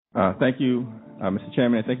Thank you, Mr.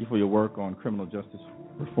 Chairman, and thank you for your work on criminal justice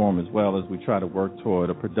reform as well as we try to work toward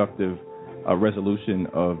a productive resolution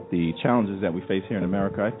of the challenges that we face here in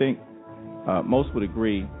America. I think most would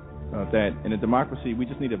agree that in a democracy, we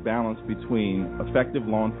just need a balance between effective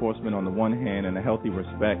law enforcement on the one hand and a healthy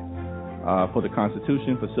respect for the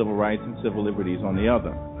Constitution, for civil rights and civil liberties on the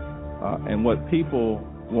other. And what people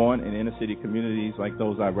want in inner city communities like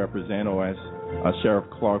those I represent, or as Sheriff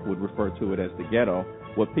Clark would refer to it as the ghetto,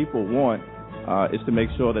 what people want is to make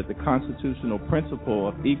sure that the constitutional principle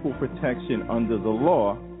of equal protection under the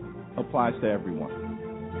law applies to everyone.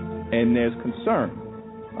 And there's concern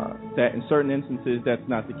that in certain instances that's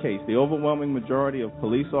not the case. The overwhelming majority of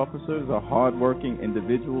police officers are hardworking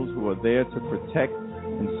individuals who are there to protect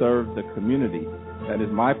and serve the community. That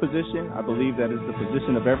is my position. I believe that is the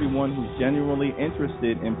position of everyone who's genuinely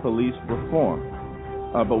interested in police reform.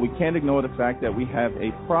 But we can't ignore the fact that we have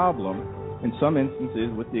a problem in some instances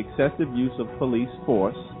with the excessive use of police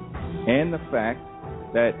force and the fact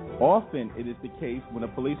that often it is the case when a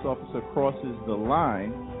police officer crosses the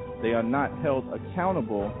line, they are not held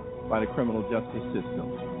accountable by the criminal justice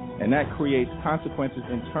system. And that creates consequences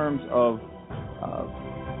in terms of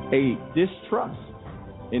a distrust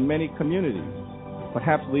in many communities,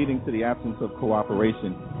 perhaps leading to the absence of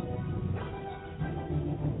cooperation.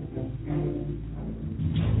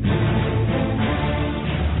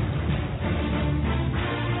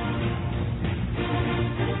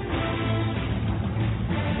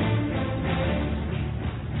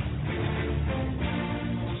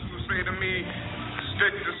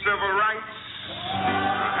 Stick to civil rights,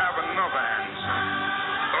 I have another answer.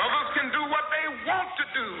 Others can do what they want to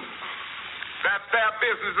do. That's their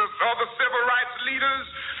business. Other civil rights leaders,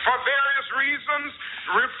 for various reasons,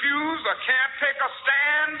 refuse or can't take a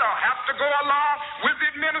stand or have to go along with the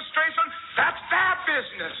administration. That's their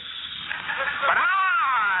business. But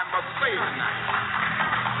I must say tonight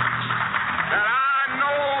that I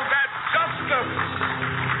know that justice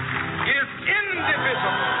is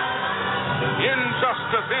indivisible.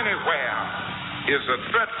 Injustice anywhere is a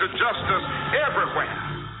threat to justice everywhere.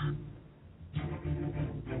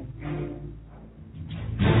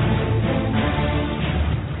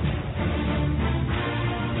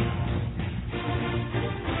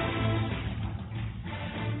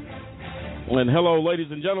 And hello, ladies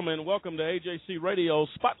and gentlemen. Welcome to AJC Radio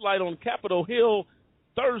Spotlight on Capitol Hill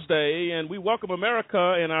Thursday, and we welcome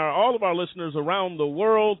America and all of our listeners around the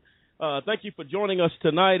world. Thank you for joining us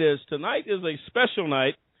tonight, as tonight is a special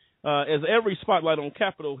night, as every Spotlight on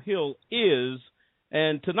Capitol Hill is.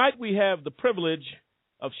 And tonight we have the privilege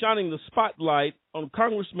of shining the spotlight on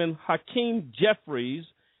Congressman Hakeem Jeffries,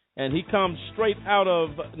 and he comes straight out of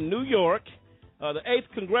New York, the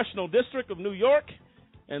 8th Congressional District of New York.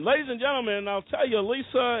 And ladies and gentlemen, I'll tell you,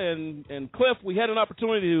 Lisa and Cliff, we had an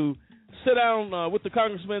opportunity to sit down with the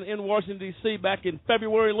Congressman in Washington, D.C. back in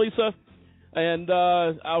February, Lisa. And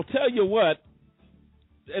I'll tell you what,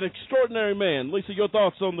 an extraordinary man. Lisa, your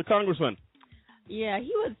thoughts on the Congressman? Yeah,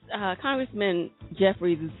 he was Congressman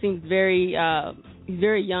Jeffries. Seems very he's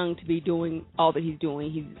very young to be doing all that he's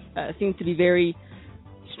doing. He seems to be very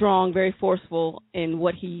strong, very forceful in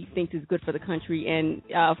what he thinks is good for the country. And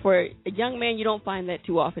for a young man, you don't find that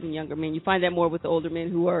too often in younger men. You find that more with the older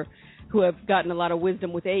men who have gotten a lot of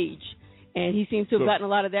wisdom with age. And he seems to have gotten a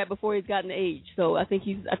lot of that before he's gotten the age. So I think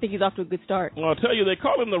he's off to a good start. Well, I'll tell you, they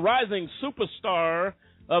call him the rising superstar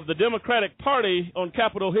of the Democratic Party on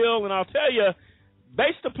Capitol Hill. And I'll tell you,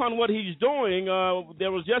 based upon what he's doing,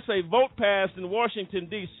 there was just a vote passed in Washington,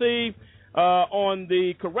 D.C. On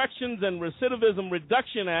the Corrections and Recidivism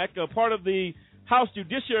Reduction Act. A part of the House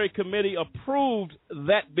Judiciary Committee approved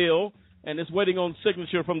that bill, and it's waiting on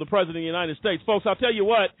signature from the President of the United States. Folks, I'll tell you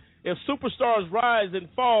what. If superstars rise and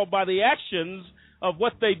fall by the actions of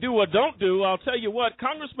what they do or don't do, I'll tell you what,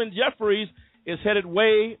 Congressman Jeffries is headed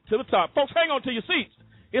way to the top. Folks, hang on to your seats.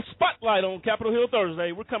 It's Spotlight on Capitol Hill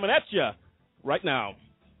Thursday. We're coming at you right now.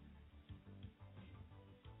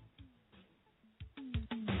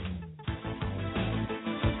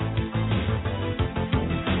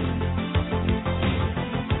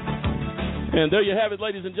 And there you have it,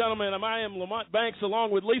 ladies and gentlemen. I am Lamont Banks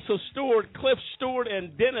along with Lisa Stewart, Cliff Stewart,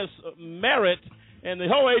 and Dennis Merritt, and the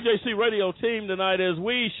whole AJC radio team tonight as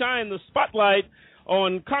we shine the spotlight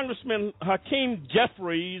on Congressman Hakeem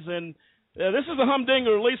Jeffries. And this is a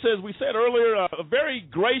humdinger, Lisa, as we said earlier, a very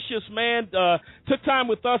gracious man, took time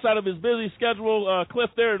with us out of his busy schedule, Cliff,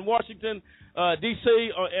 there in Washington, D.C.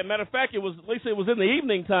 As a matter of fact, Lisa, it was in the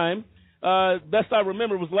evening time. Best I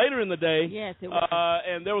remember, was later in the day. Yes, it was.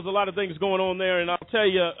 And there was a lot of things going on there. And I'll tell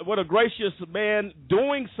you, what a gracious man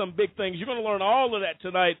doing some big things. You're going to learn all of that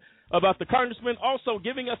tonight about the Congressman, also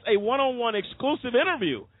giving us a one-on-one exclusive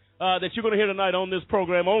interview that you're going to hear tonight on this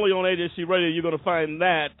program. Only on AJC Radio you're going to find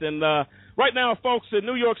that. And right now, folks, in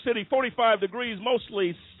New York City, 45 degrees,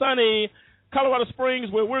 mostly sunny. Colorado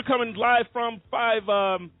Springs, where we're coming live from,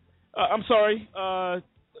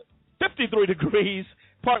 53 degrees,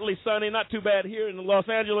 partly sunny, not too bad here in Los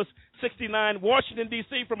Angeles, 69. Washington,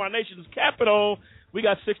 D.C., from our nation's capital, we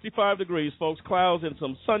got 65 degrees, folks, clouds and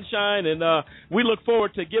some sunshine, and we look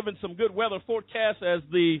forward to giving some good weather forecasts as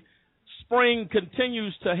the spring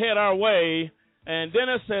continues to head our way. And,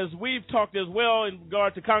 Dennis, as we've talked as well in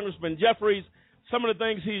regard to Congressman Jeffries, some of the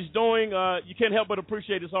things he's doing, you can't help but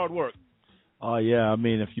appreciate his hard work. Oh, yeah. I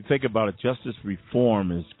mean, if you think about it, justice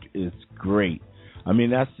reform is great. I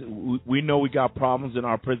mean, we know we got problems in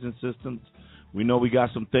our prison systems. We know we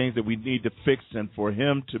got some things that we need to fix, and for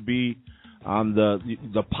him to be on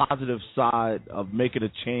the positive side of making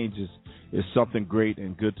a change is something great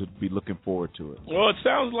and good to be looking forward to it. Well, it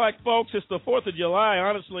sounds like, folks, it's the 4th of July,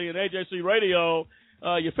 honestly, in AJC Radio.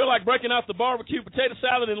 You feel like breaking out the barbecue potato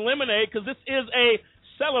salad and lemonade because this is a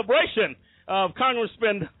celebration of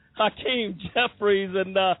Congressman Hakeem Jeffries,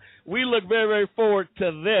 and we look very, very forward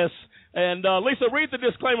to this. And, Lisa, read the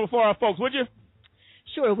disclaimer for our folks, would you?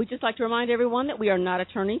 Sure. We'd just like to remind everyone that we are not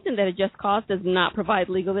attorneys and that A Just Cause does not provide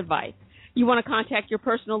legal advice. You want to contact your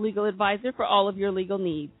personal legal advisor for all of your legal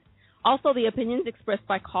needs. Also, the opinions expressed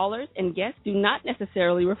by callers and guests do not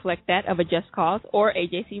necessarily reflect that of A Just Cause or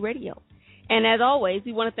AJC Radio. And as always,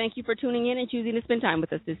 we want to thank you for tuning in and choosing to spend time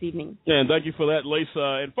with us this evening. Yeah, and thank you for that,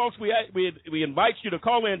 Lisa. And, folks, we invite you to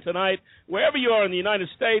call in tonight, wherever you are in the United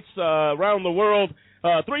States, around the world,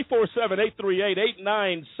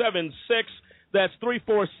 347-838-8976. That's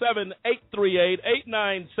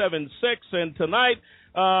 347-838-8976. And tonight,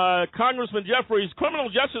 Congressman Jeffries' criminal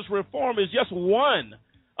justice reform is just one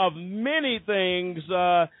of many things,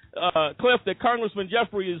 Cliff, that Congressman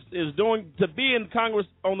Jeffries is doing to be in Congress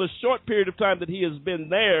on the short period of time that he has been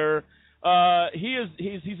there.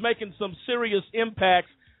 He's making some serious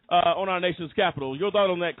impacts on our nation's capital. Your thought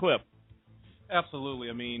on that, Cliff? Absolutely.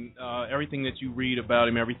 I mean, everything that you read about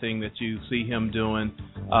him, everything that you see him doing,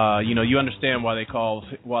 you understand why they call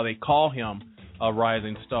him a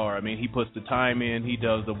rising star. I mean, he puts the time in, he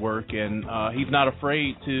does the work, and he's not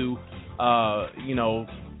afraid to,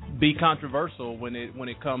 be controversial when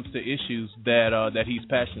it comes to issues that he's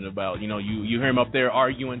passionate about. You hear him up there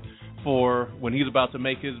arguing for when he's about to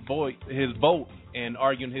make his vote and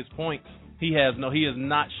arguing his point. He is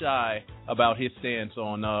not shy about his stance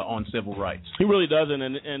on civil rights. He really doesn't.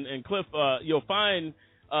 And Cliff, you'll find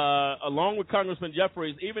along with Congressman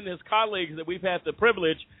Jeffries, even his colleagues that we've had the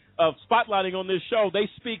privilege of spotlighting on this show, they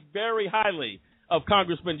speak very highly of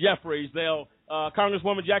Congressman Jeffries.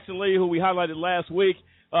 Congresswoman Jackson Lee, who we highlighted last week,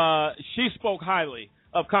 she spoke highly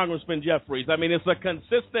of Congressman Jeffries. I mean, it's a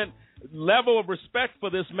consistent level of respect for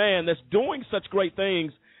this man that's doing such great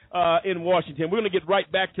things in Washington. We're going to get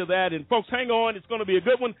right back to that. And, folks, hang on. It's going to be a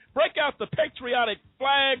good one. Break out the patriotic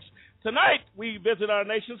flags. Tonight, we visit our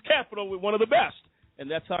nation's capital with one of the best, and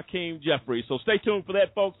that's Hakeem Jeffries. So stay tuned for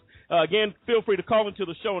that, folks. Again, feel free to call into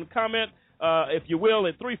the show and comment, if you will,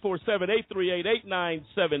 at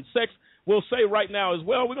 347-838-8976. We'll say right now as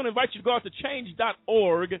well, we're going to invite you to go out to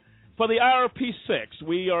change.org for the IRP-6.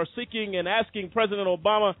 We are seeking and asking President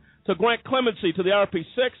Obama to grant clemency to the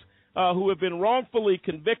IRP-6 who have been wrongfully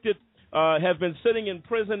convicted, have been sitting in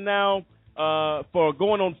prison now for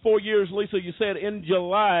going on 4 years. Lisa, you said in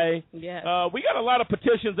July. Yes. We got a lot of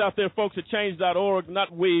petitions out there, folks, at change.org.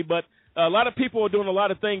 Not we, but a lot of people are doing a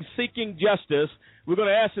lot of things seeking justice. We're going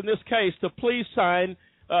to ask in this case to please sign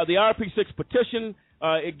the IRP-6 petition.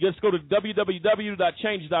 Just go to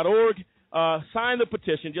www.change.org. Sign the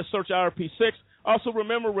petition. Just search IRP-6. Also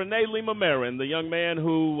remember Renee Lima Marin, the young man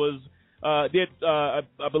who was did I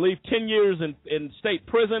believe 10 years in state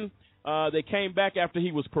prison. They came back after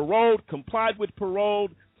he was paroled, complied with parole,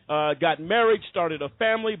 got married, started a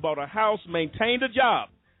family, bought a house, maintained a job.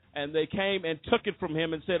 And they came and took it from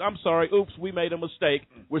him and said, I'm sorry, oops, we made a mistake.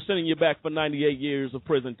 We're sending you back for 98 years of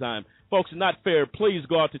prison time. Folks, it's not fair. Please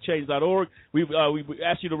go out to change.org. We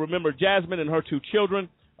ask you to remember Jasmine and her 2 children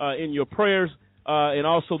in your prayers, and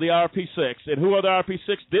also the IRP-6. And who are the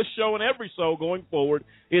IRP-6? This show and every show going forward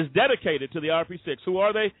is dedicated to the IRP-6. Who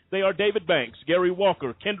are they? They are David Banks, Gary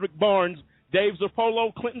Walker, Kendrick Barnes, Dave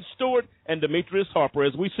Zerpolo, Clinton Stewart, and Demetrius Harper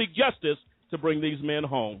as we seek justice to bring these men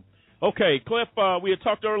home. Okay, Cliff, we had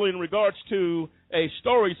talked earlier in regards to a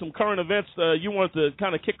story, some current events you wanted to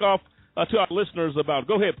kind of kick off to our listeners about.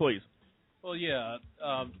 Go ahead, please. Well, yeah,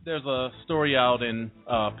 there's a story out in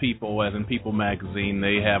People, as in People magazine.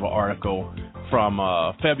 They have an article from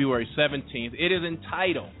February 17th. It is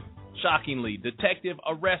entitled, shockingly, detective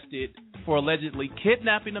arrested for allegedly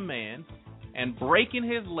kidnapping a man and breaking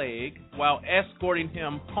his leg while escorting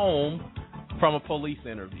him home from a police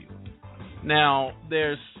interview. Now,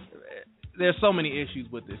 there's so many issues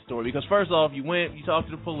with this story because first off, you talked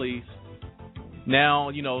to the police. Now,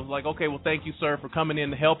 like, okay, well, thank you, sir, for coming in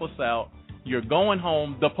to help us out. You're going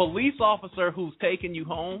home. The police officer who's taking you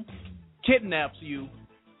home kidnaps you,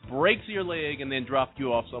 breaks your leg, and then drops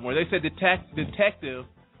you off somewhere. They said Detective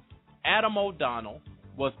Adam O'Donnell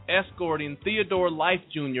was escorting Theodore Life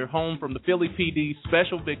Jr. home from the Philly PD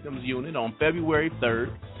Special Victims Unit on February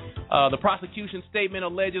 3rd. The prosecution statement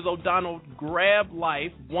alleges O'Donnell grabbed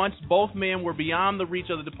Life once both men were beyond the reach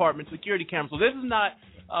of the department's security camera. So this is not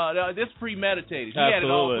this is premeditated. He had it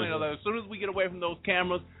all planned. As soon as we get away from those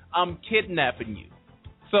cameras, I'm kidnapping you.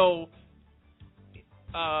 So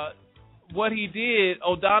what he did,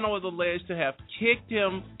 O'Donnell was alleged to have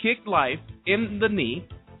kicked Life in the knee.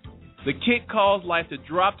 The kick caused Life to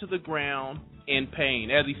drop to the ground in pain.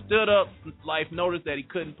 As he stood up, Life noticed that he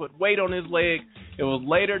couldn't put weight on his leg. It was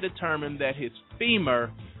later determined that his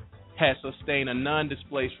femur had sustained a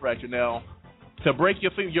non-displaced fracture. Now, to break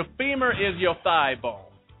your femur is your thigh bone.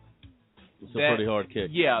 It's a pretty hard kick.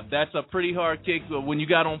 Yeah, that's a pretty hard kick. When you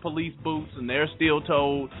got on police boots and they're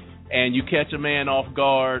steel-toed and you catch a man off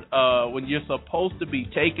guard, when you're supposed to be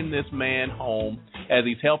taking this man home as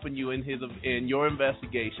he's helping you in your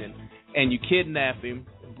investigation, and you kidnap him,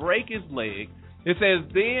 break his leg. It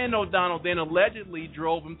says then O'Donnell then allegedly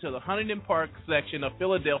drove him to the Huntington Park section of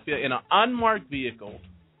Philadelphia in an unmarked vehicle,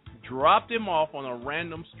 dropped him off on a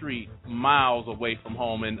random street miles away from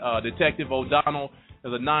home. And Detective O'Donnell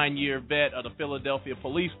is a 9-year vet of the Philadelphia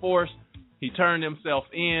Police Force. He turned himself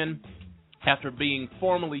in after being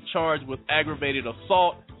formally charged with aggravated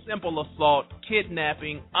assault, simple assault,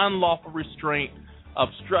 kidnapping, unlawful restraint,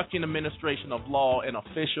 obstructing administration of law, and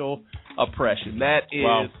official oppression. That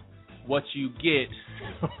is what you get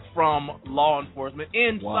from law enforcement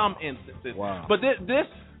in some instances. Wow. But this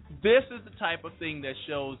is the type of thing that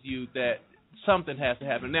shows you that something has to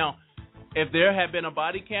happen. Now, if there had been a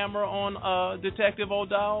body camera on Detective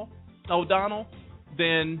O'Donnell,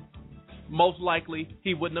 then most likely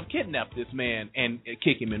he wouldn't have kidnapped this man and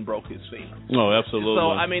kicked him and broke his femur. Oh, absolutely.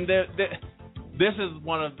 So, I mean, this is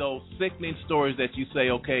one of those sickening stories that you say,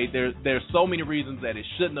 okay, there's so many reasons that it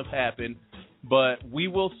shouldn't have happened, but we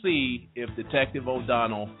will see if Detective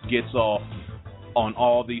O'Donnell gets off on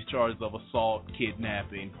all these charges of assault,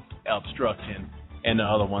 kidnapping, obstruction, and the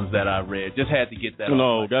other ones that I read. Just had to get that.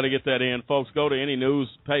 No, got to get that in, folks. Go to any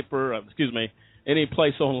any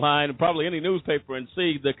place online, probably any newspaper, and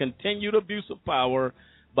see the continued abuse of power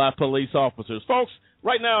by police officers. Folks,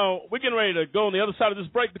 right now, we're getting ready to go on the other side of this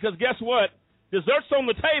break because guess what? Dessert's on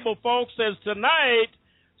the table, folks, as tonight,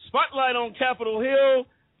 Spotlight on Capitol Hill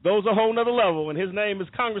goes a whole nother level, and his name is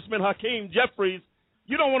Congressman Hakeem Jeffries.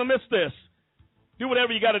 You don't want to miss this. Do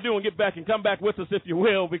whatever you got to do and get back and come back with us, if you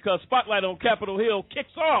will, because Spotlight on Capitol Hill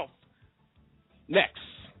kicks off next.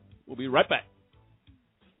 We'll be right back.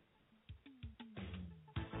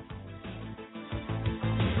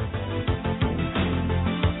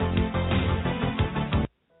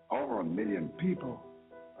 Over 1 million people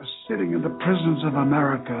are sitting in the prisons of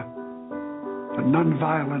America for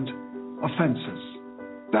nonviolent offenses.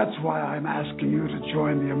 That's why I'm asking you to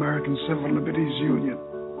join the American Civil Liberties Union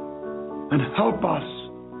and help us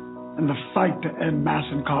in the fight to end mass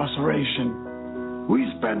incarceration. We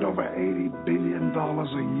spend over $80 billion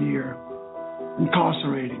a year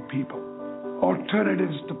incarcerating people.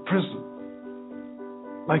 Alternatives to prison,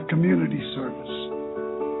 like community service,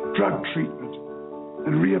 drug treatment,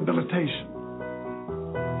 and rehabilitation,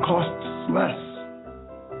 costs less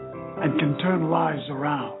and can turn lives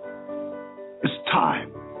around. It's time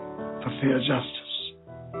for fair justice.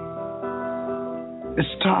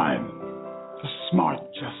 It's time for smart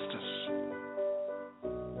justice.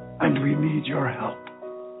 And we need your help.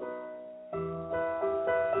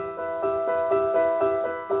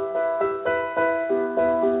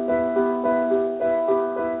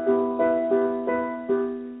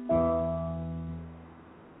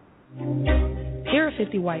 Here are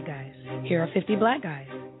 50 white guys. Here are 50 black guys.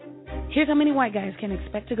 Here's how many white guys can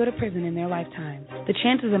expect to go to prison in their lifetime. The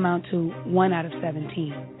chances amount to 1 out of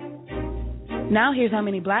 17. Now here's how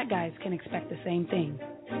many black guys can expect the same thing.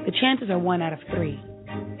 The chances are 1 out of 3.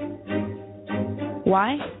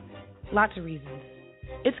 Why? Lots of reasons.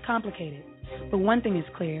 It's complicated, but one thing is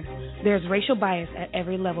clear. There's racial bias at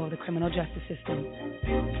every level of the criminal justice system.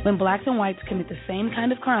 When blacks and whites commit the same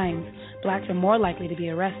kind of crimes, blacks are more likely to be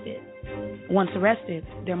arrested. Once arrested,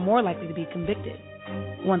 they're more likely to be convicted.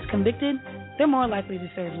 Once convicted, they're more likely to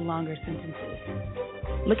serve longer sentences.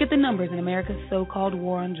 Look at the numbers in America's so-called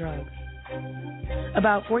war on drugs.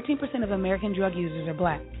 About 14% of American drug users are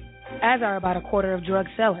black, as are about a quarter of drug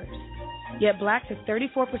sellers. Yet blacks are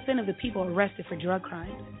 34% of the people arrested for drug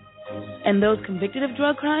crimes. And those convicted of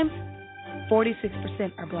drug crimes,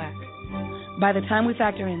 46% are black. By the time we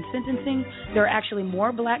factor in sentencing, there are actually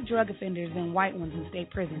more black drug offenders than white ones in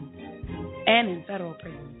state prisons and in federal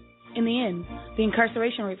prisons. In the end, the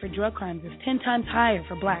incarceration rate for drug crimes is 10 times higher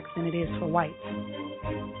for blacks than it is for whites.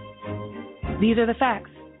 These are the facts.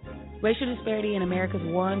 Racial disparity in America's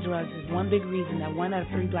war on drugs is one big reason that 1 out of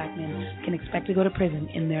 3 black men can expect to go to prison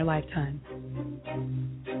in their lifetime.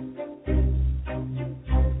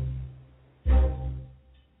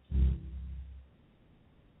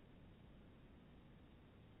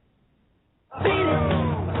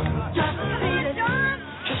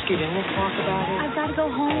 Get in and talk about it. I've got to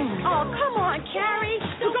go home. Oh, come on, Carrie.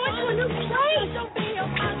 We're going to a new place.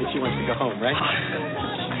 But she wants to go home, right?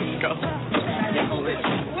 Let's go.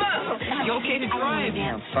 Whoa. You okay to drive?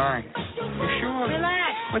 Yeah, I'm fine. You sure?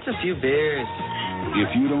 Relax. What's a few beers?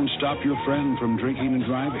 If you don't stop your friend from drinking and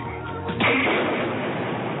driving,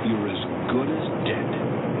 you're as good as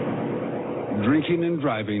dead. Drinking and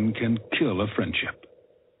driving can kill a friendship.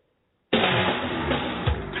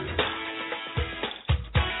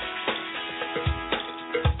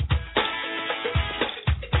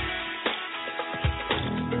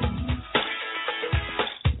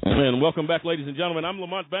 And welcome back, ladies and gentlemen. I'm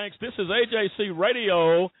Lamont Banks. This is AJC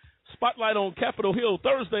Radio, Spotlight on Capitol Hill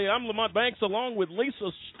Thursday. I'm Lamont Banks along with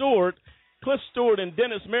Lisa Stewart, Cliff Stewart, and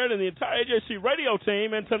Dennis Merritt, and the entire AJC Radio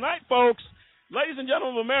team. And tonight, folks, ladies and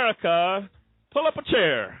gentlemen of America, pull up a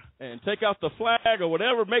chair and take out the flag or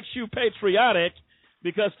whatever makes you patriotic,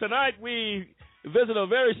 because tonight we visit a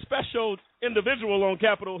very special individual on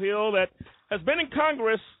Capitol Hill that has been in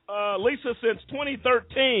Congress, Lisa, since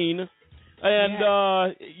 2013.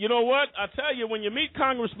 And you know what? I tell you, when you meet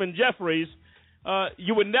Congressman Jeffries,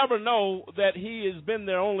 you would never know that he has been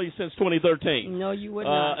there only since 2013. No, you would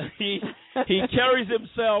not. He carries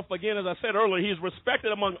himself, again, as I said earlier, he's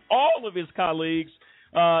respected among all of his colleagues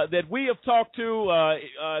that we have talked to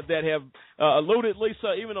that have alluded,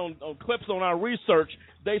 Lisa, even on clips on our research.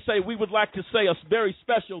 They say we would like to say a very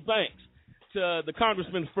special thanks to the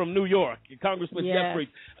congressman from New York, Congressman Jeffries,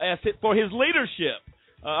 for his leadership.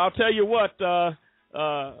 I'll tell you what,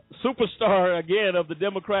 superstar, again, of the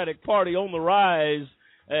Democratic Party on the rise,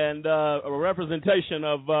 and a representation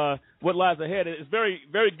of what lies ahead. It's very,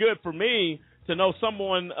 very good for me to know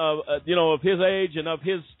someone of his age and of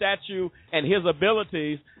his stature and his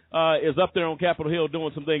abilities is up there on Capitol Hill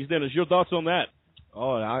doing some things. Dennis, your thoughts on that?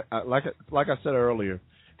 Oh, like I said earlier,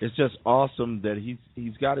 it's just awesome that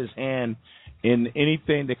he's got his hand in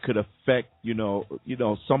anything that could affect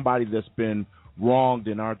somebody that's been wronged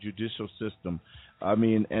in our judicial system. I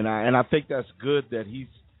mean, and I think that's good that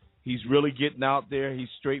he's really getting out there. He's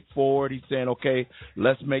straightforward. He's saying, okay,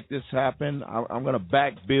 let's make this happen. I'm going to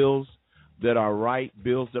back bills that are right,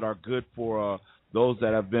 bills that are good for those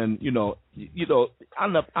that have been,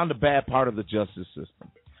 on the bad part of the justice system.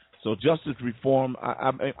 So justice reform,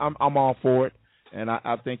 I'm all for it, and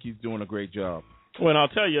I think he's doing a great job. Well, I'll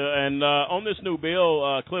tell you, and on this new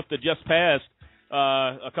bill, Cliff, that just passed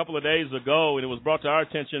a couple of days ago, and it was brought to our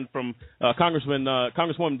attention from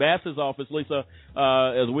Congresswoman Bass's office, Lisa,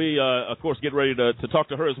 as we, of course, get ready to talk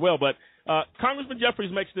to her as well. But Congressman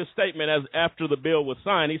Jeffries makes this statement after the bill was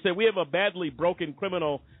signed. He said, "We have a badly broken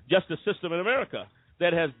criminal justice system in America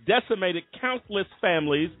that has decimated countless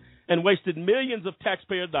families and wasted millions of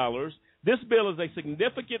taxpayer dollars. This bill is a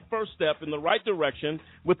significant first step in the right direction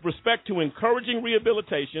with respect to encouraging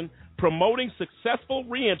rehabilitation, promoting successful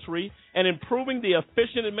reentry, and improving the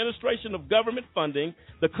efficient administration of government funding.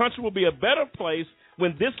 The country will be a better place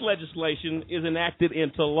when this legislation is enacted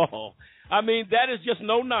into law." I mean, that is just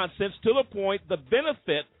no nonsense. To the point, the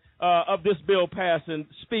benefit of this bill passing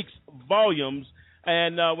speaks volumes.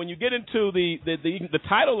 And when you get into the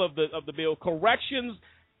title of the bill, Corrections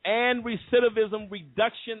and Recidivism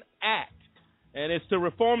Reduction Act, and it's to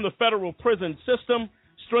reform the federal prison system,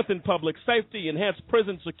 strengthen public safety, enhance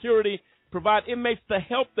prison security, provide inmates the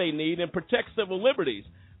help they need, and protect civil liberties.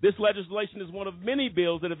 This legislation is one of many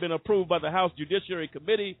bills that have been approved by the House Judiciary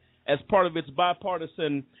Committee as part of its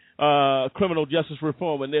bipartisan criminal justice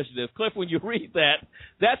reform initiative. Cliff, when you read that,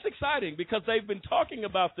 that's exciting because they've been talking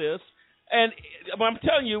about this. And I'm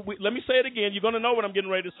telling you, let me say it again. You're going to know what I'm getting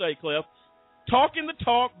ready to say, Cliff. Talking the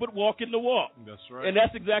talk, but walking the walk. That's right. And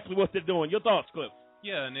that's exactly what they're doing. Your thoughts, Cliff?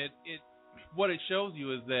 Yeah, and what it shows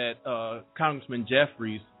you is that Congressman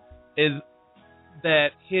Jeffries is that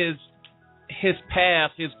his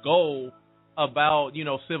path, his goal about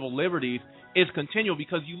civil liberties is continual,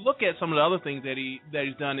 because you look at some of the other things that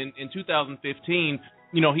he's done. In 2015,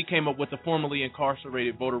 he came up with the Formerly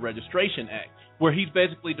Incarcerated Voter Registration Act, where he's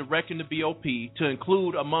basically directing the BOP to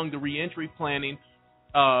include among the reentry planning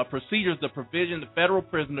procedures the provision to federal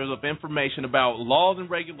prisoners of information about laws and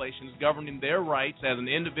regulations governing their rights as an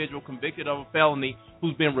individual convicted of a felony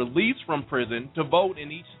who's been released from prison to vote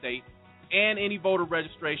in each state, and any voter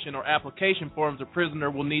registration or application forms the prisoner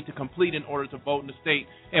will need to complete in order to vote in the state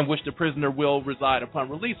in which the prisoner will reside upon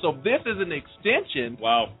release. So this is an extension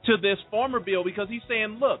to this former bill, because he's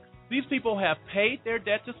saying, look, these people have paid their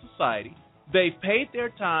debt to society. They've paid their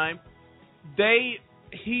time.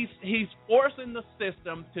 He's forcing the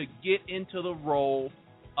system to get into the role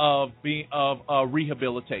of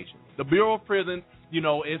rehabilitation. The Bureau of Prisons,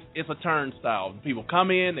 it's a turnstile. People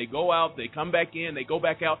come in, they go out, they come back in, they go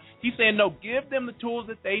back out. He's saying, no, give them the tools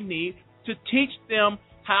that they need to teach them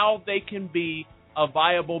how they can be a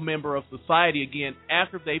viable member of society again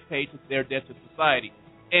after they paid their debt to society.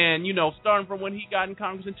 And, starting from when he got in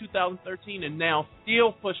Congress in 2013 and now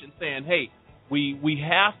still pushing, saying, hey, we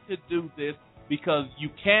have to do this, because you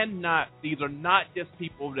cannot, these are not just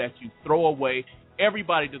people that you throw away.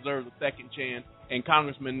 Everybody deserves a second chance, and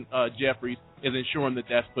Congressman Jeffries is ensuring that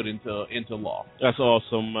that's put into law. That's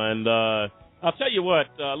awesome. And I'll tell you what,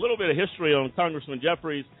 a little bit of history on Congressman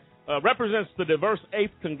Jeffries. Represents the diverse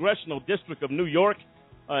 8th Congressional District of New York,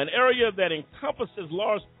 an area that encompasses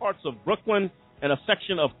large parts of Brooklyn and a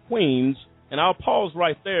section of Queens. And I'll pause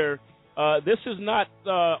right there. This is not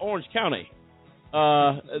Orange County.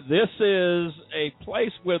 This is a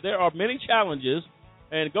place where there are many challenges,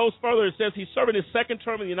 and it goes further. It says he's serving his second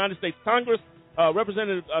term in the United States Congress.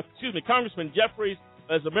 Congressman Jeffries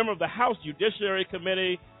is a member of the House Judiciary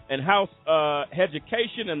Committee and House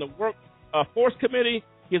Education and the Workforce Committee.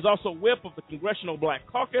 He is also whip of the Congressional Black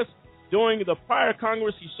Caucus. During the prior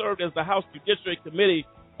Congress, he served as the House Judiciary Committee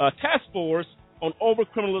Task Force on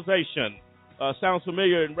Overcriminalization. Sounds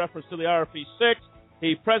familiar in reference to the IRP 6.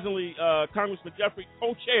 He presently, Congressman Jeffries,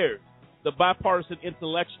 co-chairs the Bipartisan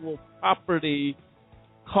Intellectual Property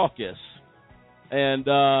Caucus. And,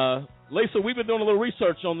 Lisa, we've been doing a little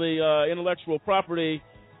research on the Intellectual Property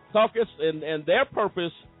Caucus, and their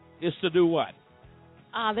purpose is to do what?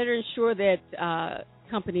 They're to ensure that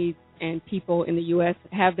companies and people in the U.S.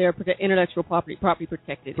 have their intellectual property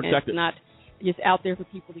protected. And it's not just out there for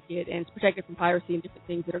people to get, and it's protected from piracy and different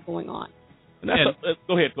things that are going on.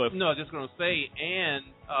 Go ahead, Cliff. No, just going to say, and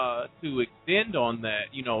to extend on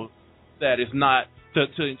that, that is not to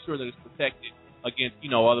ensure that it's protected against,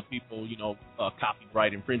 other people,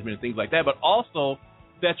 copyright infringement and things like that, but also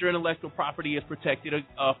that your intellectual property is protected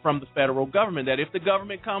from the federal government. That if the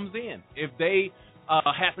government comes in, if they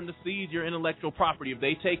happen to seize your intellectual property, if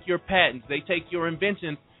they take your patents, they take your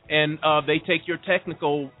inventions, and they take your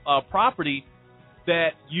technical property, that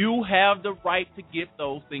you have the right to get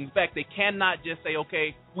those things back. They cannot just say,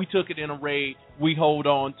 okay, we took it in a raid, we hold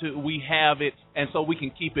on to, we have it, and so we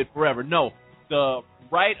can keep it forever. No, the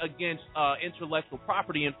right against intellectual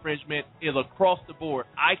property infringement is across the board.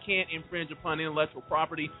 I can't infringe upon intellectual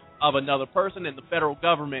property of another person, and the federal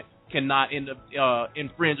government cannot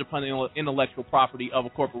infringe upon the intellectual property of a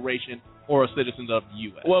corporation or a citizen of the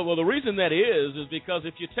U.S. Well, the reason that is because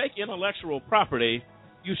if you take intellectual property,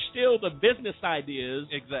 you steal the business ideas,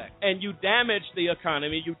 exactly, and you damage the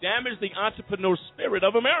economy, you damage the entrepreneur spirit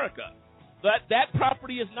of America. That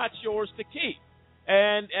property is not yours to keep.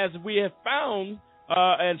 And as we have found,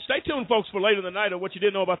 and stay tuned, folks, for later in the night on what you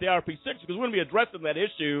didn't know about the IRP 6, because we're going to be addressing that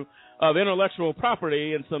issue of intellectual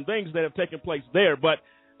property and some things that have taken place there. But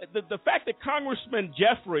the fact that Congressman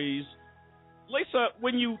Jeffries, Lisa,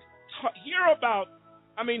 when you hear about,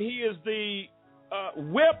 he is the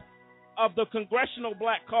whip of the Congressional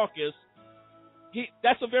Black Caucus,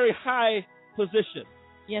 that's a very high position.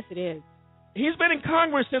 Yes, it is. He's been in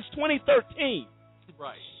Congress since 2013.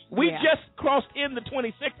 Right. We just crossed into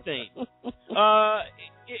 2016.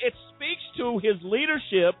 It speaks to his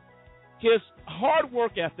leadership, his hard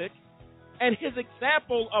work ethic, and his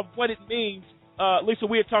example of what it means. Lisa,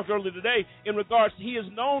 we had talked earlier today in regards to he is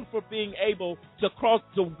known for being able to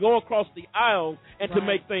go across the aisle and to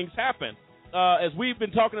make things happen. As we've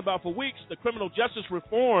been talking about for weeks, the criminal justice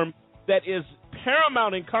reform that is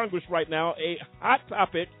paramount in Congress right now, a hot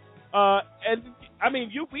topic.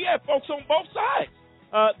 We have folks on both sides.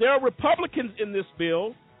 There are Republicans in this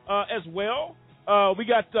bill as well. We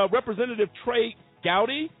got Representative Trey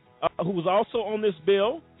Gowdy, who was also on this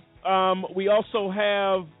bill. We also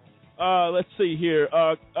have,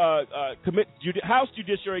 House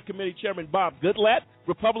Judiciary Committee Chairman Bob Goodlatte,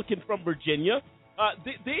 Republican from Virginia.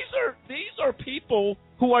 These are people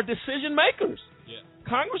who are decision makers. Yeah.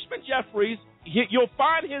 Congressman Jeffries, you'll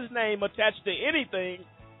find his name attached to anything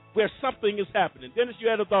where something is happening. Dennis, you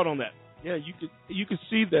had a thought on that? Yeah, you could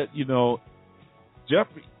see that,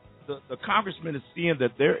 Jeffrey, the congressman is seeing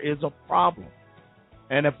that there is a problem.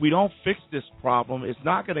 And if we don't fix this problem, it's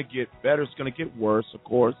not going to get better. It's going to get worse, of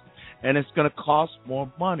course, and it's going to cost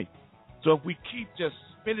more money. So if we keep just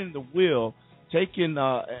spinning the wheel, taking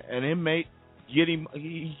an inmate,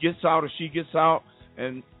 he gets out or she gets out,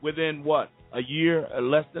 and within, a year or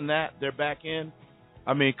less than that, they're back in?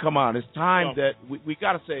 I mean, come on. It's time that we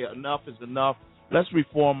got to say enough is enough. Let's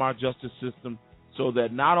reform our justice system so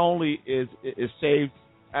that not only it saves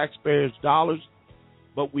taxpayers dollars,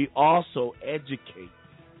 but we also educate.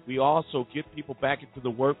 We also get people back into the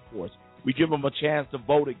workforce. We give them a chance to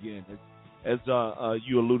vote again, as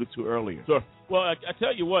you alluded to earlier. Sure. Well, I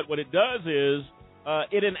tell you what it does is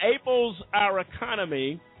it enables our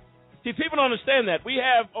economy. See, people don't understand that. We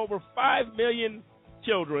have over 5 million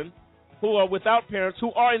children who are without parents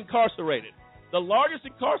who are incarcerated. The largest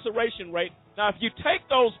incarceration rate. Now, if you take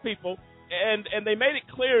those people, and they made it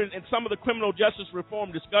clear in some of the criminal justice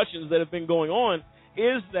reform discussions that have been going on,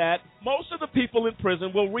 is that most of the people in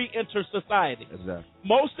prison will reenter society. Exactly.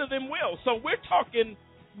 Most of them will. So we're talking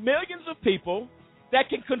millions of people that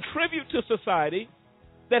can contribute to society,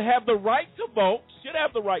 that have the right to vote, should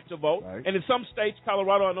have the right to vote. Right. And in some states,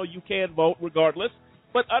 Colorado, I know you can vote regardless,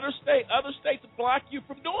 but other states block you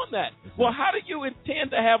from doing that. Exactly. Well, how do you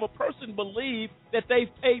intend to have a person believe that they've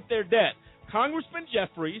paid their debt? Congressman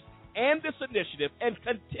Jeffries and this initiative and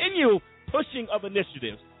continue pushing of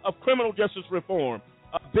initiatives of criminal justice reform,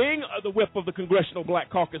 being the whip of the Congressional Black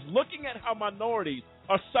Caucus, looking at how minorities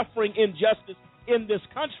are suffering injustice in this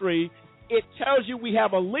country, it tells you we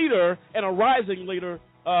have a leader and a rising leader,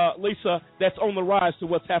 Lisa, that's on the rise to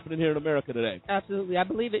what's happening here in America today. Absolutely. I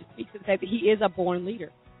believe it speaks to the fact that he is a born leader.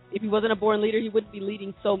 If he wasn't a born leader, he wouldn't be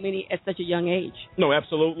leading so many at such a young age. No,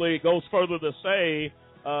 absolutely. It goes further to say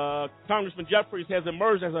Congressman Jeffries has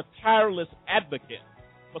emerged as a tireless advocate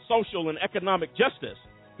for social and economic justice.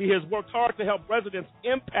 He has worked hard to help residents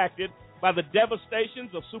impacted by the devastations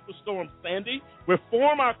of Superstorm Sandy,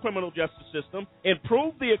 reform our criminal justice system,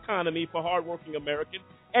 improve the economy for hardworking Americans,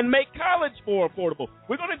 and make college more affordable.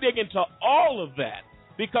 We're going to dig into all of that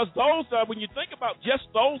because those, when you think about just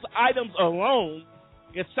those items alone,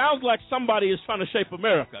 it sounds like somebody is trying to shape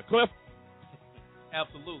America. Cliff?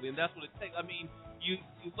 Absolutely, and that's what it takes. I mean, you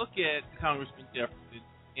look at Congressman Jeffries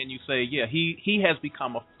and you say, yeah, he has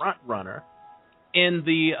become a front runner in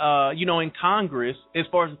the in Congress as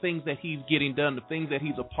far as the things that he's getting done, the things that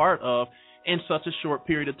he's a part of in such a short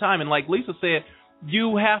period of time. And like Lisa said,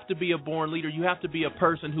 you have to be a born leader. You have to be a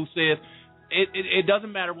person who says it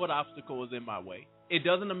doesn't matter what obstacle is in my way. It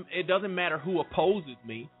doesn't matter who opposes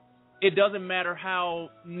me. It doesn't matter how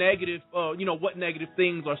negative what negative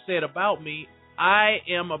things are said about me. I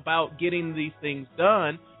am about getting these things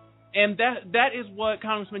done. And that is what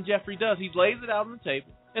Congressman Jeffrey does. He lays it out on the table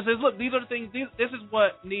and says, look, these are the things, this is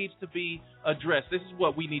what needs to be addressed. This is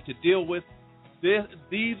what we need to deal with.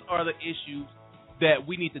 These are the issues that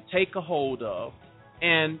we need to take a hold of.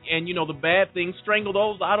 And the bad things, strangle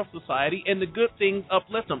those out of society, and the good things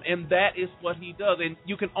uplift them. And that is what he does. And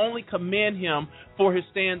you can only commend him for his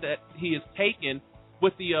stand that he has taken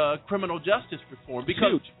with the criminal justice reform.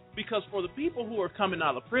 Because for the people who are coming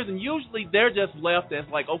out of prison, usually they're just left as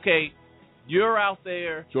like, okay, you're out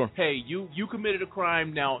there. Sure. Hey, you committed a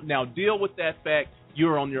crime. Now deal with that fact.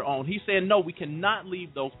 You're on your own. He's saying, no, we cannot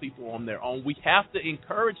leave those people on their own. We have to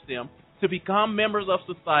encourage them to become members of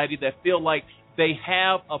society that feel like they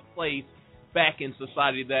have a place back in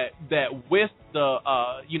society, that with the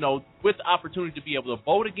with the opportunity to be able to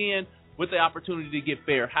vote again, with the opportunity to get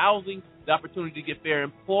fair housing, the opportunity to get fair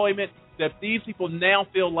employment, that these people now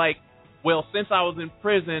feel like, well, since I was in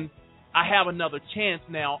prison, I have another chance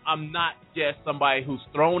now. I'm not just somebody who's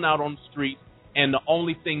thrown out on the street, and the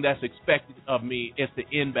only thing that's expected of me is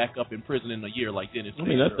to end back up in prison in a year like Dennis. I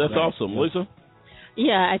mean, that's awesome. Lisa?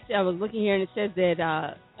 Yeah, I was looking here, and it says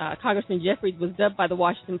that Congressman Jeffries was dubbed by the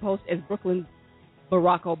Washington Post as Brooklyn's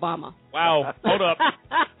Barack Obama. Wow. Hold up.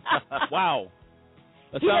 Wow.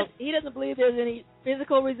 He doesn't believe there's any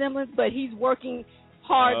physical resemblance, but he's working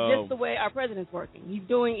hard just the way our president's working.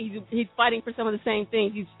 He's fighting for some of the same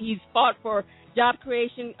things. He's fought for job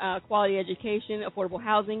creation, quality education, affordable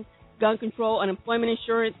housing, gun control, unemployment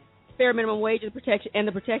insurance, fair minimum wage and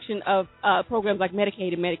the protection of programs like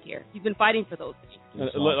Medicaid and Medicare. He's been fighting for those things.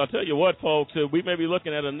 I'll tell you what, folks, we may be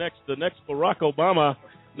looking at the next Barack Obama,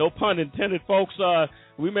 no pun intended, folks.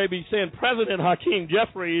 We may be saying President Hakeem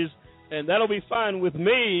Jeffries, and that'll be fine with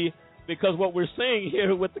me, because what we're seeing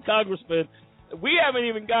here with the congressman, we haven't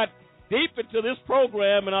even got deep into this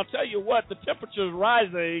program, and I'll tell you what, the temperature is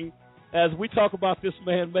rising as we talk about this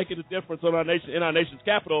man making a difference in our nation's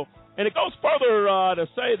capital. And it goes further to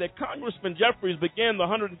say that Congressman Jeffries began the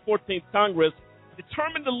 114th Congress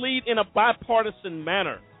determined to lead in a bipartisan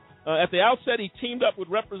manner. At the outset, he teamed up with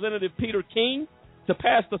Representative Peter King to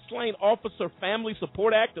pass the Slain Officer Family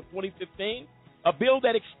Support Act of 2015, a bill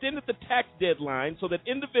that extended the tax deadline so that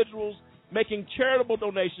individuals making charitable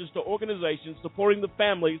donations to organizations supporting the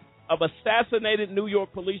families of assassinated New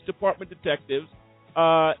York Police Department detectives,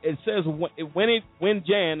 it says Wen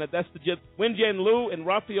Jian Liu and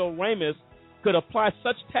Rafael Ramos could apply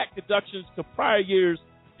such tax deductions to prior years'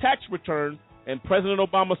 tax return, and President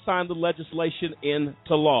Obama signed the legislation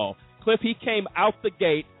into law. Cliff, he came out the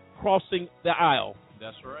gate crossing the aisle.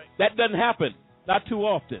 That's right. That doesn't happen, not too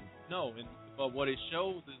often. No, but what it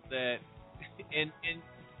shows is that, and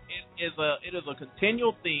it is a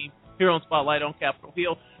continual theme here on Spotlight on Capitol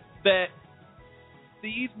Hill, that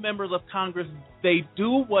these members of Congress, they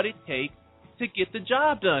do what it takes to get the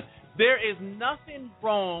job done. There is nothing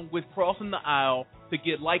wrong with crossing the aisle to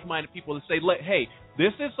get like-minded people to say, hey,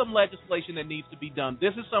 this is some legislation that needs to be done.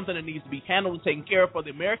 This is something that needs to be handled and taken care of for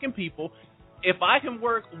the American people. If I can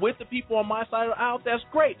work with the people on my side of the aisle, that's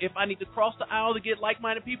great. If I need to cross the aisle to get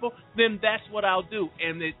like-minded people, then that's what I'll do.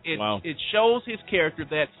 And it shows his character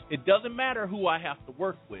that it doesn't matter who I have to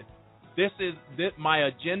work with. My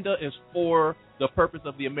agenda is for the purpose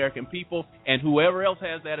of the American people, and whoever else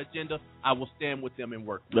has that agenda, I will stand with them and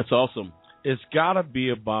work. That's awesome. It's got to be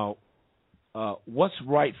about what's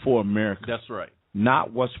right for America. That's right.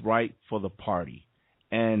 Not what's right for the party.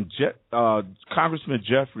 And Congressman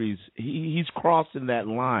Jeffries, he's crossing that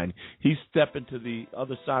line. He's stepping to the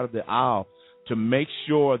other side of the aisle to make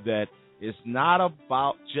sure that it's not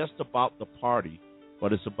just about the party,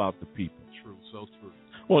 but it's about the people. True, so true.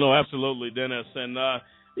 Well, no, absolutely, Dennis. And,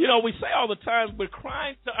 we say all the time, we're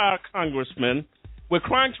crying to our congressmen, we're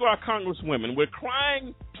crying to our congresswomen, we're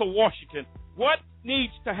crying to Washington. What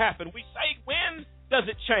needs to happen? We say, when does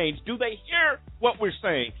it change? Do they hear what we're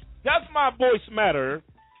saying? Does my voice matter?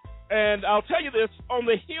 And I'll tell you this, on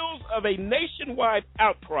the heels of a nationwide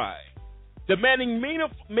outcry demanding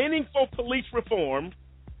meaningful police reform,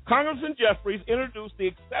 Congressman Jeffries introduced the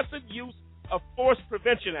Excessive Use of Force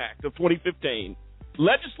Prevention Act of 2015,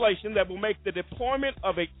 legislation that will make the deployment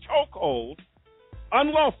of a chokehold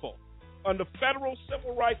unlawful under federal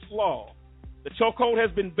civil rights law. The chokehold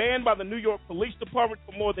has been banned by the New York Police Department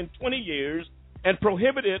for more than 20 years and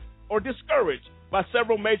prohibited or discouraged by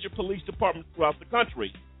several major police departments throughout the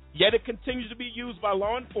country. Yet it continues to be used by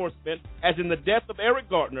law enforcement, as in the death of Eric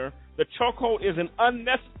Gardner. The chokehold is an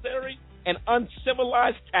unnecessary and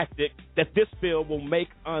uncivilized tactic that this bill will make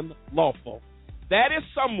unlawful. That is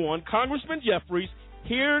someone, Congressman Jeffries,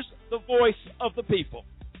 hears the voice of the people.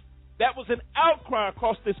 That was an outcry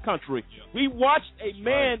across this country. We watched a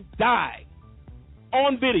man die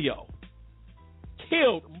on video,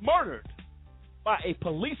 killed, murdered by a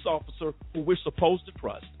police officer who we're supposed to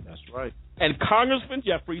trust. That's right. And Congressman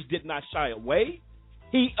Jeffries did not shy away.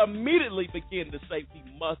 He immediately began to say, we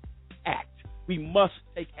must act. We must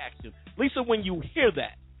take action. Lisa, when you hear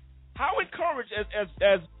that, how encouraged,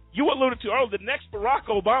 as you alluded to earlier, the next Barack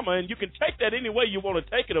Obama, and you can take that any way you want to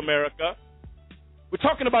take it, America, we're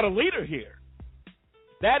talking about a leader here.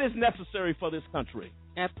 That is necessary for this country.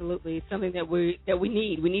 Absolutely. It's something that we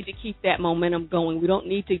need. We need to keep that momentum going. We don't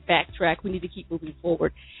need to backtrack. We need to keep moving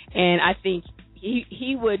forward. And I think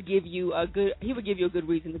he would give you a good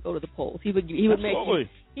reason to go to the polls. He would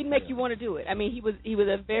make you want to do it. I mean, he was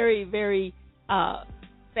a very, very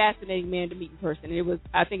fascinating man to meet in person. And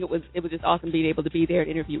I think it was just awesome being able to be there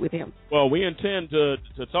and interview with him. Well, we intend to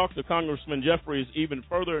talk to Congressman Jeffries even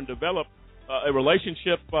further and develop a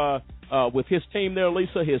relationship with his team there,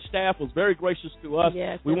 Lisa. His staff was very gracious to us.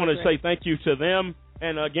 Yes, we want to say thank you to them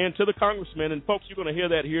and, again, to the congressman. And, folks, you're going to hear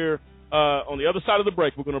that here on the other side of the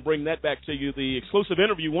break. We're going to bring that back to you, the exclusive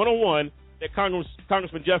interview 101 that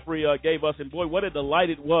Congressman Jeffrey gave us. And, boy, what a delight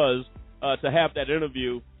it was to have that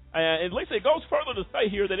interview. And, Lisa, it goes further to say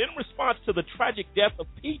here that in response to the tragic death of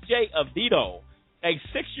P.J. Avito, a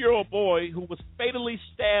 6-year-old boy who was fatally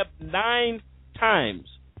stabbed 9 times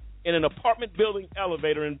in an apartment building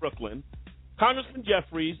elevator in Brooklyn, Congressman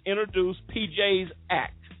Jeffries introduced PJ's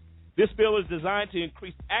Act. This bill is designed to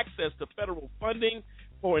increase access to federal funding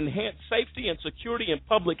for enhanced safety and security in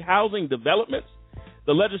public housing developments.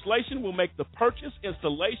 The legislation will make the purchase,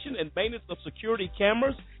 installation, and maintenance of security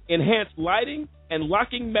cameras, enhanced lighting, and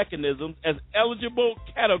locking mechanisms as eligible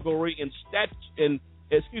category in statute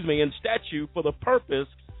for the purpose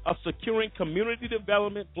of securing community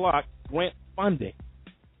development block grant funding.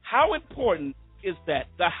 How important is that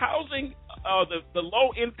the housing, the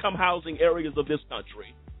low-income housing areas of this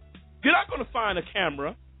country, you're not going to find a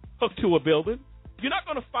camera hooked to a building. You're not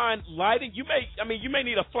going to find lighting. You may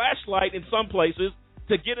need a flashlight in some places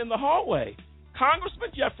to get in the hallway.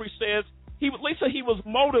 Congressman Jeffries says he was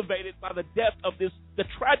motivated by the death of the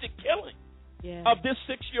tragic killing of this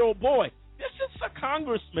 6-year-old boy. This is a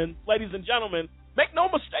congressman, ladies and gentlemen. Make no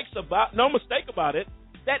mistake about it.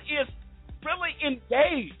 That is really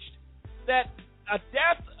engaged. That a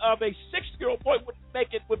death of a 6-year-old boy would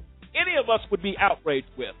any of us would be outraged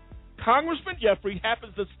with. Congressman Jeffries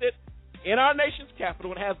happens to sit in our nation's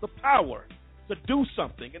capital and has the power to do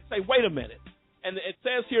something and say, wait a minute. And it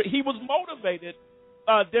says here he was motivated,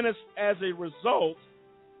 Dennis, as a result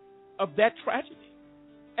of that tragedy.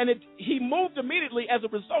 And he moved immediately as a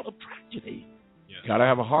result of tragedy. You got to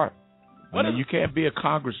have a heart. You can't be a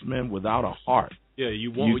congressman without a heart. Yeah,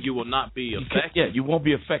 you will not be effective. You won't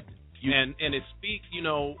be effective. And it speaks,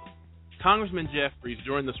 Congressman Jeffries,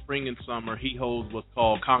 during the spring and summer, he holds what's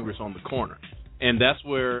called Congress on the Corner. And that's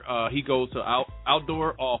where he goes to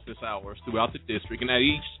outdoor office hours throughout the district. And at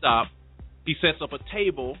each stop, he sets up a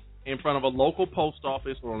table in front of a local post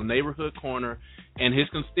office or on a neighborhood corner, and his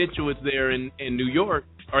constituents there in New York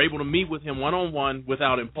are able to meet with him one-on-one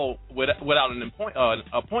without an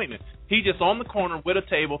appointment. He's just on the corner with a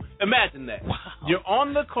table. Imagine that. Wow. You're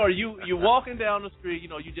on the corner. You're walking down the street.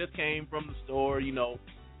 You just came from the store,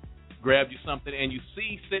 grabbed you something, and you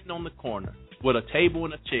see sitting on the corner with a table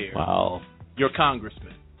and a chair. Wow. Your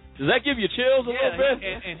congressman. Does that give you chills a little bit?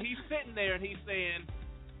 And he's sitting there and he's saying,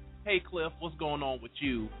 hey, Cliff, what's going on with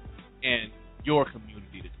you and your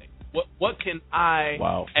community today? What can I,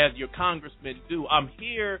 as your congressman, do? I'm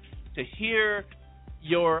here to hear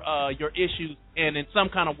your issues and in some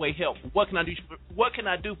kind of way help. What can I do? What can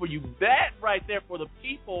I do for you? That right there, for the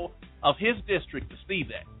people of his district to see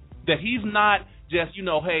that he's not just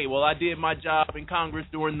hey, well, I did my job in Congress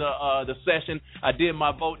during the session. I did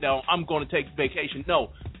my vote. Now I'm going to take vacation.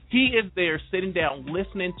 No, he is there sitting down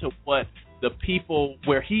listening to what the people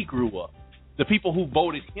where he grew up, the people who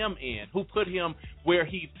voted him in, who put him where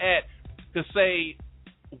he's at, to say,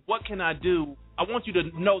 what can I do? I want you to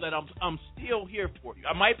know that I'm still here for you.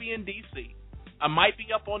 I might be in D.C. I might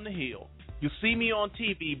be up on the Hill. You see me on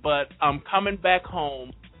TV, but I'm coming back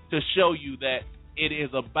home to show you that it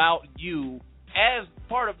is about you as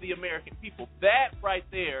part of the American people. That right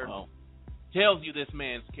there tells you this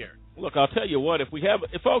man's character. Look, I'll tell you what,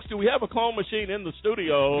 folks, do we have a clone machine in the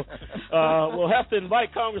studio? We'll have to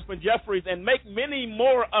invite Congressman Jeffries and make many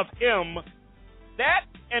more of him.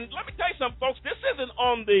 And let me tell you something, folks, this isn't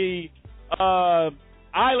on the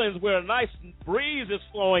islands where a nice breeze is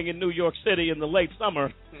flowing in New York City in the late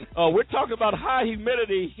summer. We're talking about high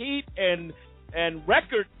humidity heat and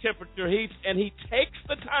record temperature heat, and he takes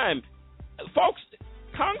the time. Folks,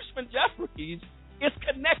 Congressman Jeffries is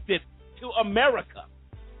connected to America.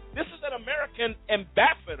 This is an American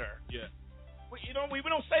ambassador. Yeah. We don't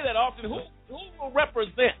say that often. Who will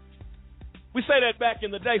represent? We say that back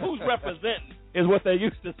in the day. Who's representing is what they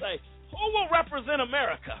used to say. Who will represent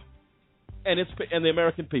America? And the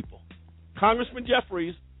American people. Congressman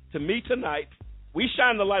Jeffries, to me tonight, we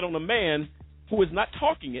shine the light on a man who is not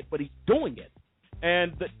talking it, but he's doing it.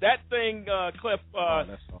 And that thing, Cliff,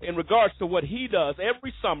 in regards to what he does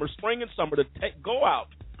every summer, spring and summer, to go out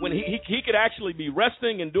when he could actually be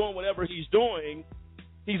resting and doing whatever he's doing,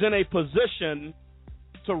 he's in a position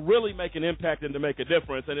to really make an impact and to make a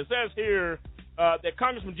difference. And it says here that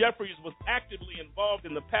Congressman Jeffries was actively involved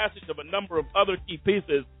in the passage of a number of other key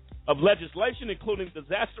pieces of legislation, including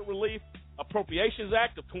Disaster Relief Appropriations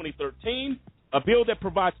Act of 2013, a bill that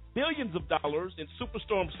provides billions of dollars in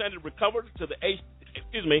Superstorm Sandy recovery to the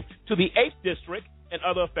 8th District and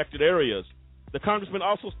other affected areas. The congressman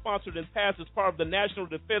also sponsored and passed as part of the National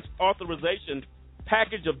Defense Authorization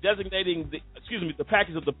package of designating the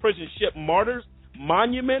package of the Prison Ship Martyrs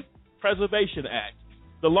Monument Preservation Act.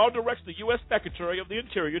 The law directs the U.S. Secretary of the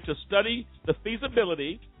Interior to study the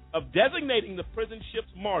feasibility of designating the prison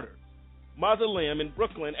ship's martyrs mausoleum in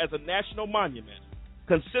Brooklyn as a national monument,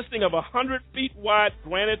 consisting of a 100-feet wide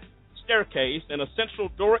granite staircase and a central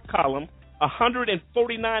Doric column,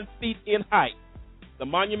 149 feet in height. The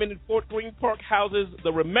monument in Fort Greene Park houses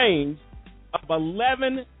the remains of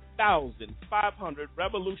 11,500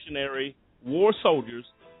 Revolutionary War soldiers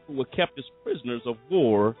who were kept as prisoners of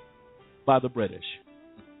war by the British.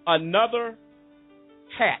 Another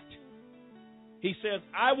hat. He says,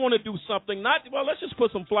 I want to do something, let's just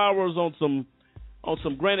put some flowers on some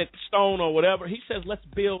granite stone or whatever. He says, let's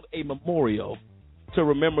build a memorial to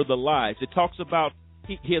remember the lives. It talks about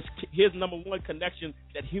his number one connection,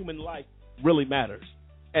 that human life really matters.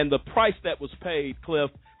 and the price that was paid,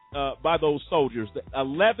 Cliff, by those soldiers,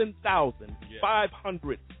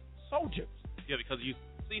 11,500 soldiers. Yeah, because you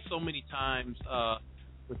see so many times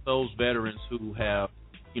with those veterans who have,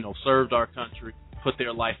 served our country, put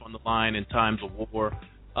their life on the line in times of war,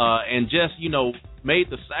 and just,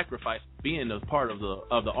 made the sacrifice of being a part of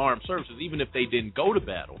the armed services, even if they didn't go to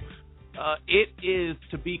battle. It is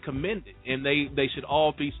to be commended, and they should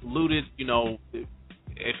all be saluted.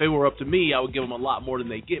 If it were up to me, I would give them a lot more than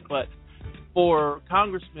they get. But for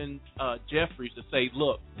Congressman Jeffries to say,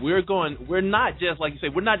 look, we're not just, like you say,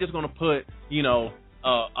 we're not just going to put,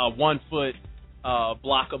 a 1 foot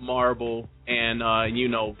block of marble and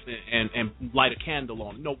light a candle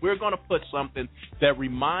on it. No, we're going to put something that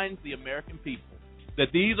reminds the American people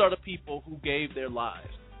that these are the people who gave their lives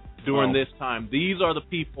during this time. These are the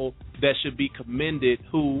people that should be commended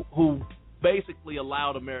who basically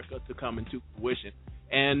allowed America to come into fruition.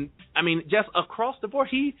 And, I mean, just across the board,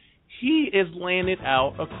 he is laying it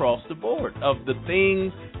out across the board of the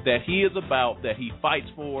things that he is about, that he fights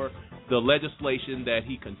for, the legislation that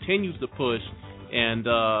he continues to push. And,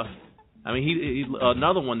 he's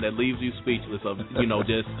another one that leaves you speechless of,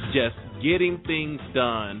 just getting things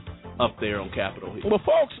done up there on Capitol Hill. Well,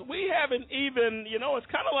 folks, we haven't even, it's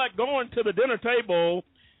kind of like going to the dinner table.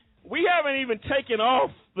 We haven't even taken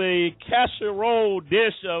off the casserole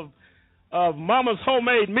dish of Mama's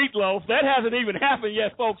homemade meatloaf. That hasn't even happened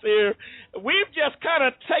yet, folks, here. We've just kind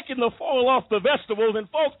of taken the foil off the vegetables. And,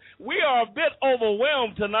 folks, we are a bit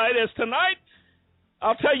overwhelmed tonight, as tonight,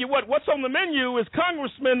 I'll tell you what's on the menu is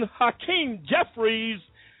Congressman Hakeem Jeffries,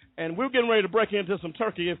 and we're getting ready to break into some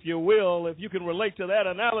turkey, if you will, if you can relate to that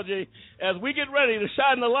analogy, as we get ready to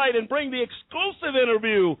shine the light and bring the exclusive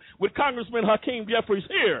interview with Congressman Hakeem Jeffries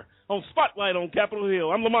here on Spotlight on Capitol Hill.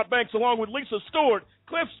 I'm Lamont Banks, along with Lisa Stewart,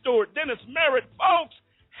 Cliff Stewart, Dennis Merritt. Folks,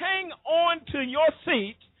 hang on to your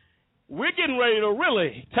seat. We're getting ready to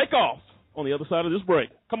really take off on the other side of this break.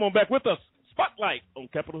 Come on back with us. Spotlight on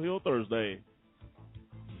Capitol Hill Thursday.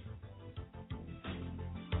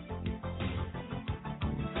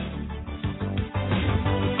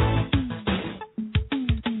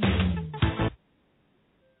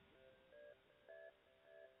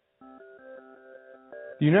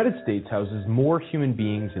 The United States houses more human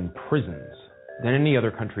beings in prisons than any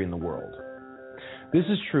other country in the world. This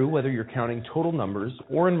is true whether you're counting total numbers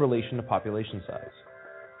or in relation to population size.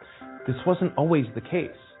 This wasn't always the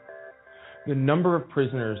case. The number of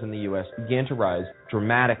prisoners in the U.S. began to rise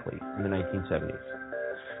dramatically in the 1970s.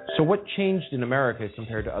 So what changed in America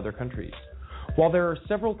compared to other countries? While there are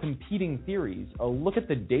several competing theories, a look at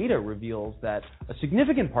the data reveals that a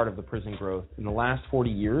significant part of the prison growth in the last 40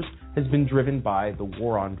 years has been driven by the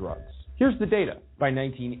war on drugs. Here's the data. By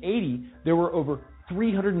 1980, there were over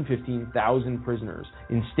 315,000 prisoners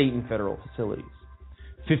in state and federal facilities.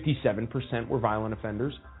 57% were violent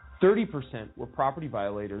offenders. 30% were property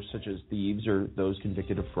violators, such as thieves or those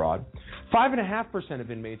convicted of fraud. 5.5%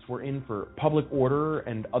 of inmates were in for public order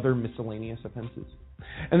and other miscellaneous offenses.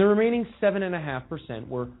 And the remaining 7.5%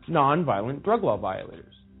 were non-violent drug law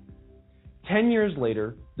violators. 10 years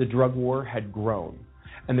later, the drug war had grown,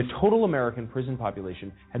 and the total American prison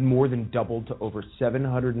population had more than doubled to over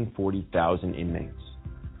 740,000 inmates.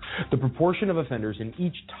 The proportion of offenders in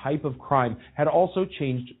each type of crime had also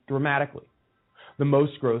changed dramatically. The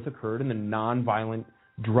most growth occurred in the non-violent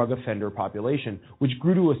drug offender population, which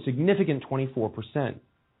grew to a significant 24%.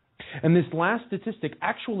 And this last statistic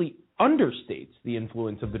actually understates the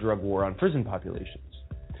influence of the drug war on prison populations.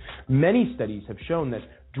 Many studies have shown that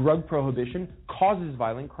drug prohibition causes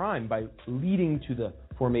violent crime by leading to the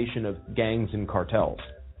formation of gangs and cartels.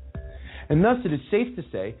 And thus it is safe to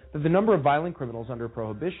say that the number of violent criminals under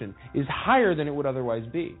prohibition is higher than it would otherwise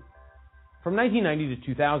be. From 1990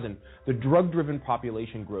 to 2000, the drug-driven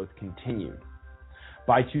population growth continued.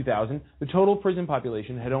 By 2000, the total prison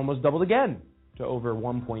population had almost doubled again to over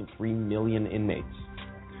 1.3 million inmates.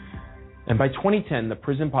 And by 2010, the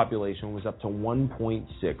prison population was up to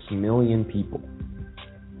 1.6 million people.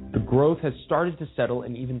 The growth has started to settle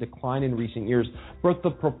and even decline in recent years, but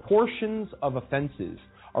the proportions of offenses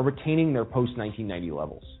are retaining their post-1990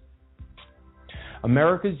 levels.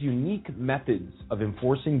 America's unique methods of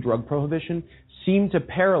enforcing drug prohibition seem to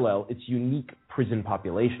parallel its unique prison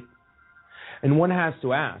population. And one has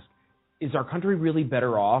to ask, is our country really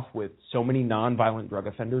better off with so many nonviolent drug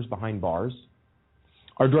offenders behind bars?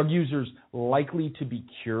 Are drug users likely to be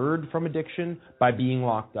cured from addiction by being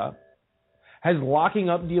locked up? Has locking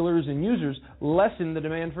up dealers and users lessened the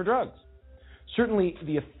demand for drugs? Certainly,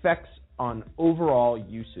 the effects on overall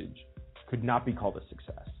usage could not be called a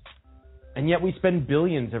success. And yet we spend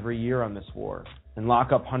billions every year on this war and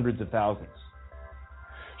lock up hundreds of thousands.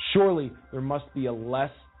 Surely there must be a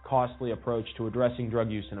less costly approach to addressing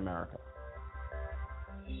drug use in America.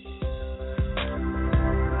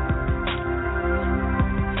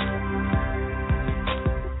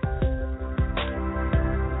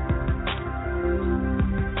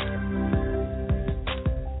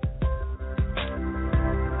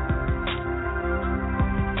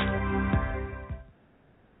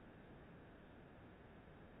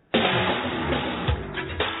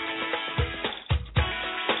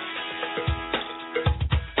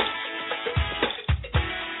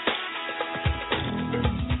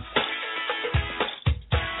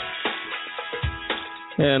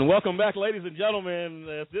 And welcome back, ladies and gentlemen.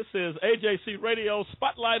 This is AJC Radio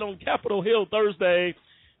Spotlight on Capitol Hill Thursday.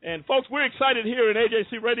 And, folks, we're excited here in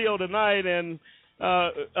AJC Radio tonight. And,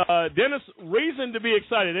 Dennis, reason to be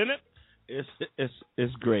excited, isn't it?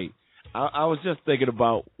 It's great. I was just thinking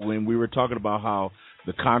about when we were talking about how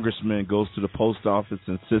the congressman goes to the post office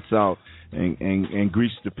and sits out and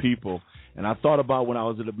greets the people. And I thought about when I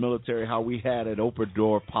was in the military how we had an open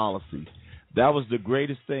door policy. That was the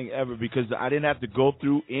greatest thing ever because I didn't have to go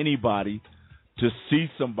through anybody to see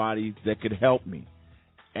somebody that could help me.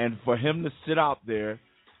 And for him to sit out there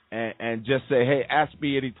and just say, hey, ask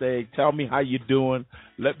me anything, tell me how you're doing,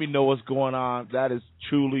 let me know what's going on, that is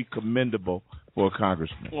truly commendable for a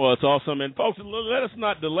congressman. Well, it's awesome. And, folks, let us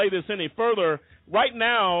not delay this any further. Right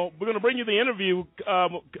now, we're going to bring you the interview,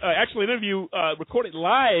 recorded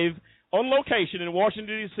live on location in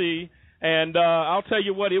Washington, D.C., and I'll tell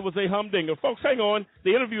you what, it was a humdinger. Folks, hang on.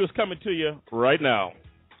 The interview is coming to you right now.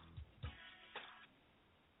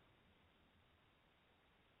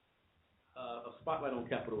 A spotlight on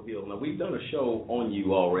Capitol Hill. Now, we've done a show on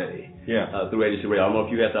you already. Yeah. Through AJC Radio. I don't know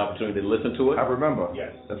if you had the opportunity to listen to it. I remember.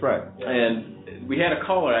 Yes. That's right. And we had a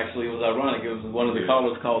caller, actually. It was ironic. It was one of the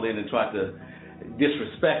callers called in and tried to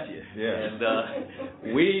disrespect you. Yeah. And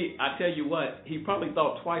I tell you what, he probably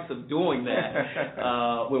thought twice of doing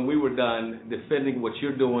that when we were done defending what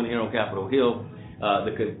you're doing here on Capitol Hill.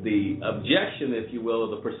 The objection, if you will,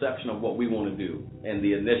 or the perception of what we want to do and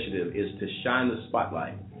the initiative is to shine the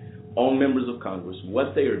spotlight on members of Congress,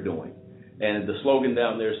 what they are doing. And the slogan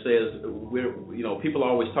down there says, people are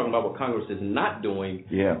always talking about what Congress is not doing.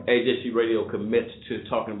 Yeah. AJC Radio commits to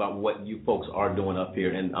talking about what you folks are doing up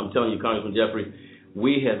here. And I'm telling you, Congressman Jeffries,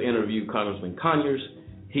 we have interviewed Congressman Conyers.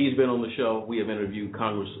 He's been on the show. We have interviewed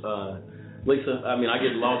Lisa. I mean, I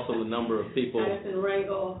get lost on the number of people. Congressman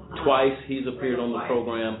Rangel. Twice he's appeared on the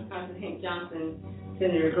program. Congressman Hank Johnson,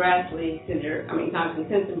 Senator Grassley, Congressman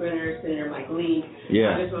Sensenbrenner, Senator Mike Lee,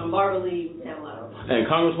 Congresswoman Barbara Lee. We have a lot of them. And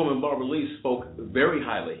Congresswoman Barbara Lee spoke very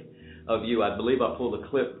highly of you. I believe I pulled a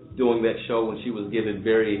clip during that show when she was giving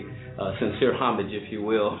very sincere homage, if you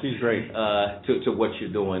will. She's great. To what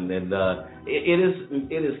you're doing. And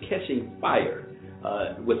it is catching fire.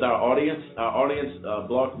 With our audience,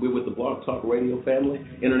 we're with the Blog Talk Radio family,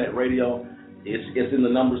 internet radio. It's in the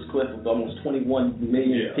numbers, Cliff, of almost 21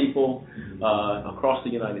 million people across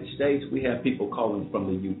the United States. We have people calling from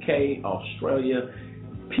the UK, Australia.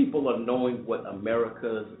 People are knowing what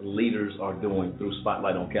America's leaders are doing through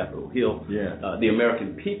Spotlight on Capitol Hill. Yeah. The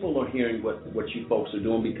American people are hearing what you folks are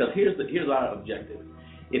doing because here's our objective.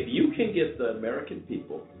 If you can get the American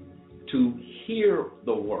people to hear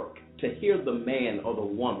the work, to hear the man or the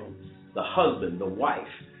woman, the husband, the wife,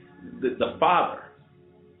 the father,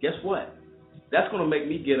 guess what? That's going to make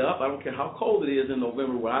me get up. I don't care how cold it is in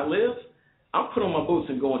November where I live. I'm putting on my boots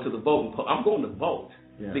and going to the vote. I'm going to vote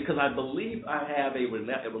because I believe I have a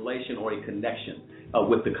relation or a connection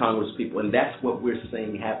with the Congress people, and that's what we're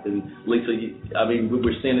seeing happen, Lisa.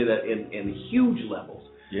 We're seeing it in huge levels.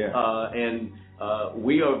 Yeah.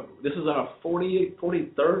 This is our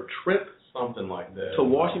 43rd trip. Something like that. To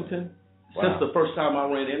Washington. Wow. Since the first time I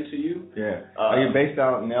ran into you. Yeah. Are you based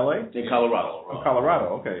out in L.A.? In Colorado. Oh,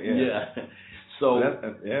 Colorado. Okay. Yeah. Yeah. So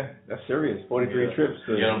that's serious. 43 trips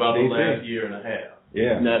to about DC. the last year and a half.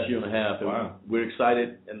 Yeah. Last year and a half. And wow. We're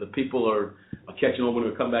excited, and the people are catching on. We're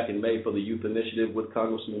going to come back in May for the Youth Initiative with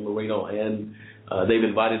Congressman Marino, and they've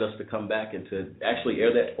invited us to come back and to actually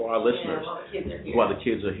air that for our listeners while the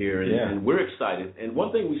kids are here. And we're excited. And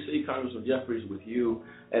one thing we see, Congressman Jeffries, with you,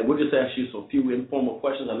 and we'll just ask you some few informal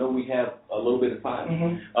questions. I know we have a little bit of time.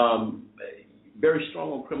 Mm-hmm. Very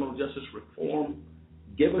strong on criminal justice reform.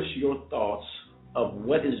 Give us your thoughts of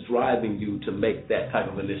what is driving you to make that type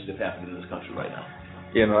of initiative happen in this country right now.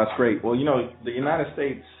 Yeah, no, that's great. Well, the United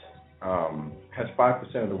States has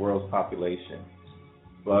 5% of the world's population,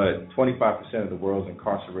 but 25% of the world's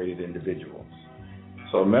incarcerated individuals.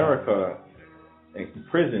 So America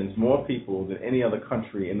imprisons more people than any other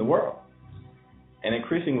country in the world. And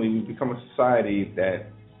increasingly, we've become a society that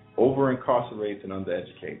over-incarcerates and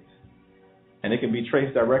undereducates. And it can be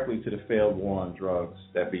traced directly to the failed war on drugs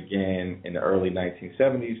that began in the early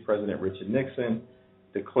 1970s. President Richard Nixon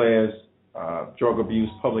declares drug abuse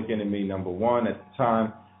public enemy number one. At the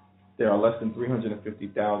time, there are less than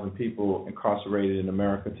 350,000 people incarcerated in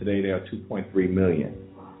America. Today, there are 2.3 million.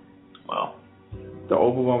 Wow. The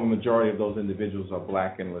overwhelming majority of those individuals are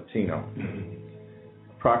black and Latino.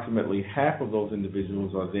 Approximately half of those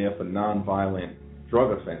individuals are there for nonviolent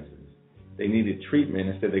drug offenses. They needed treatment,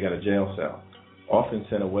 instead they got a jail cell, often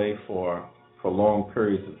sent away for long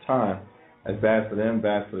periods of time. That's bad for them,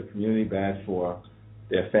 bad for the community, bad for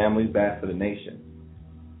their families, bad for the nation.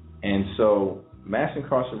 And so mass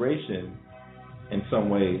incarceration, in some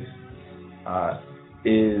ways,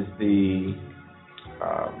 is the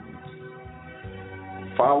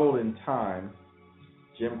followed in time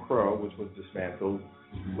Jim Crow, which was dismantled,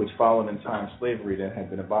 which followed in time slavery that had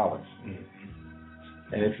been abolished.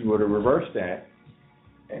 And if you were to reverse that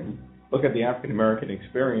and look at the African American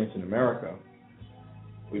experience in America,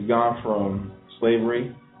 we've gone from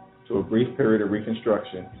slavery to a brief period of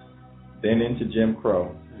Reconstruction, then into Jim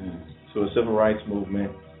Crow, to a civil rights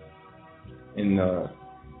movement in the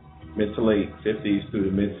mid to late 50s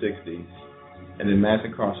through the mid 60s, and then mass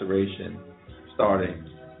incarceration starting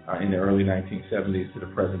in the early 1970s to the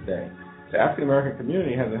present day. The African American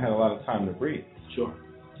community hasn't had a lot of time to breathe. Sure.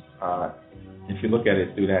 If you look at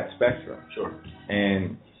it through that spectrum. Sure.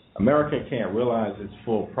 And America can't realize its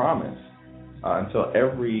full promise until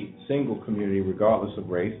every single community, regardless of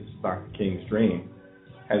race, this is Dr. King's dream,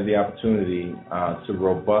 has the opportunity to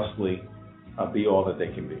robustly be all that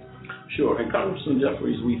they can be. Sure. And Congressman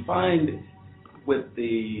Jeffries, we find with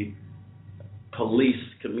the police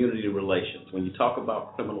community relations, when you talk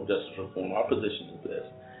about criminal justice reform, our position is this: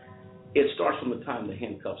 it starts from the time the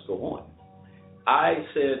handcuffs go on. I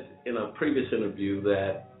said in a previous interview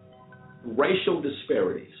that racial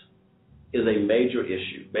disparities is a major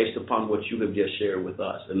issue based upon what you have just shared with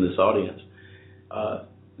us in this audience.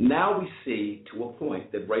 Now we see to a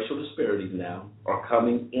point that racial disparities now are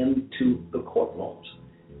coming into the courtrooms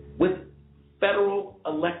with federal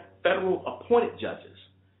appointed judges.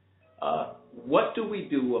 What do we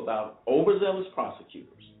do about overzealous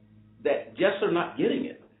prosecutors that just are not getting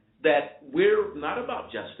it? That we're not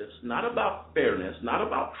about justice, not about fairness, not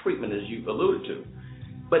about treatment, as you've alluded to,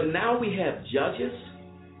 but now we have judges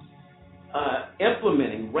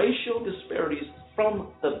implementing racial disparities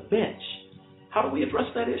from the bench. How do we address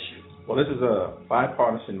that issue? Well, this is a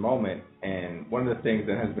bipartisan moment, and one of the things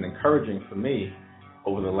that has been encouraging for me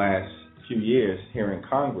over the last few years here in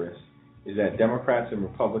Congress is that Democrats and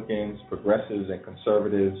Republicans, progressives and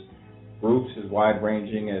conservatives, groups as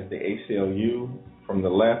wide-ranging as the ACLU from the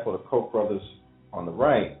left or the Koch brothers on the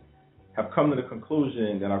right have come to the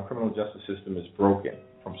conclusion that our criminal justice system is broken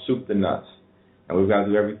from soup to nuts, and we've got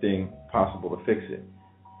to do everything possible to fix it.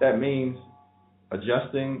 That means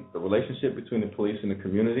adjusting the relationship between the police and the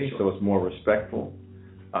community so it's more respectful,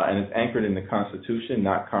 and it's anchored in the Constitution,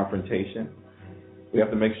 not confrontation. We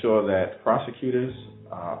have to make sure that prosecutors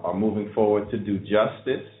are moving forward to do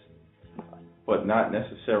justice, but not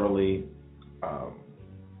necessarily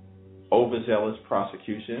overzealous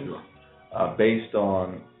prosecution based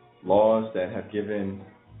on laws that have given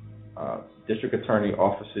district attorney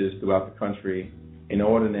offices throughout the country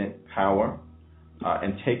inordinate power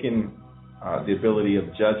and taken the ability of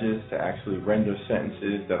judges to actually render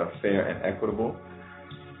sentences that are fair and equitable.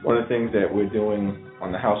 One of the things that we're doing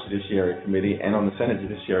on the House Judiciary Committee and on the Senate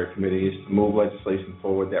Judiciary Committee is to move legislation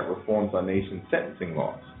forward that reforms our nation's sentencing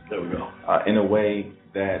laws. There we go. In a way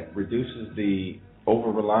that reduces the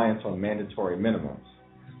over-reliance on mandatory minimums,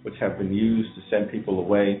 which have been used to send people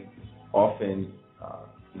away, often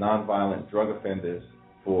nonviolent drug offenders,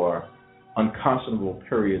 for unconscionable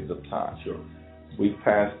periods of time. Sure. We've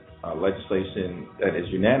passed legislation that is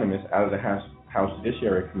unanimous out of the House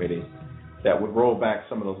Judiciary Committee that would roll back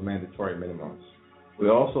some of those mandatory minimums.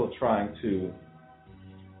 We're also trying to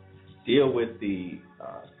deal with the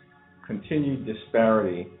continued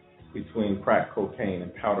disparity between crack cocaine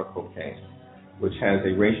and powder cocaine, which has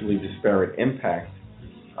a racially disparate impact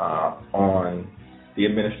on the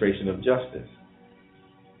administration of justice.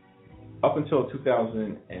 Up until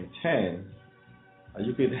 2010,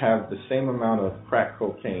 you could have the same amount of crack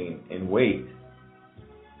cocaine in weight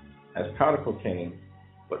as powder cocaine,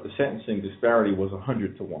 but the sentencing disparity was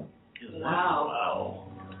 100 to 1.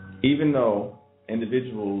 Wow. Even though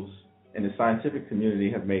individuals in the scientific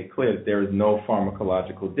community have made clear that there is no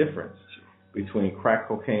pharmacological difference between crack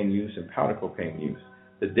cocaine use and powder cocaine use.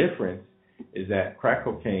 The difference is that crack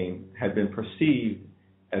cocaine had been perceived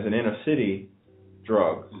as an inner city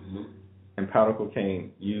drug and powder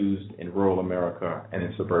cocaine used in rural America and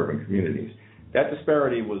in suburban communities. That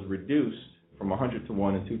disparity was reduced from 100 to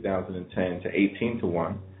 1 in 2010 to 18 to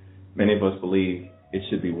 1. Many of us believe it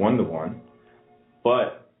should be 1 to 1.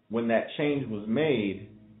 But when that change was made,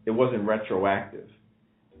 it wasn't retroactive,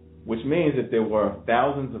 which means that there were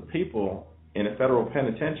thousands of people in a federal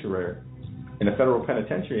penitentiary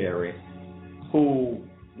who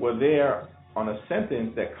were there on a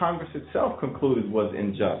sentence that Congress itself concluded was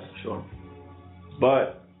unjust. Sure.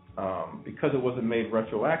 But because it wasn't made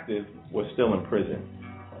retroactive, was still in prison.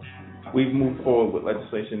 We've moved forward with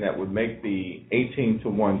legislation that would make the 18 to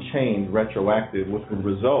 1 change retroactive, which would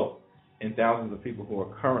result in thousands of people who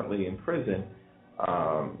are currently in prison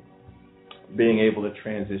being able to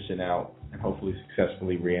transition out and hopefully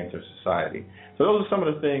successfully reenter society. So those are some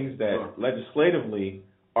of the things that legislatively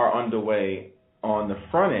are underway on the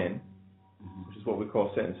front end, which is what we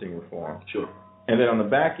call sentencing reform. Sure. And then on the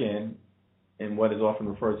back end, in what is often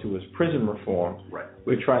referred to as prison reform,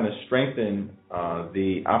 we're trying to strengthen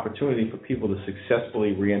the opportunity for people to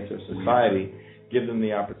successfully reenter society, give them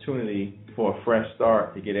the opportunity for a fresh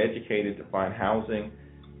start, to get educated, to find housing,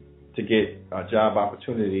 to get job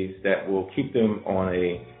opportunities that will keep them on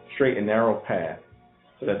a straight and narrow path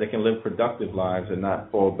so that they can live productive lives and not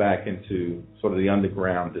fall back into sort of the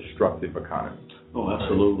underground destructive economy. Oh,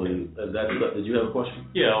 absolutely. Did you have a question?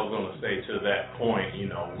 Yeah, I was going to say to that point, you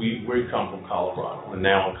know, we come from Colorado, and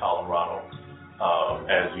now in Colorado,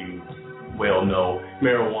 as you well know,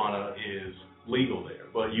 marijuana is legal there.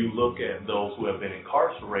 But you look at those who have been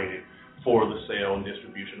incarcerated for the sale and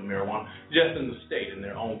distribution of marijuana just in the state, in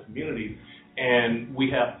their own communities, and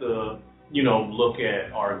we have to, you know, look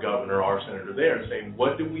at our governor, our senator there, and say,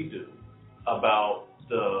 what do we do about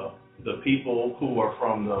the people who are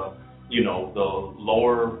from the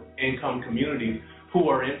lower income communities who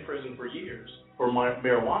are in prison for years for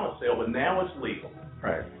marijuana sale, but now it's legal.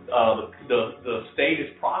 Right. The state is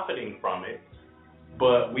profiting from it,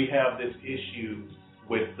 but we have this issue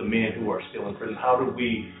with the men who are still in prison. How do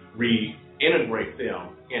we reintegrate them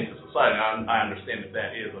into society? I understand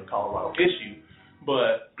that is a Colorado issue,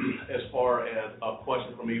 but as far as a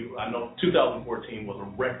question from me, I know 2014 was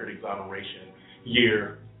a record exoneration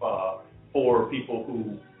year for people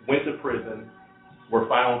who went to prison, were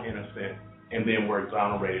found innocent, and then were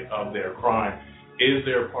exonerated of their crime. Is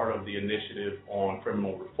there part of the initiative on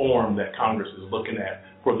criminal reform that Congress is looking at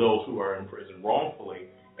for those who are in prison wrongfully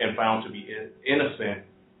and found to be innocent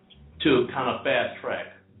to kind of fast track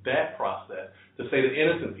that process to say that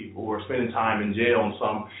innocent people who are spending time in jail and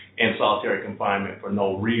some in solitary confinement for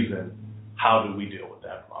no reason, how do we deal with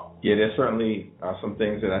that problem? Yeah, there's certainly some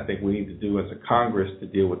things that I think we need to do as a Congress to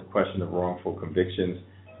deal with the question of wrongful convictions.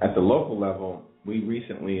 At the local level, we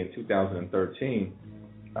recently, in 2013,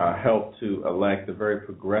 helped to elect a very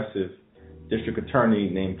progressive district attorney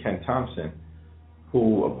named Ken Thompson,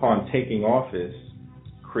 who, upon taking office,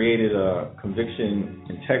 created a conviction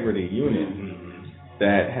integrity unit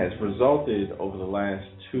that has resulted over the last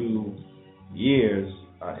 2 years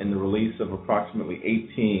in the release of approximately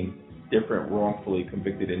 18 different wrongfully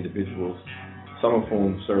convicted individuals, some of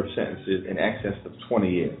whom served sentences in excess of 20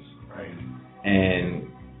 years. Right. And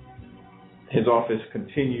his office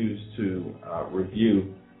continues to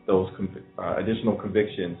review those additional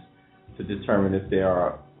convictions to determine if there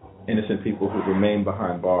are innocent people who remain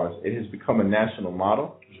behind bars. It has become a national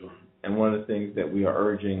model, and one of the things that we are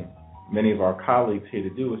urging many of our colleagues here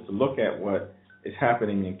to do is to look at what is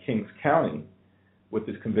happening in Kings County with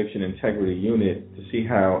this conviction integrity unit to see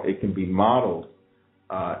how it can be modeled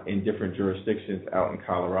in different jurisdictions out in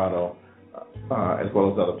Colorado as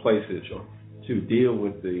well as other places to deal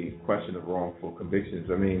with the question of wrongful convictions.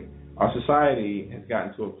 I mean, our society has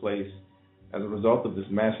gotten to a place as a result of this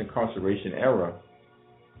mass incarceration era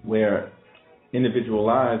where individual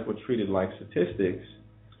lives were treated like statistics,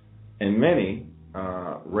 and many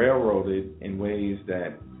railroaded in ways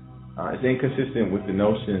that is inconsistent with the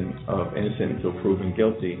notion of innocent until proven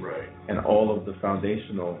guilty and all of the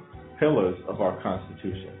foundational pillars of our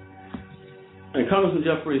Constitution. And Congressman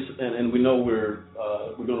Jeffries, and we know we're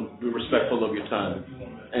going to be respectful of your time,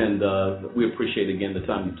 and we appreciate again the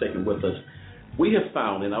time you've taken with us. We have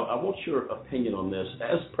found, and I want your opinion on this,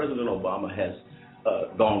 as President Obama has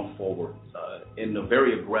gone forward in a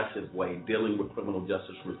very aggressive way, dealing with criminal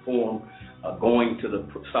justice reform, going to the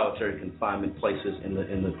solitary confinement places in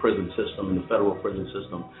the prison system, in the federal prison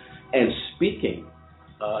system, and speaking.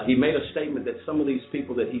 He made a statement that some of these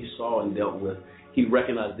people that he saw and dealt with, he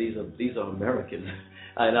recognized these are Americans,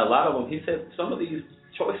 and a lot of them. He said some of these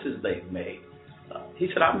choices they've made. He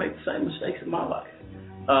said I've made the same mistakes in my life.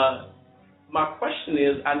 My question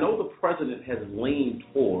is, I know the president has leaned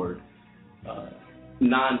toward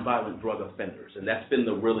nonviolent drug offenders, and that's been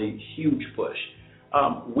the really huge push.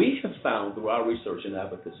 We have found through our research and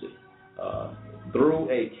advocacy, through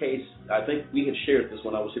a case, I think we had shared this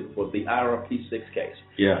when I was here before, the IRP6 case,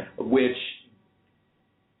 which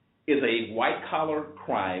is a white-collar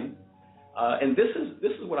crime, and this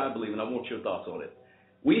is what I believe, and I want your thoughts on it.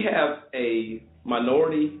 We have a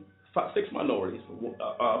minority, 6 minorities,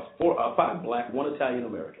 5 black, 1 Italian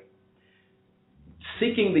American,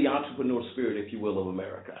 seeking the entrepreneur spirit, if you will, of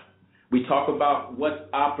America. We talk about what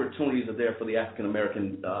opportunities are there for the African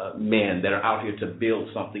American men that are out here to build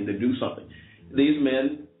something, to do something. These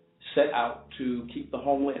men set out to keep the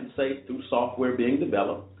homeland safe through software being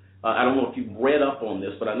developed. I don't know if you've read up on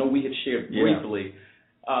this, but I know we had shared briefly.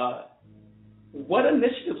 What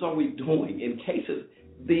initiatives are we doing in cases,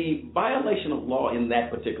 the violation of law in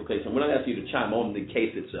that particular case, and we're not asking you to chime on the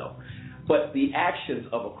case itself, but the actions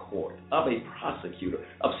of a court, of a prosecutor,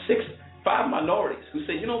 of 5 minorities who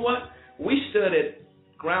say, you know what, we stood at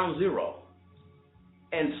ground zero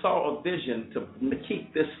and saw a vision to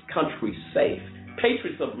keep this country safe.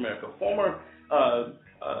 Patriots of America, former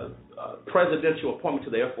presidential appointment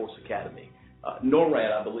to the Air Force Academy,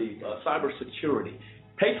 NORAD, I believe, cybersecurity,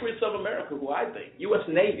 Patriots of America, who I think, U.S.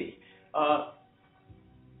 Navy.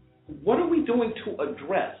 What are we doing to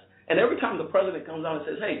address? And every time the president comes out and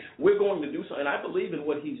says, hey, we're going to do something, and I believe in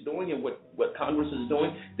what he's doing and what Congress is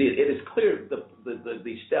doing, it is clear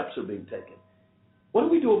the steps are being taken. What do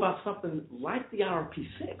we do about something like the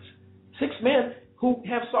IRP6? 6 men who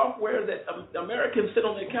have software that Americans sit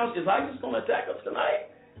on their couch, is ISIS going to attack us tonight?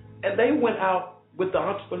 And they went out with the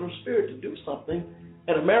entrepreneurial spirit to do something,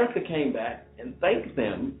 and America came back and thanked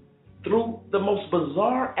them through the most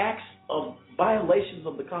bizarre acts of violations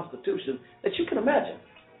of the Constitution that you can imagine.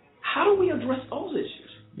 How do we address those issues?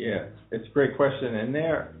 Yeah, it's a great question, and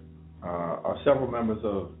there are several members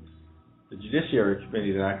of the Judiciary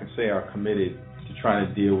Committee that I can say are committed to trying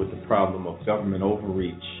to deal with the problem of government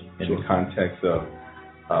overreach in the context of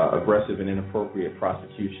aggressive and inappropriate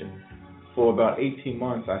prosecution. For about 18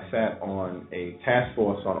 months, I sat on a task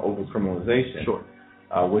force on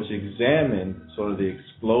overcriminalization, which examined sort of the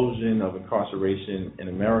explosion of incarceration in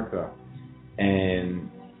America and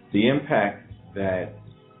the impact that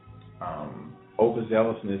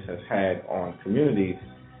overzealousness has had on communities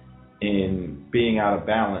in being out of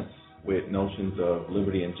balance with notions of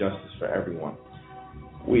liberty and justice for everyone.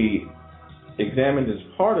 We examined as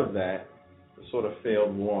part of that the sort of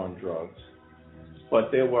failed war on drugs, but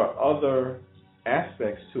there were other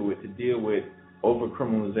aspects to it to deal with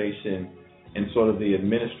overcriminalization in sort of the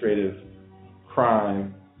administrative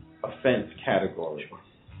crime offense category.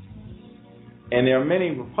 And there are many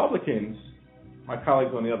Republicans, my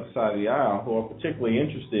colleagues on the other side of the aisle, who are particularly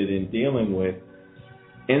interested in dealing with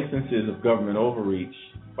instances of government overreach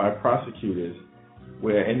by prosecutors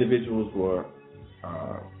where individuals were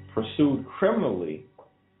pursued criminally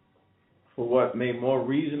for what may more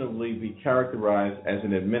reasonably be characterized as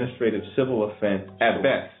an administrative civil offense at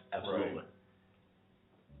best. Absolutely. Right.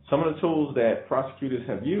 Some of the tools that prosecutors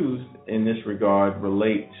have used in this regard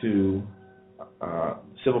relate to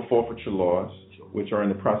civil forfeiture laws, which are in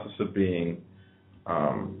the process of being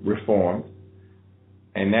reformed,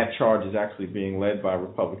 and that charge is actually being led by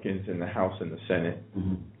Republicans in the House and the Senate.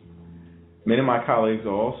 Mm-hmm. Many of my colleagues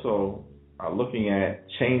are also looking at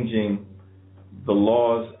changing the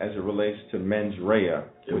laws as it relates to mens rea,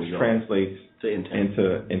 which translates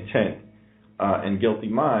into intent and guilty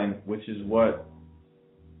mind, which is what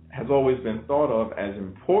has always been thought of as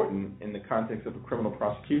important in the context of a criminal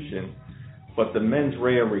prosecution, but the mens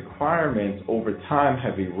rea requirements over time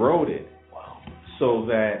have eroded so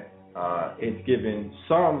that it's given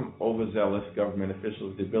some overzealous government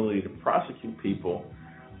officials the ability to prosecute people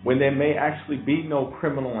when there may actually be no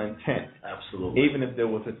criminal intent. Absolutely. Even if there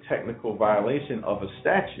was a technical violation of a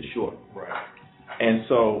statute. Sure. Right. And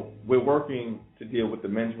so we're working to deal with the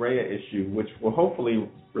mens rea issue, which will hopefully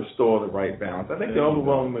restore the right balance. I think the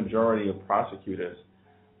overwhelming majority of prosecutors,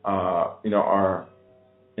 are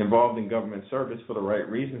involved in government service for the right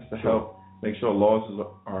reasons to help make sure laws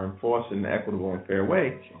are enforced in an equitable and fair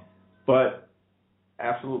way. Sure. But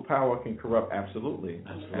absolute power can corrupt absolutely,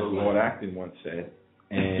 as Lord Acton once said.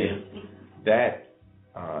 And that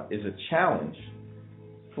is a challenge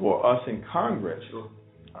for us in Congress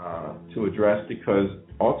to address, because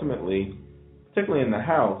ultimately, particularly in the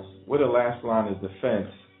House, we're the last line of defense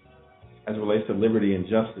as it relates to liberty and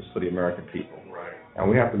justice for the American people. Right. And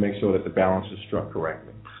we have to make sure that the balance is struck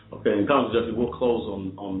correctly. Okay, and Congressman Jeffries, we'll close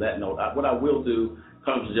on that note. What I will do,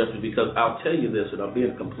 Congressman Jeffries, because I'll tell you this, and I'm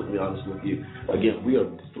being completely honest with you, again, we are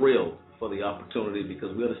thrilled for the opportunity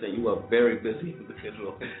because we understand you are a very busy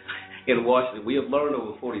individual. in Washington. We have learned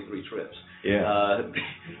over 43 trips.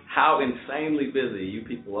 How insanely busy you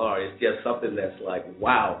people are. It's just something that's like,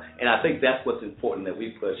 wow. And I think that's what's important that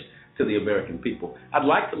we push to the American people. I'd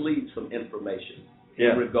like to leave some information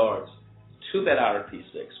in regards to that IRP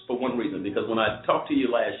 6 for one reason, because when I talked to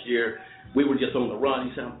you last year, we were just on the run.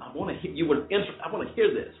 You said, I want to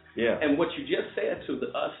hear this. And what you just said to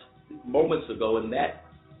us moments ago, and that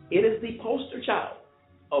it is the poster child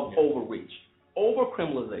of overreach,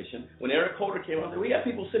 over-criminalization. When Eric Holder came out there, we had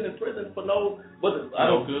people sitting in prison for no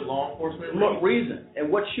good law enforcement reason.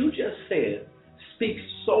 And what you just said speaks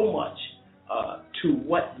so much to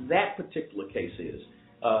what that particular case is.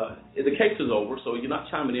 The case is over, so you're not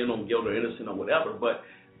chiming in on guilt or innocent or whatever, but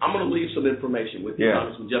I'm going to leave some information with you,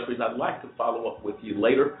 Congressman Jeffries. I'd like to follow up with you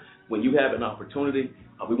later when you have an opportunity.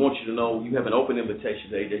 We want you to know you have an open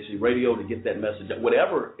invitation to AJC Radio to get that message.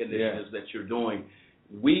 Whatever initiatives that you're doing,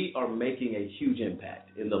 we are making a huge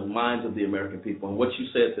impact in the minds of the American people. And what you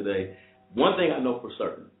said today, one thing I know for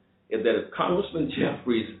certain is that if Congressman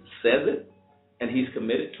Jeffries says it and he's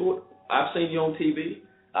committed to it, I've seen you on TV,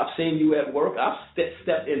 I've seen you at work, I've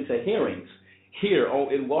stepped into hearings here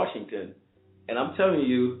in Washington, and I'm telling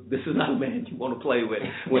you, this is not a man you want to play with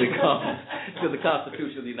when it comes to the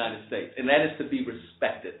Constitution of the United States, and that is to be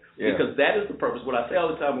respected, because that is the purpose. What I say all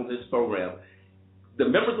the time on this program, the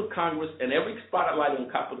members of Congress and every spotlight on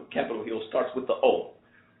Capitol Hill starts with the oath.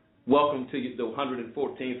 Welcome to the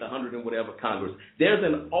 114th, 100 and whatever Congress. There's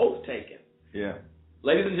an oath taken.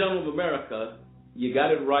 Ladies and gentlemen of America, you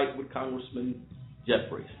got it right with Congressman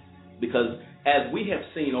Jeffries, because as we have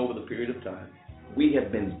seen over the period of time, we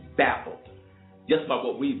have been baffled just by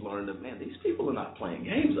what we've learned that, man, these people are not playing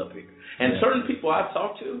games up here. And certain people I've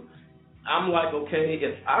talked to, I'm like, okay,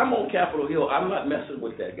 if I'm on Capitol Hill, I'm not messing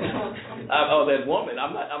with that guy or that woman.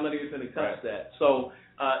 I'm not even going to touch that. So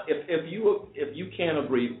if you can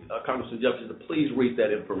agree, Congressman Jeffries, to please read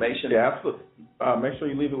that information. Yeah, absolutely. Make sure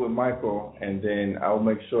you leave it with Michael, and then I'll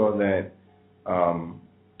make sure that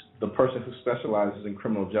the person who specializes in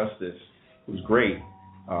criminal justice, who's great,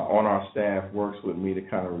 on our staff, works with me to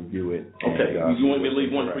kind of review it. Okay. You want me to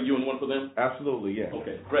leave one for you and one for them? Absolutely, yeah.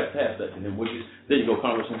 Okay. Brett, pass that to him, would you? There you go,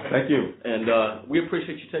 Congressman. Thank you. And we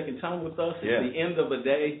appreciate you taking time with us. At the end of the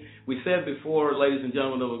day, we said before, ladies and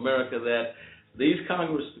gentlemen of America, that these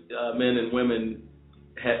congressmen and women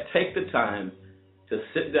take the time to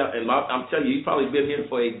sit down. And I'm telling you, he's probably been here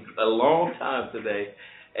for a long time today.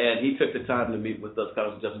 And he took the time to meet with us,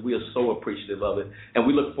 Congressman Jeffries. We are so appreciative of it. And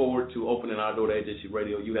we look forward to opening our door to AJC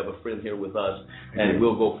Radio. You have a friend here with us, and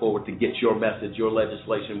we'll go forward to get your message, your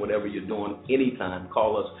legislation, whatever you're doing, anytime.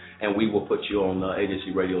 Call us, and we will put you on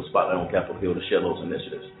AJC Radio Spotlight on Capitol Hill to share those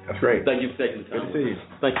initiatives. That's great. Thank you for taking the time. Good to see you.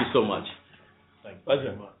 Thank you so much. Thank you.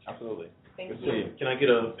 Pleasure. Very much. Absolutely. Good to see you. Can I get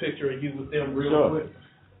a picture of you with them real quick?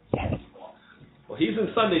 Well, he's in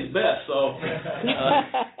Sunday's best, so...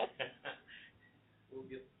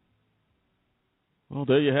 Well,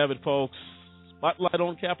 there you have it, folks. Spotlight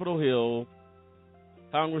on Capitol Hill.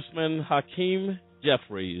 Congressman Hakeem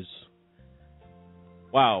Jeffries.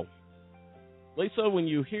 Wow. Lisa, when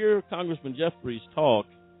you hear Congressman Jeffries talk,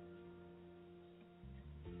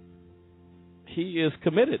 he is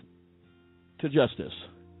committed to justice.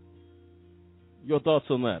 Your thoughts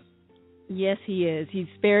on that? Yes, he is. He's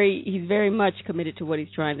very much committed to what he's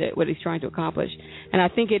trying to accomplish, and I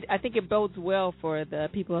think it bodes well for the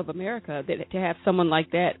people of America that to have someone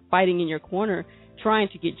like that fighting in your corner, trying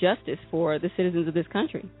to get justice for the citizens of this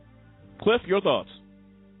country. Cliff, your thoughts?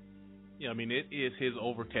 Yeah, I mean, it is his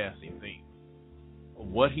overcasting theme.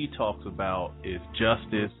 What he talks about is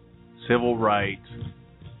justice, civil rights,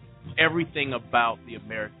 everything about the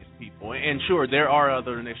American people. And sure, there are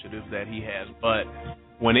other initiatives that he has, but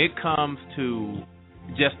when it comes to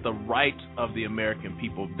just the rights of the American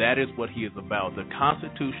people, that is what he is about. The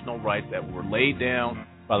constitutional rights that were laid down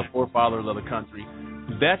by the forefathers of the country,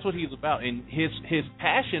 that's what he's about. And his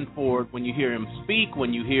passion for it, when you hear him speak,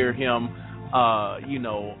 when you hear him,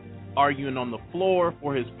 arguing on the floor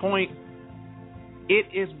for his point, it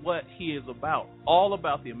is what he is about. All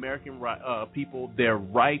about the American people, their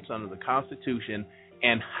rights under the Constitution,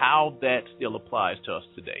 and how that still applies to us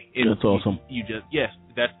today. That's awesome. Yes,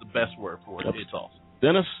 that's the best word for it. Yep. It's awesome.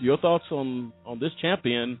 Dennis, your thoughts on this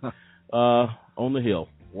champion on the Hill?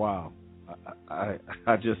 Wow.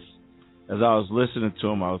 I just, as I was listening to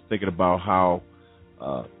him, I was thinking about how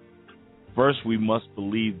first we must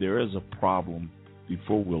believe there is a problem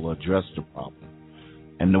before we'll address the problem.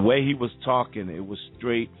 And the way he was talking, it was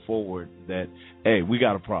straightforward that, hey, we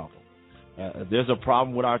got a problem. There's a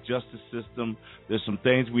problem with our justice system. There's some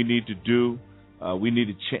things we need to do. We need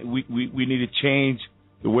to change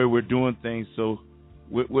the way we're doing things so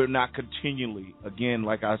we're not continually, again,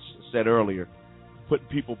 like I said earlier, putting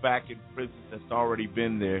people back in prison that's already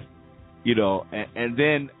been there, and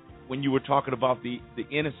then when you were talking about the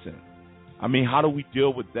innocent, I mean, how do we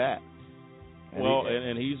deal with that?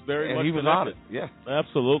 And he's very much he was on it. Yeah,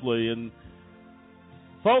 absolutely. And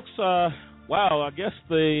folks, wow, I guess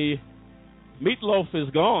the meatloaf is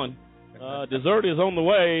gone. Dessert is on the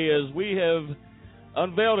way as we have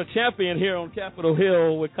unveiled a champion here on Capitol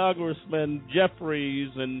Hill with Congressman Jeffries,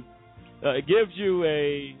 and it gives you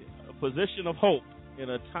a position of hope in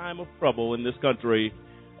a time of trouble in this country,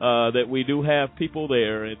 that we do have people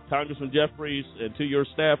there. And Congressman Jeffries, and to your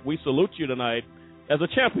staff, we salute you tonight as a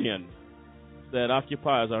champion that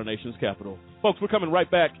occupies our nation's capital. Folks, we're coming right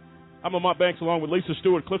back. I'm Lamont Banks along with Lisa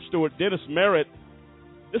Stewart, Cliff Stewart, Dennis Merritt.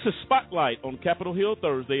 This is Spotlight on Capitol Hill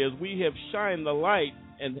Thursday as we have shined the light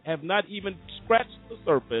and have not even scratched the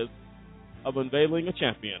surface of unveiling a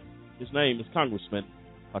champion. His name is Congressman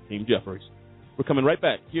Hakeem Jeffries. We're coming right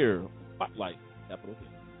back here on Spotlight, Capitol Hill.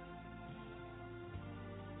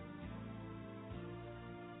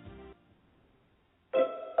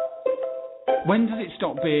 When does it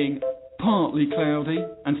stop being partly cloudy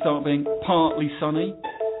and start being partly sunny?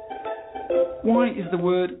 Why is the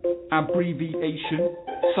word abbreviation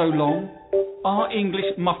so long? Are English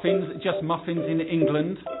muffins just muffins in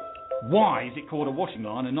England? Why is it called a washing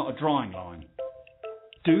line and not a drying line?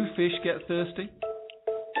 Do fish get thirsty?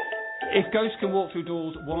 If ghosts can walk through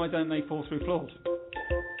doors, why don't they fall through floors?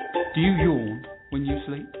 Do you yawn when you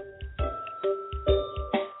sleep?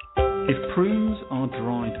 If prunes are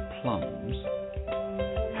dried plums,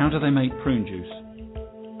 how do they make prune juice?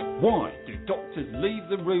 Why do doctors leave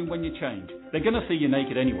the room when you change? They're going to see you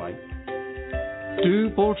naked anyway. Do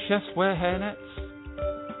bald chefs wear hairnets?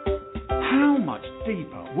 How much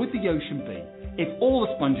deeper would the ocean be if all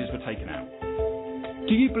the sponges were taken out?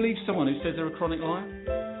 Do you believe someone who says they're a chronic liar?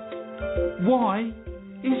 Why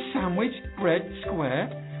is sandwich bread square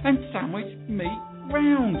and sandwich meat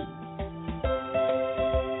round?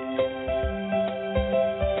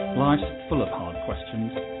 Life's full of hard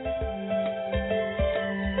questions.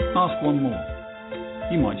 Ask one more.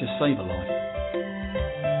 You might just save a life.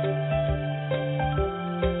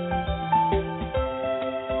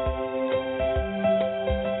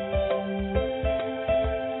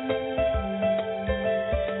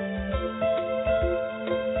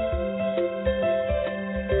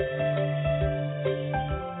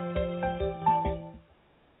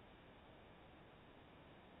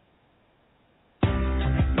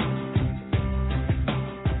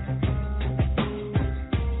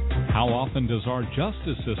 Does our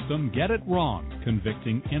justice system get it wrong,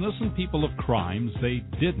 convicting innocent people of crimes they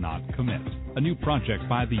did not commit? A new project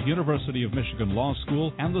by the University of Michigan Law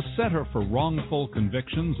School and the Center for Wrongful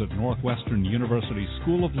Convictions at Northwestern University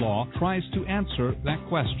School of Law tries to answer that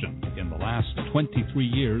question. In the last 23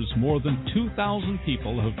 years, more than 2,000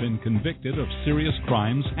 people have been convicted of serious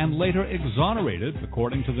crimes and later exonerated,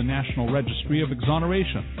 according to the National Registry of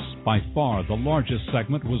Exonerations. By far, the largest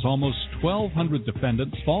segment was almost 1,200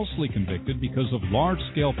 defendants falsely convicted because of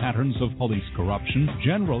large-scale patterns of police corruption,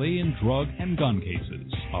 generally in drug and gun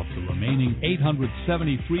cases. Of the remaining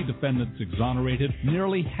 873 defendants exonerated,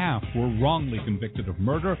 nearly half were wrongly convicted of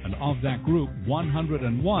murder, and of that group,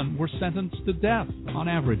 101 were sentenced to death. On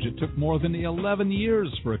average, it took more than 11 years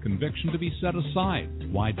for a conviction to be set aside.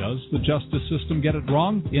 Why does the justice system get it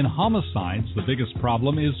wrong? In homicides, the biggest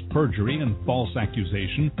problem is perjury and false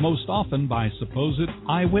accusation, most often by supposed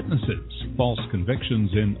eyewitnesses. False convictions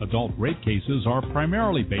in adult rape cases are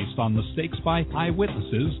primarily based on mistakes by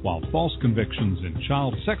eyewitnesses, while false convictions in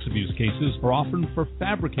child sex abuse cases are often for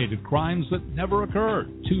fabricated crimes that never occurred.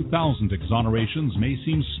 2,000 exonerations may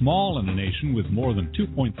seem small in a nation with more than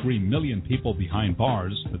 2.3 million people behind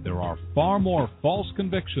bars, but there are far more false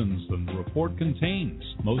convictions than the report contains.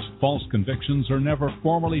 Most false convictions are never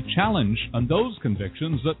formally challenged, and those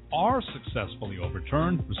convictions that are successfully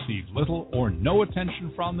overturned receive little or no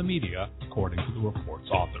attention from the media, according to the report's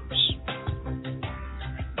authors.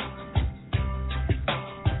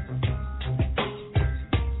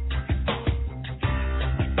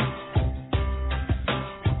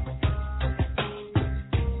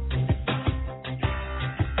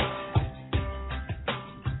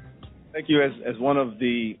 Thank you. As one of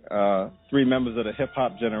the three members of the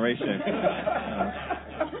hip-hop generation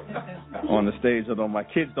on the stage, although my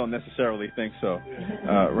kids don't necessarily think so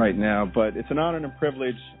right now. But it's an honor and a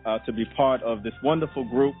privilege to be part of this wonderful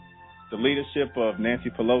group, the leadership of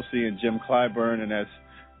Nancy Pelosi and Jim Clyburn, and as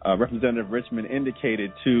Representative Richmond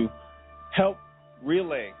indicated, to help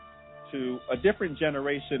relay to a different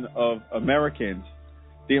generation of Americans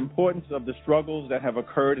the importance of the struggles that have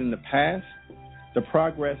occurred in the past the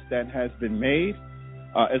progress that has been made,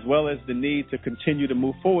 as well as the need to continue to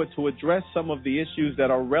move forward to address some of the issues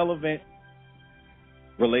that are relevant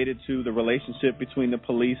related to the relationship between the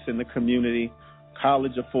police and the community,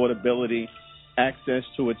 college affordability, access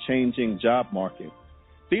to a changing job market.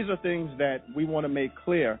 These are things that we want to make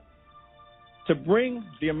clear to bring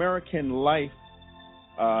the American life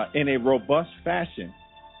in a robust fashion,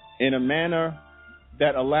 in a manner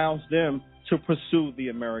that allows them to pursue the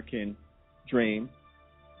American dream.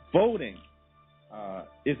 Voting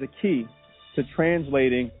is a key to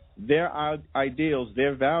translating their ideals,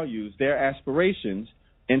 their values, their aspirations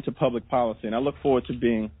into public policy. And I look forward to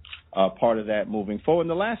being part of that moving forward. And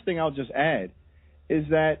the last thing I'll just add is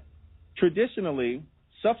that traditionally,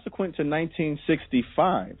 subsequent to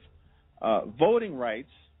 1965, voting rights,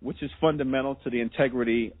 which is fundamental to the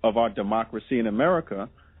integrity of our democracy in America,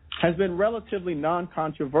 has been relatively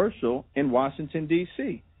non-controversial in Washington,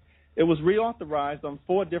 D.C. It was reauthorized on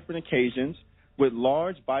 4 different occasions with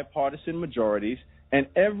large bipartisan majorities, and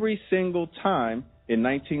every single time in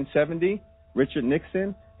 1970, Richard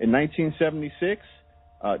Nixon, in 1976,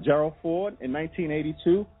 Gerald Ford, in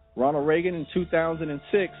 1982, Ronald Reagan, in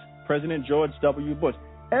 2006, President George W. Bush.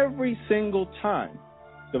 Every single time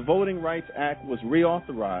the Voting Rights Act was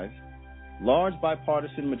reauthorized, large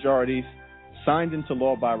bipartisan majorities signed into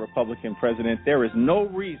law by a Republican president. There is no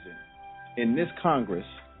reason in this Congress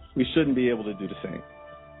we shouldn't be able to do the same.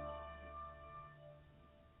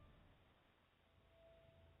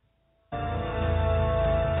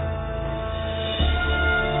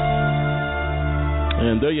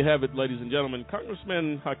 And there you have it, ladies and gentlemen.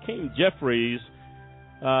 Congressman Hakeem Jeffries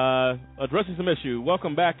addressing some issue.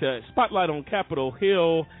 Welcome back to Spotlight on Capitol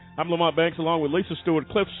Hill. I'm Lamont Banks along with Lisa Stewart,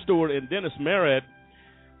 Cliff Stewart, and Dennis Merritt.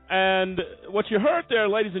 And what you heard there,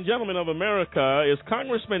 ladies and gentlemen of America, is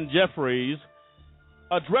Congressman Jeffries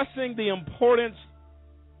addressing the importance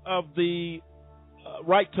of the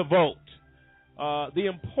right to vote. The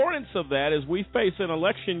importance of that as we face an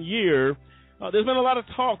election year. There's been a lot of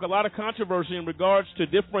talk, a lot of controversy in regards to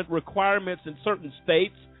different requirements in certain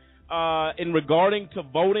states in regarding to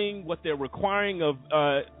voting, what they're requiring of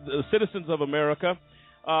the citizens of America,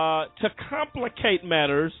 to complicate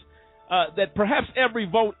matters that perhaps every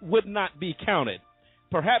vote would not be counted.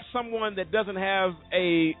 Perhaps someone that doesn't have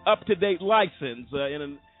a up-to-date license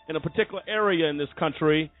in a particular area in this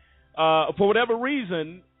country, for whatever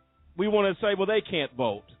reason, we want to say, well, they can't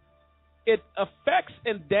vote. It affects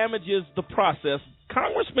and damages the process.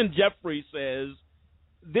 Congressman Jeffries says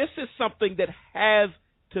this is something that has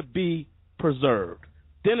to be preserved.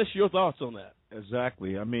 Dennis, your thoughts on that?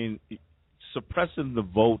 Exactly. I mean, suppressing the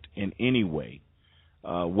vote in any way,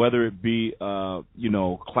 whether it be,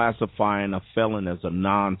 classifying a felon as a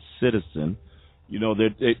non-citizen,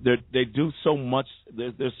 they do so much.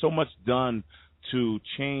 There's so much done to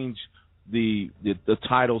change the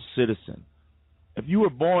title citizen. If you were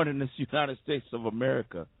born in this United States of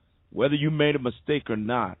America, whether you made a mistake or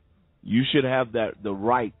not, you should have the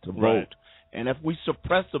right to vote. Right. And if we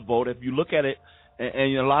suppress the vote, if you look at it,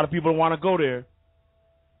 and a lot of people want to go there,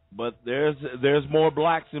 but there's more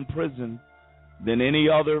blacks in prison than any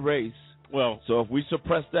other race. Well, so if we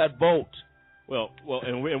suppress that vote,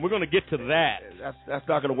 and we're going to get to that. That's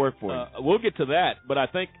not going to work for you. We'll get to that, but I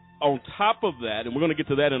think on top of that, and we're going to get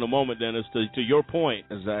to that in a moment, Dennis, to your point.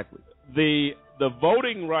 Exactly. The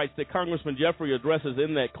voting rights that Congressman Jeffrey addresses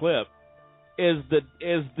in that clip is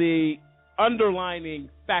the underlining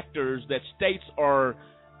factors that states are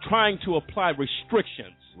trying to apply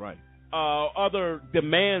restrictions, right? Other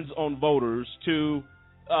demands on voters to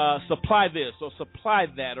supply this or supply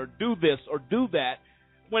that or do this or do that,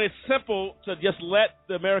 when it's simple to just let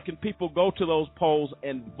the American people go to those polls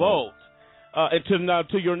and vote. And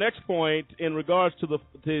to your next point in regards to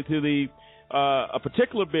a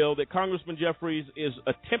particular bill that Congressman Jeffries is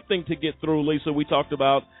attempting to get through, Lisa, we talked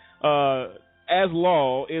about as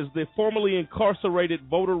law, is the formerly incarcerated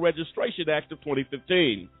Voter Registration Act of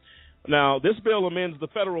 2015. Now, this bill amends the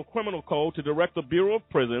federal criminal code to direct the Bureau of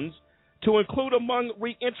Prisons to include among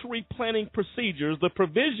reentry planning procedures the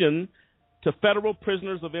provision to federal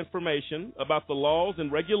prisoners of information about the laws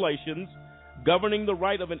and regulations governing the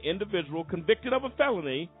right of an individual convicted of a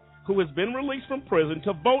felony who has been released from prison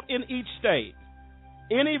to vote in each state.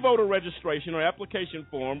 Any voter registration or application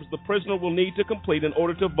forms the prisoner will need to complete in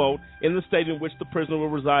order to vote in the state in which the prisoner will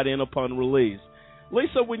reside in upon release.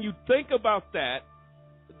 Lisa, when you think about that,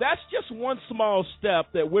 that's just one small step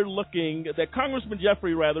that Congressman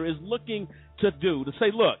Jeffrey, is looking to do, to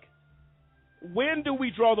say, look, when do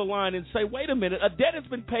we draw the line and say, wait a minute, a debt has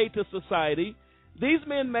been paid to society. These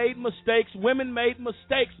men made mistakes, women made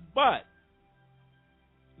mistakes, but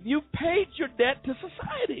you've paid your debt to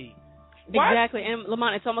society. Why? Exactly. And,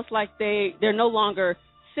 Lamont, it's almost like they're no longer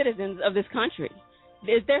citizens of this country.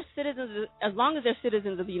 They're citizens, as long as they're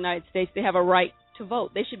citizens of the United States, they have a right to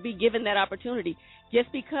vote. They should be given that opportunity.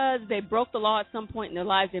 Just because they broke the law at some point in their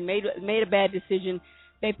lives and made a bad decision,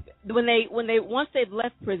 once they've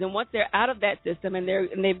left prison, once they're out of that system and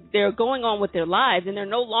they're going on with their lives and they're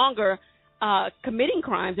no longer committing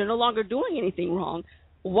crimes, they're no longer doing anything wrong,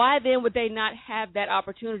 why then would they not have that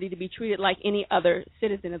opportunity to be treated like any other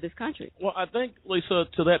citizen of this country? Well, I think, Lisa,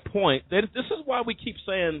 to that point, this is why we keep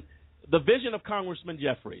saying the vision of Congressman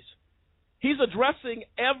Jeffries. He's addressing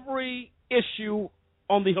every issue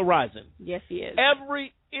on the horizon. Yes, he is.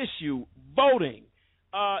 Every issue, voting.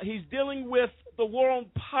 He's dealing with the war on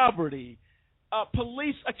poverty,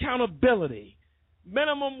 police accountability,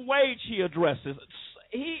 minimum wage he addresses.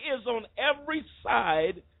 He is on every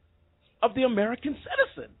side of the American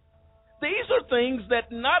citizen. These are things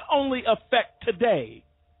that not only affect today,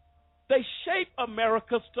 they shape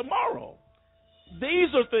America's tomorrow.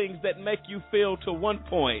 These are things that make you feel, to one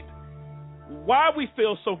point, why we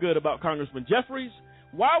feel so good about Congressman Jeffries,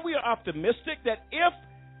 why we are optimistic that if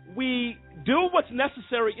we do what's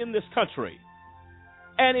necessary in this country,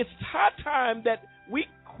 and it's high time that we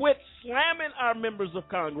quit slamming our members of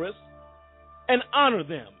Congress and honor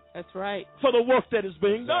them. That's right. For the work that is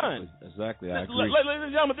being done. Exactly, I agree. Ladies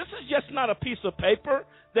and gentlemen, this is just not a piece of paper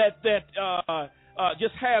that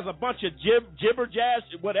just has a bunch of jibber jazz,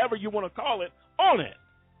 whatever you want to call it, on it.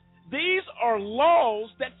 These are laws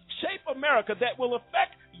that shape America that will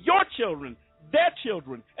affect your children, their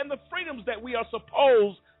children, and the freedoms that we are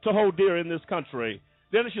supposed to hold dear in this country.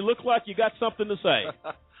 Dennis, you look like you got something to say.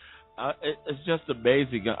 It's just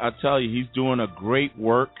amazing. I tell you, he's doing a great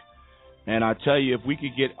work. And I tell you, if we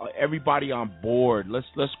could get everybody on board,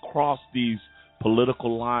 let's cross these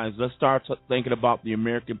political lines. Let's start thinking about the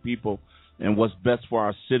American people and what's best for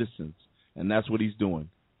our citizens. And that's what he's doing.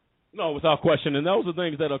 No, without question. And those are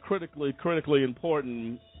things that are critically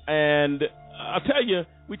important. And I'll tell you,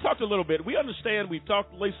 we talked a little bit. We understand. We've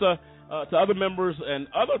talked, Lisa, to other members and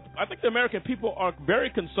I think the American people are very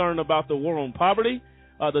concerned about the war on poverty,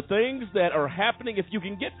 the things that are happening. If you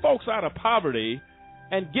can get folks out of poverty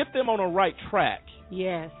and get them on a right track,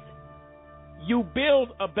 yes, you build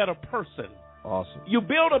a better person. Awesome. You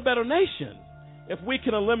build a better nation if we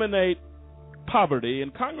can eliminate poverty.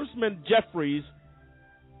 And Congressman Jeffries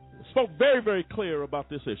spoke very, very clear about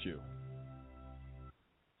this issue.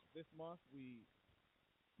 This month we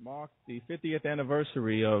mark the 50th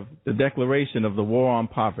anniversary of the declaration of the War on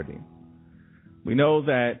Poverty. We know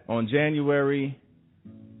that on January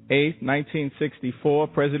 8, 1964,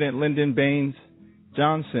 President Lyndon Baines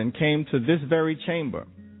Johnson came to this very chamber,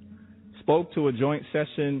 spoke to a joint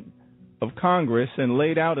session of Congress, and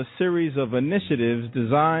laid out a series of initiatives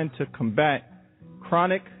designed to combat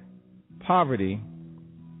chronic poverty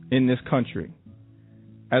in this country.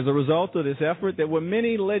 As a result of this effort, there were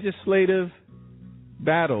many legislative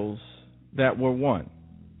battles that were won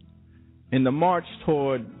in the march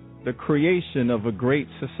toward the creation of a great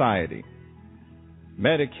society.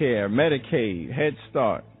 Medicare, Medicaid, Head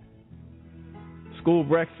Start, school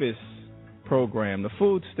breakfast program, the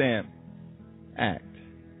Food Stamp Act,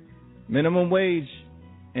 minimum wage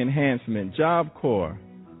enhancement, Job Corps,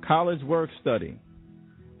 college work study.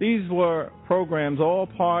 These were programs all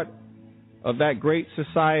part of that great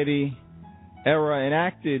society era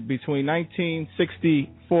enacted between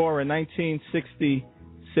 1964 and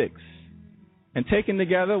 1966 and taken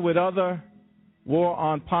together with other war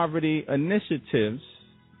on poverty initiatives.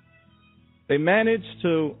 They managed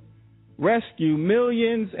to rescue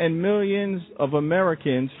millions and millions of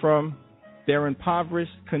Americans from their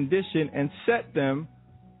impoverished condition and set them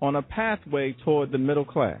on a pathway toward the middle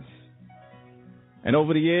class. And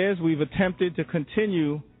over the years, we've attempted to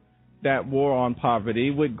continue that war on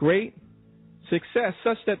poverty with great success,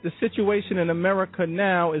 such that the situation in America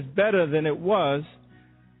now is better than it was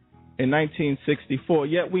in 1964.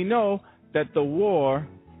 Yet we know that the war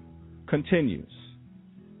continues.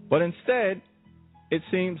 But instead, it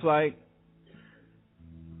seems like,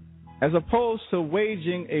 as opposed to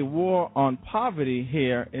waging a war on poverty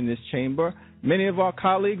here in this chamber, many of our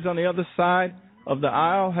colleagues on the other side of the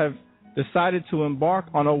aisle have decided to embark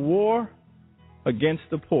on a war against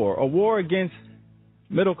the poor, a war against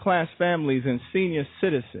middle-class families and senior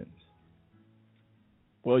citizens.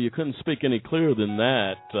 Well, you couldn't speak any clearer than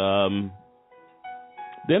that.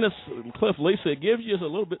 Dennis, Cliff, Lisa, it gives you a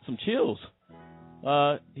little bit some chills.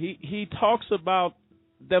 He talks about,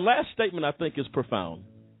 that last statement I think is profound.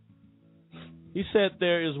 He said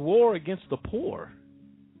there is war against the poor.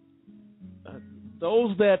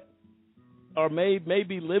 Those that are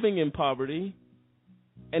maybe living in poverty,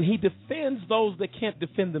 and he defends those that can't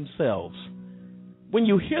defend themselves. When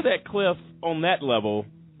you hear that, Cliff, on that level,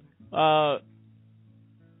 that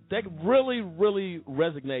really, really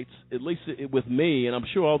resonates, at least with me, and I'm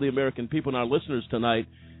sure all the American people and our listeners tonight.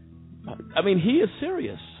 I mean, he is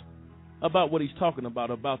serious about what he's talking about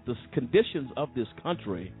the conditions of this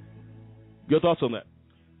country. Your thoughts on that?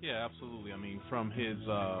 Yeah, absolutely. I mean, from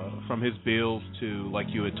his bills to, like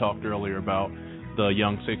you had talked earlier about the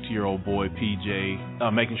young 6-year-old boy,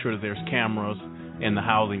 PJ, making sure that there's cameras in the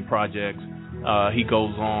housing projects. He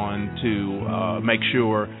goes on to make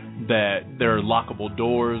sure that there are lockable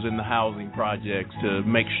doors in the housing projects, to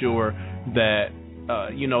make sure that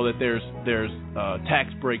that there's tax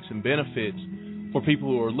breaks and benefits for people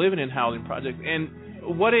who are living in housing projects. And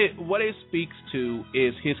what it speaks to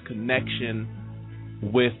is his connection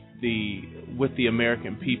with the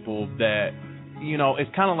American people, that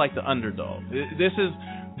it's kind of like the underdog. This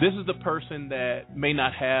is the person that may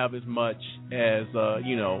not have as much as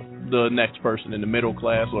the next person in the middle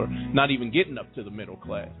class, or not even getting up to the middle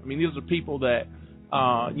class. I mean, these are people that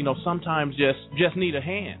sometimes just need a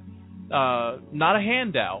hand, not a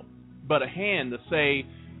handout, but a hand to say,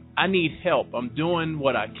 I need help. I'm doing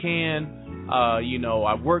what I can.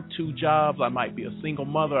 I work 2 jobs. I might be a single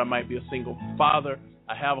mother. I might be a single father.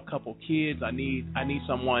 I have a couple kids. I need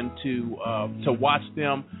someone to watch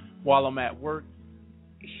them while I'm at work.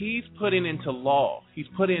 He's putting into law. He's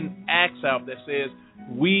putting acts out that says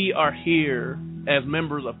we are here as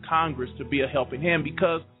members of Congress to be a helping hand,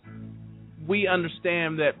 because we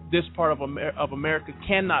understand that this part of America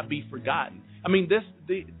cannot be forgotten. I mean,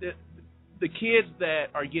 the kids that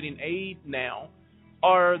are getting aid now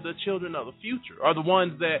are the children of the future, are the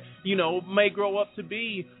ones that may grow up to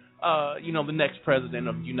be the next president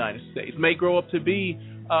of the United States, may grow up to be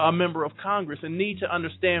a member of Congress, and need to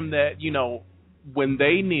understand that when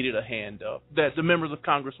they needed a hand up, that the members of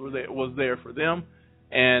Congress was there for them,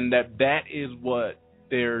 and that is what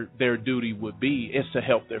their duty would be, is to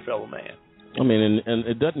help their fellow man. I mean, and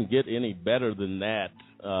it doesn't get any better than that.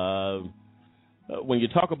 When you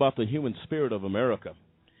talk about the human spirit of America,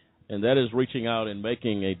 and that is reaching out and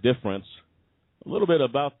making a difference, a little bit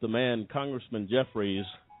about the man, Congressman Jeffries.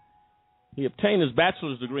 He obtained his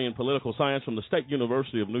bachelor's degree in political science from the State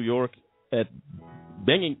University of New York at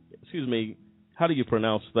how do you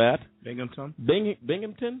pronounce that?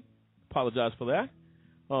 Binghamton. Apologize for that.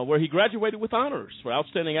 Where he graduated with honors for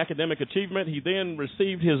outstanding academic achievement. He then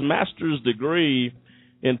received his master's degree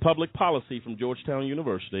in public policy from Georgetown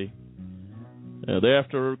University.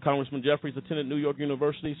 Thereafter, Congressman Jeffries attended New York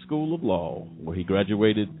University School of Law, where he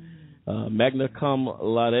graduated magna cum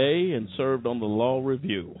laude and served on the Law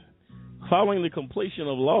Review. Following the completion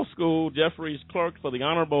of law school, Jeffries clerked for the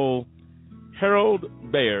Honorable Harold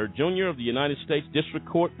Baer, Jr. of the United States District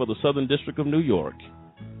Court for the Southern District of New York.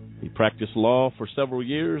 He practiced law for several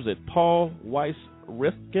years at Paul Weiss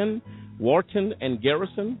Rifkin, Wharton &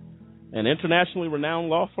 Garrison, an internationally renowned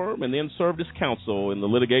law firm, and then served as counsel in the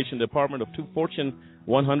litigation department of 2 Fortune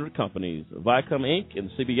 100 companies, Viacom Inc.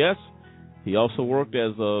 and CBS. He also worked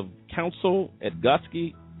as a counsel at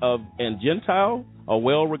Gotsky and Gentile, a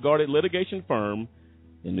well-regarded litigation firm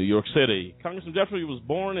in New York City. Congressman Jeffries was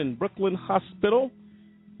born in Brooklyn Hospital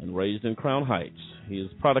and raised in Crown Heights. He is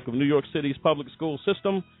a product of New York City's public school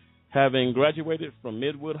system, having graduated from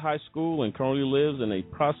Midwood High School, and currently lives in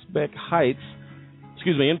Prospect Heights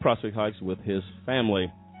with his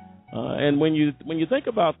family. And when you think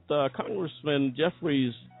about Congressman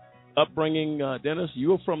Jeffries' upbringing, Dennis,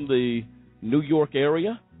 you are from the New York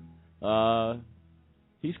area.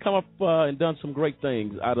 He's come up and done some great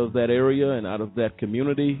things out of that area and out of that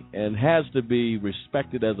community, and has to be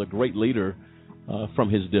respected as a great leader from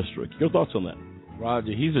his district. Your thoughts on that?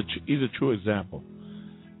 Roger, he's a true example,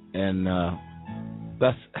 and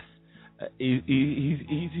that's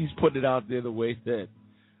he's putting it out there the way that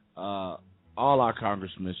all our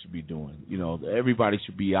congressmen should be doing. Everybody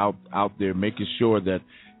should be out there making sure that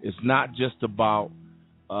it's not just about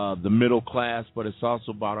the middle class, but it's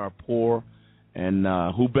also about our poor. And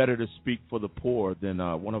who better to speak for the poor than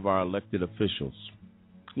one of our elected officials?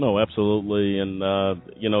 No, absolutely. And,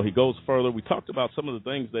 he goes further. We talked about some of the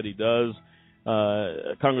things that he does.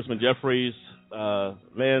 Congressman Jeffries,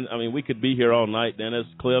 we could be here all night, Dennis,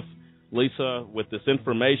 Cliff, Lisa, with this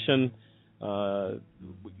information. There's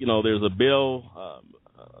a bill,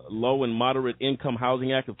 Low and Moderate Income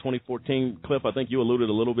Housing Act of 2014. Cliff, I think you alluded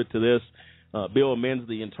a little bit to this. Bill amends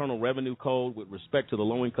the Internal Revenue Code with respect to the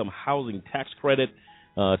low-income housing tax credit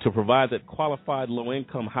to provide that qualified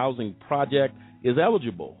low-income housing project is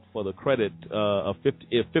eligible for the credit of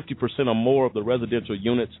 50% or more of the residential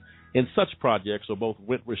units in such projects are both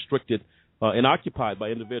rent restricted and occupied by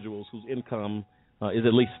individuals whose income is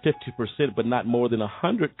at least 50%, but not more than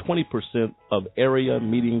 120% of area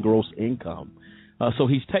median gross income. So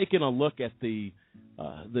he's taken a look at the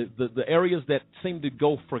areas that seem to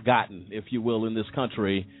go forgotten, if you will, in this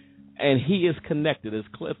country, and he is connected, as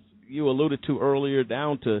Cliff, you alluded to earlier,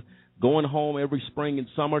 down to going home every spring and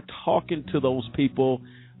summer, talking to those people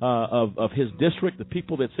of his district, the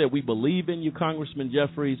people that said, we believe in you, Congressman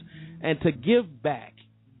Jeffries, and to give back.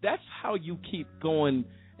 That's how you keep going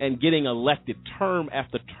and getting elected term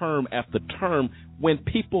after term after term, when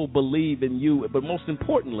people believe in you, but most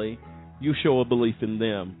importantly, you show a belief in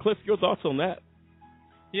them. Cliff, your thoughts on that?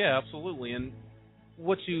 Yeah, absolutely. And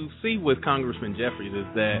what you see with Congressman Jeffries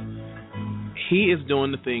is that he is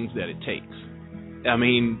doing the things that it takes. I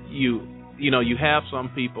mean, you have some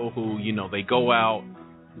people who, they go out,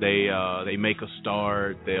 they make a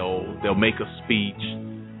start, they'll make a speech,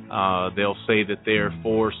 they'll say that they're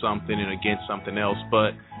for something and against something else,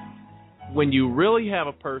 but when you really have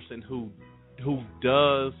a person who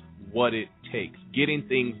does what it takes, getting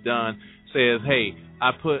things done, says, hey,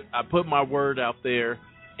 I put my word out there,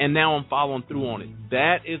 and now I'm following through on it.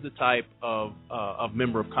 That is the type of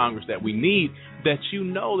member of Congress that we need, that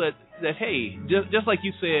that hey, just like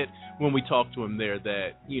you said when we talked to him there,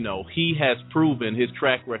 that, he has proven, his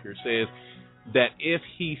track record says that if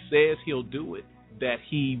he says he'll do it, that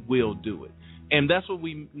he will do it. And that's what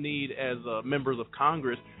we need as members of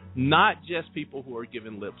Congress, not just people who are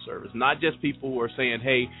giving lip service, not just people who are saying,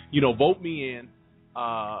 hey, vote me in,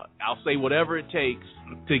 I'll say whatever it takes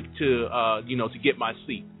to get my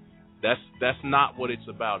seat. That's not what it's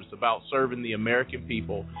about. It's about serving the American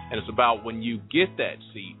people, and it's about, when you get that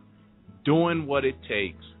seat, doing what it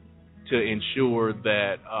takes to ensure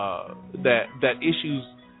that that issues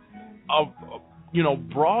of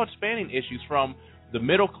broad spanning issues, from the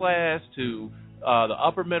middle class to the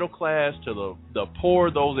upper middle class to the poor,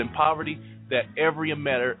 those in poverty, that every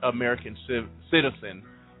American citizen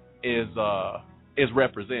is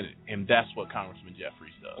represented, and that's what Congressman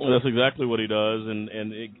Jeffries does. Well, that's exactly what he does, and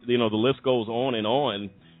the list goes on and on.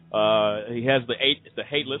 He has the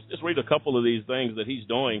hate list. Just read a couple of these things that he's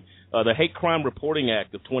doing. The Hate Crime Reporting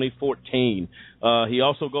Act of 2014. He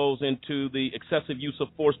also goes into the Excessive Use of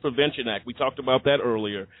Force Prevention Act. We talked about that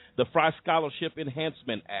earlier. The Frye Scholarship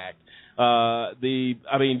Enhancement Act.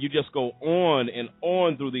 You just go on and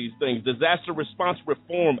on through these things. Disaster Response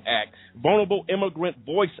Reform Act. Vulnerable Immigrant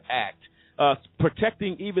Voice Act.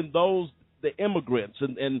 Protecting even the immigrants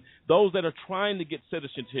and those that are trying to get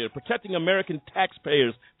citizenship here, protecting American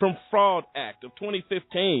taxpayers from Fraud Act of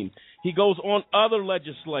 2015. He goes on other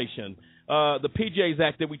legislation, the PJs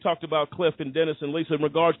Act that we talked about, Cliff and Dennis and Lisa, in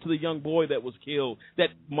regards to the young boy that was killed, that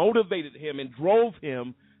motivated him and drove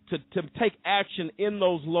him to take action in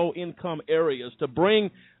those low-income areas, to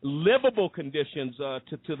bring livable conditions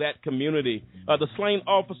to that community. The Slain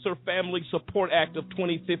Officer Family Support Act of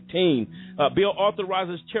 2015. Bill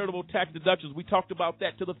authorizes charitable tax deductions. We talked about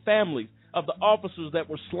that, to the families of the officers that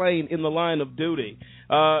were slain in the line of duty.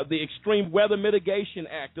 The Extreme Weather Mitigation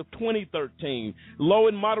Act of 2013. Low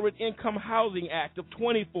and Moderate Income Housing Act of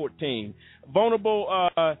 2014. Vulnerable,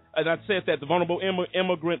 and I said that, the Vulnerable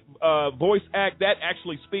Immigrant Voice Act, that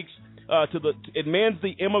actually speaks it amends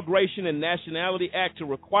the Immigration and Nationality Act to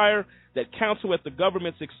require that counsel at the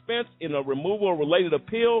government's expense in a removal or related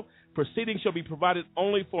appeal proceedings shall be provided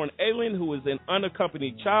only for an alien who is an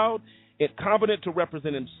unaccompanied child, incompetent to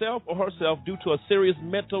represent himself or herself due to a serious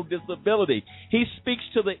mental disability. He speaks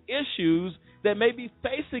to the issues that may be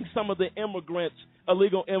facing some of the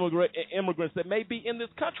illegal immigrants that may be in this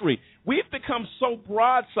country. We've become so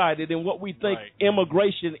broadsided in what we think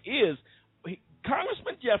immigration is.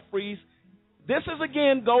 Congressman Jeffries, this is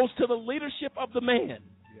again goes to the leadership of the man.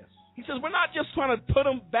 Yes. He says, we're not just trying to put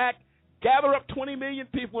them back, gather up 20 million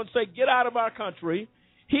people and say, get out of our country.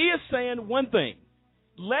 He is saying one thing.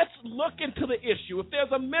 Let's look into the issue. If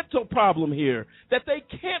there's a mental problem here that they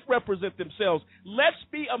can't represent themselves, let's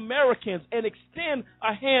be Americans and extend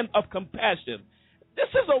a hand of compassion. This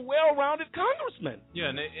is a well-rounded congressman.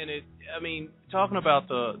 Yeah, talking about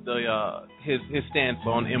his stance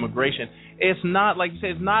on immigration, it's not, like you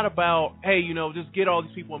said, it's not about, hey, just get all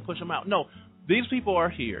these people and push them out. No, these people are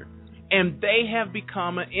here, and they have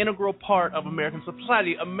become an integral part of American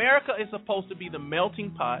society. America is supposed to be the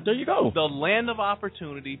melting pot. There you go. The land of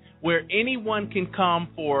opportunity where anyone can come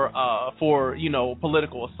for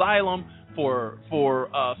political asylum, for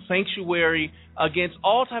sanctuary against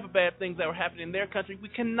all type of bad things that were happening in their country. We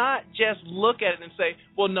cannot just look at it and say,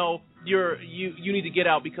 well, no, you need to get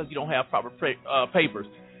out because you don't have proper papers.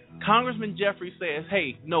 Congressman Jeffries says,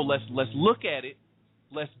 hey, no, let's look at it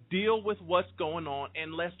Let's deal with what's going on,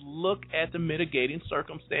 and let's look at the mitigating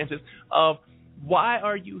circumstances of why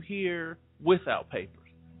are you here without papers?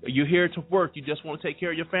 Are you here to work? You just want to take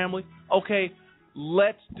care of your family? Okay,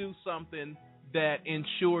 let's do something that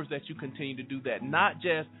ensures that you continue to do that. Not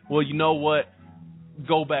just, well, you know what,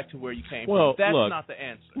 go back to where you came from. That's not the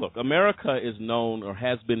answer. Look, America is known or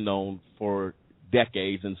has been known for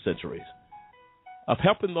decades and centuries of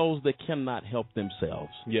helping those that cannot help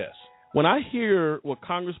themselves. Yes. When I hear what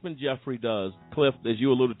Congressman Jeffrey does, Cliff, as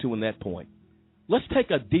you alluded to in that point, let's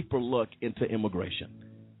take a deeper look into immigration.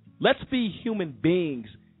 Let's be human beings,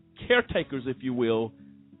 caretakers, if you will,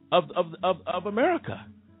 of America.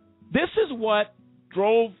 This is what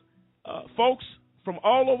drove folks from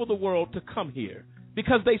all over the world to come here,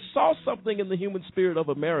 because they saw something in the human spirit of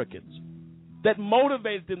Americans that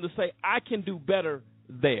motivated them to say, I can do better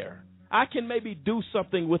there. I can maybe do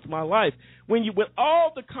something with my life. With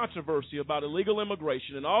all the controversy about illegal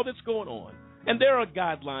immigration and all that's going on, and there are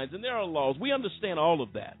guidelines and there are laws, we understand all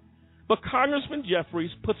of that. But Congressman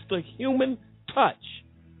Jeffries puts the human touch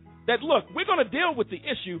that, look, we're going to deal with the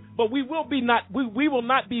issue, but we will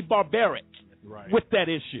not be barbaric with that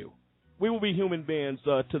issue. We will be human beings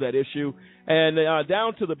to that issue. And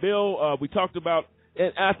down to the bill we talked about,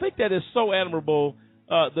 and I think that is so admirable,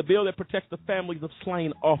 the bill that protects the families of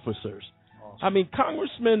slain officers. Awesome. I mean,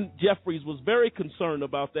 Congressman Jeffries was very concerned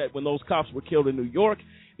about that when those cops were killed in New York.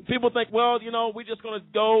 People think, well, we're just going to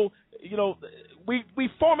go, we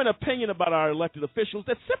form an opinion about our elected officials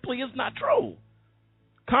that simply is not true.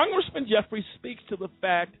 Congressman Jeffries speaks to the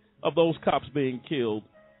fact of those cops being killed.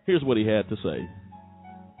 Here's what he had to say.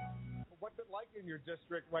 What's it like in your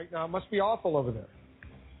district right now? It must be awful over there.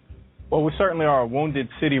 Well, we certainly are a wounded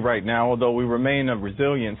city right now, although we remain a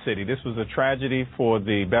resilient city. This was a tragedy for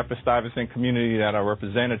the Bedford-Stuyvesant community that I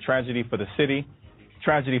represent, a tragedy for the city,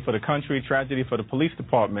 tragedy for the country, tragedy for the police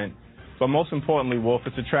department. But most importantly, Wolf,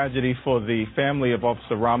 it's a tragedy for the family of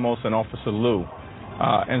Officer Ramos and Officer Liu.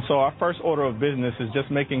 And so our first order of business is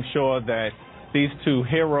just making sure that these two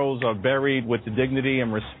heroes are buried with the dignity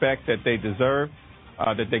and respect that they deserve,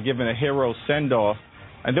 that they're given a hero send-off.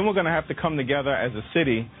 And then we're going to have to come together as a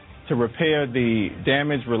city to repair the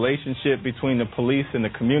damaged relationship between the police and the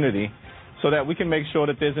community so that we can make sure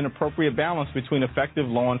that there's an appropriate balance between effective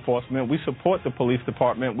law enforcement. We support the police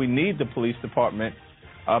department. We need the police department.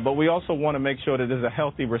 But we also want to make sure that there's a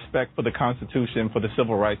healthy respect for the Constitution, for the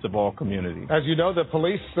civil rights of all communities. As you know, the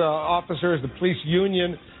police officers, the police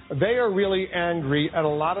union, they are really angry at a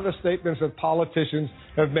lot of the statements that politicians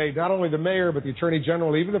have made, not only the mayor, but the attorney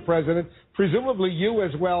general, even the president, presumably you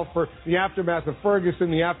as well, for the aftermath of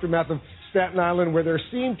Ferguson, the aftermath of Staten Island, where there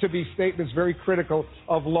seem to be statements very critical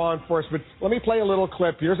of law enforcement. Let me play a little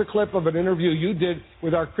clip. Here's a clip of an interview you did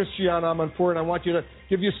with our Christiane Amanpour, and I want you to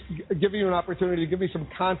give you an opportunity to give me some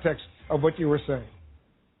context of what you were saying.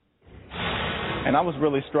 And I was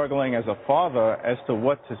really struggling as a father as to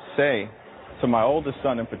what to say to my oldest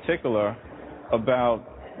son in particular about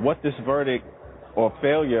what this verdict or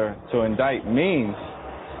failure to indict means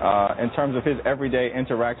in terms of his everyday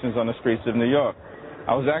interactions on the streets of New York.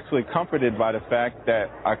 I was actually comforted by the fact that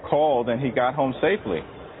I called and he got home safely.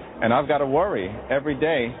 And I've got to worry every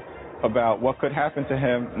day about what could happen to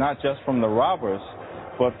him, not just from the robbers,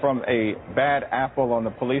 but from a bad apple on the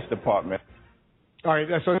police department. All right,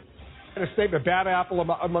 so a statement, bad apple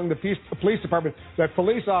among the police department, that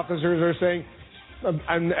police officers are saying,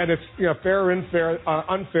 and it's fair or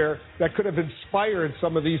unfair, that could have inspired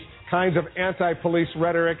some of these kinds of anti-police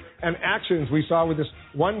rhetoric and actions we saw with this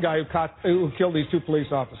one guy who killed these two police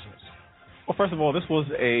officers. Well, first of all, this was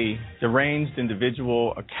a deranged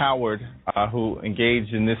individual, a coward who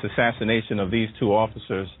engaged in this assassination of these two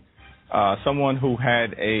officers, someone who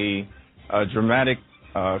had a dramatic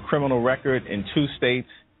criminal record in 2 states.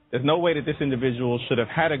 There's no way that this individual should have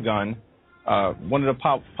had a gun. One of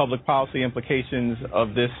the public policy implications of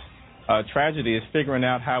this tragedy is figuring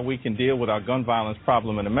out how we can deal with our gun violence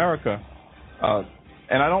problem in America.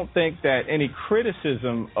 And I don't think that any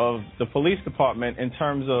criticism of the police department in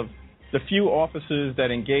terms of the few officers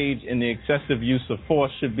that engage in the excessive use of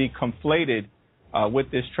force should be conflated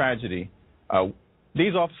with this tragedy.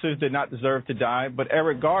 These officers did not deserve to die, but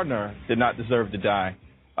Eric Gardner did not deserve to die.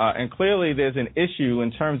 And clearly there's an issue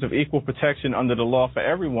in terms of equal protection under the law for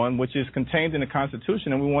everyone, which is contained in the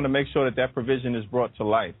Constitution, and we want to make sure that that provision is brought to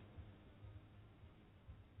life.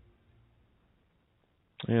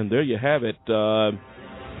 And there you have it.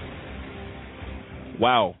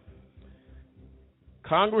 Wow.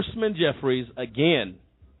 Congressman Jeffries, again,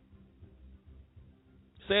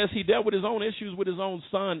 says he dealt with his own issues with his own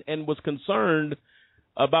son and was concerned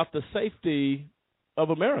about the safety of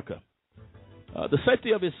America. the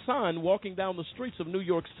safety of his son walking down the streets of New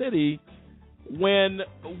York City when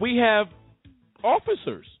we have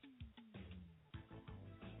officers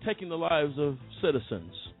taking the lives of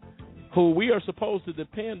citizens who we are supposed to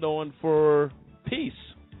depend on for peace.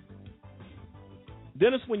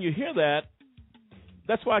 Dennis, when you hear that,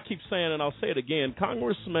 that's why I keep saying, and I'll say it again,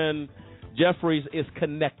 Congressman Jeffries is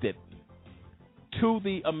connected to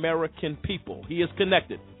the American people. He is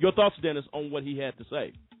connected. Your thoughts, Dennis, on what he had to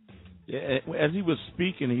say? Yeah, as he was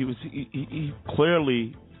speaking, he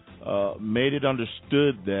clearly made it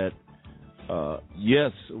understood that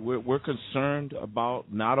yes, we're concerned about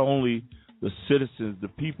not only the citizens, the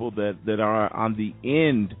people that are on the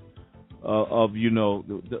end of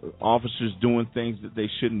the officers doing things that they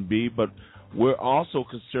shouldn't be, but we're also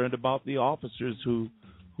concerned about the officers who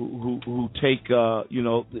take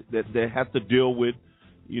that they have to deal with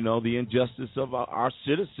the injustice of our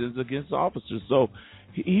citizens against officers. So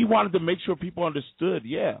he wanted to make sure people understood.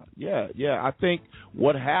 Yeah. I think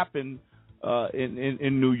what happened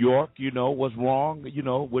in New York, was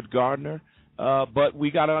wrong, with Gardner. But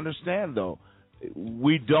we got to understand, though,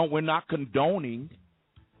 we're not condoning,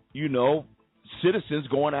 citizens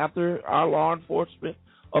going after our law enforcement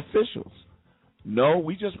officials. No,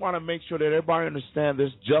 we just want to make sure that everybody understands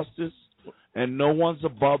there's justice and no one's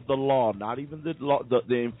above the law, not even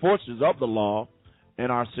the enforcers of the law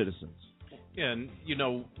and our citizens. Yeah, and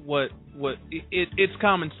it's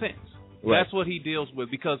common sense. Right. That's what he deals with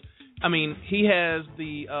because, he has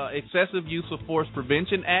the Excessive Use of Force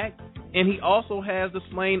Prevention Act, and he also has the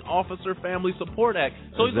Slain Officer Family Support Act.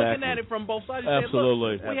 So he's looking at it from both sides.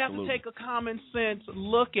 Absolutely. We have to take a common sense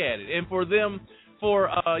look at it. And for them,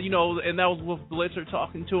 and that was with Blitzer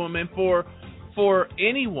talking to him, and for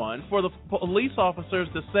anyone, for the police officers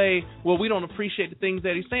to say, well, we don't appreciate the things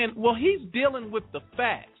that he's saying, well, he's dealing with the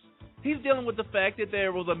facts. He's dealing with the fact that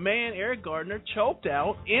there was a man, Eric Gardner, choked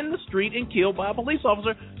out in the street and killed by a police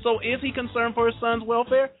officer. So is he concerned for his son's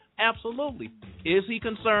welfare? Absolutely. Is he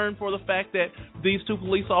concerned for the fact that these two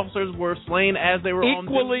police officers were slain as they were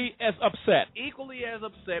equally as upset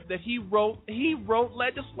that he wrote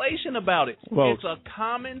legislation about it? Well, it's a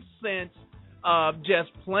common sense, just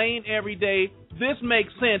plain everyday. This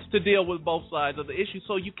makes sense to deal with both sides of the issue.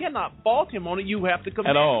 So you cannot fault him on it. You have to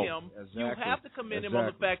commend him. Exactly. You have to commend him on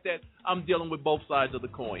the fact that I'm dealing with both sides of the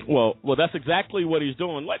coin. Well, that's exactly what he's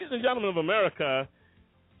doing. Ladies and gentlemen of America,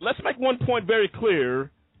 let's make one point very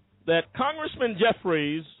clear, that Congressman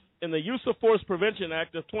Jeffries, in the Use of Force Prevention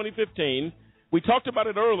Act of 2015, we talked about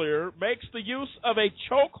it earlier, makes the use of a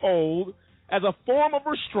chokehold as a form of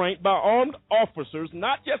restraint by armed officers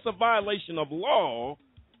not just a violation of law,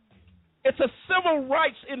 it's a civil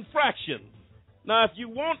rights infraction. Now, if you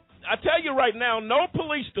want, I tell you right now, no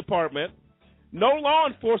police department, no law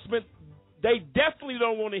enforcement, they definitely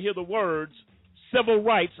don't want to hear the words civil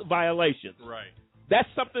rights violations. Right. That's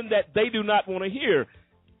something that they do not want to hear.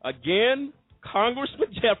 Again,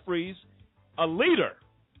 Congressman Jeffries, a leader,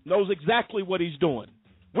 knows exactly what he's doing.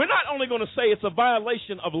 We're not only going to say it's a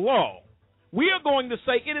violation of law, we are going to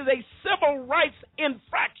say it is a civil rights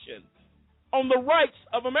infraction on the rights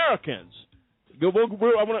of Americans. I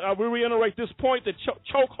want to reiterate this point that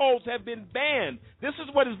chokeholds have been banned. This is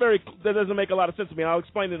what that doesn't make a lot of sense to me, and I'll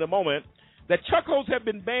explain in a moment. That chokeholds have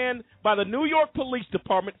been banned by the New York Police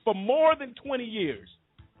Department for more than 20 years.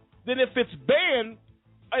 Then if it's banned,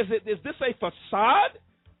 is this a facade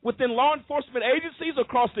within law enforcement agencies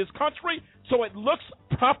across this country so it looks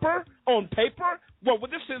proper on paper? Well,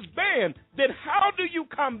 when this is banned, then how do you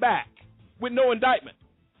come back with no indictment?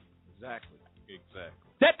 Exactly.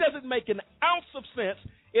 That doesn't make an ounce of sense,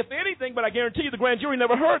 if anything, but I guarantee you the grand jury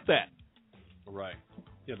never heard that. Right.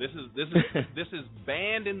 Yeah, this is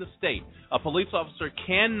banned in the state. A police officer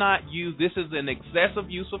cannot use this is an excessive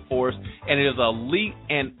use of force, and it is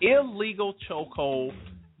an illegal chokehold.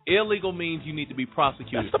 Illegal means you need to be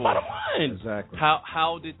prosecuted. That's the bottom line. Exactly.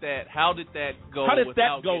 How did that go? How did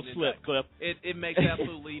that go slip, Cliff? It makes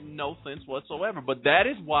absolutely no sense whatsoever. But that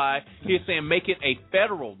is why he's saying make it a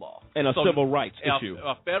federal law and a civil rights issue,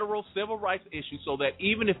 a federal civil rights issue, so that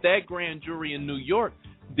even if that grand jury in New York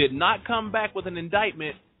did not come back with an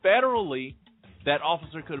indictment federally, that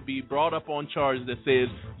officer could be brought up on charges that says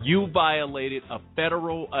you violated a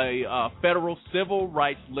federal civil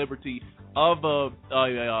rights liberty of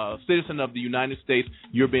a citizen of the United States.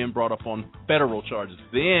 You're being brought up on federal charges.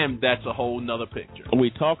 Then that's a whole nother picture.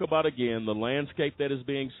 We talk about, again, the landscape that is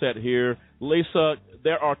being set here. Lisa,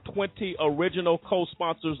 there are 20 original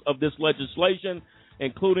co-sponsors of this legislation,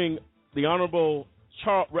 including the Honorable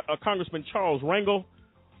Congressman Charles Rangel,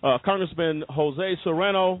 Congressman Jose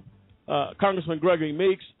Serrano, Congressman Gregory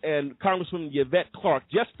Meeks, and Congressman Yvette Clarke,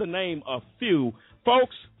 just to name a few.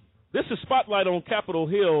 Folks, this is Spotlight on Capitol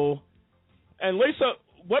Hill. And, Lisa,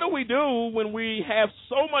 what do we do when we have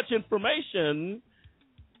so much information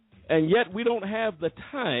and yet we don't have the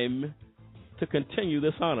time to continue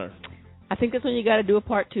this honor? I think that's when you got to do a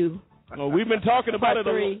part 2. Well, we've been talking about part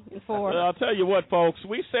 3 and 4. I'll tell you what, folks.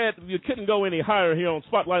 We said you couldn't go any higher here on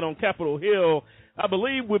Spotlight on Capitol Hill. I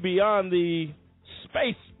believe we're beyond the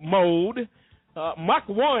space mode, Mach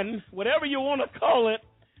 1, whatever you want to call it.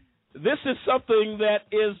 This is something that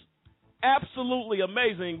is absolutely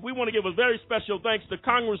amazing. We want to give a very special thanks to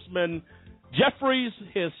Congressman Jeffries,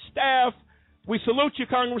 his staff. We salute you,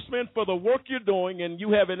 Congressman, for the work you're doing, and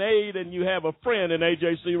you have an aide and you have a friend in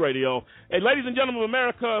AJC Radio. Hey, ladies and gentlemen of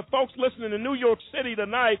America, folks listening in New York City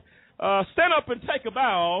tonight, stand up and take a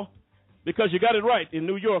bow because you got it right in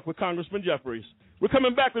New York with Congressman Jeffries. We're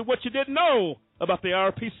coming back with what you didn't know about the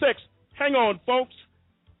IRP6. Hang on, folks.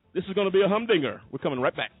 This is going to be a humdinger. We're coming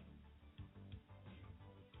right back.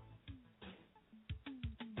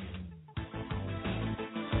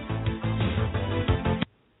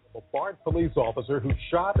 Bart police officer who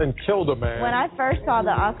shot and killed a man. When I first saw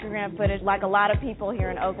the Oscar grant footage, like a lot of people here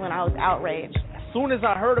in Oakland, I was outraged. As soon as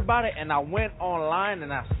I heard about it and I went online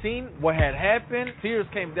and I seen what had happened, tears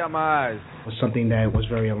came down my eyes. It was something that was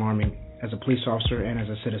very alarming as a police officer and as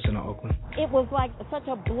a citizen of Oakland. It was like such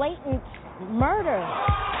a blatant murder.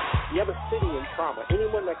 You have a city in trauma.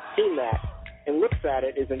 Anyone that's seen that and looks at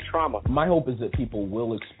it is in trauma. My hope is that people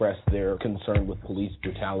will express their concern with police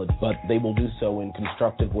brutality, but they will do so in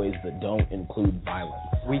constructive ways that don't include violence.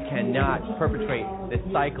 We cannot perpetrate this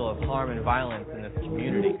cycle of harm and violence in this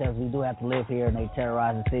community. Because we do have to live here and they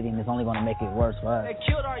terrorize the city and it's only going to make it worse for us. They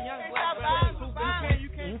killed our young black brothers.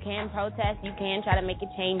 You can protest, you can try to make a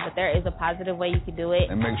change, but there is a positive way you can do it.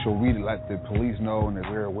 And make sure we let the police know and that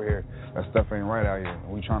we're aware that stuff ain't right out here.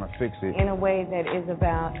 We're trying to fix it. In a way that is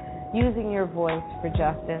about using your voice for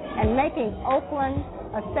justice and making Oakland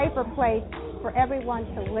a safer place for everyone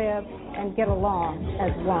to live and get along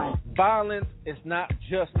as one. Violence is not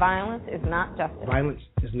justice. Violence is not justice. Violence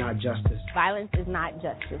is not justice. Violence is not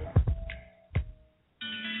justice.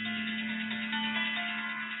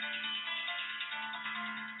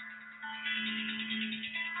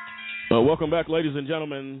 Welcome back, ladies and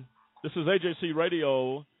gentlemen. This is AJC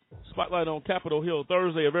Radio, Spotlight on Capitol Hill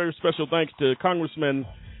Thursday. A very special thanks to Congressman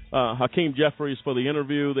Hakeem Jeffries for the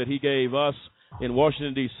interview that he gave us in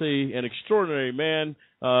Washington, D.C., an extraordinary man.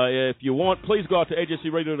 If you want, please go out to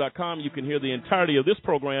ajcradio.com. You can hear the entirety of this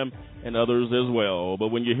program and others as well. But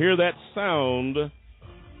when you hear that sound,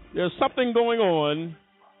 there's something going on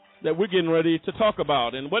that we're getting ready to talk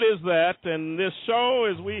about. And what is that? And this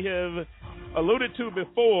show, as we have alluded to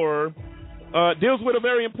before, deals with a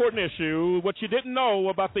very important issue, what you didn't know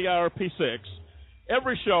about the IRP6.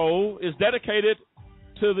 Every show is dedicated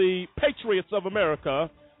to the patriots of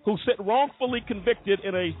America who sit wrongfully convicted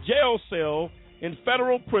in a jail cell in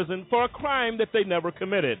federal prison for a crime that they never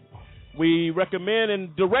committed. We recommend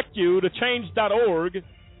and direct you to change.org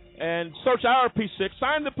and search IRP6,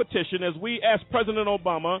 sign the petition as we ask President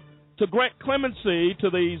Obama to grant clemency to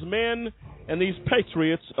these men and these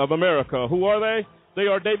patriots of America. Who are they? They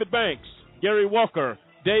are David Banks, Gary Walker,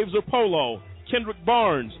 Dave Zerpolo, Kendrick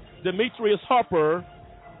Barnes, Demetrius Harper,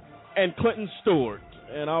 and Clinton Stewart.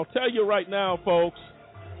 And I'll tell you right now, folks,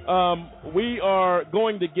 we are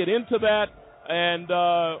going to get into that. And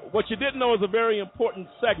what you didn't know is a very important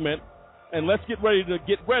segment. And let's get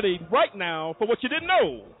ready right now for what you didn't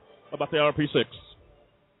know about the RP6.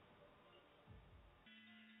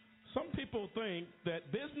 Some people think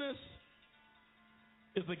that business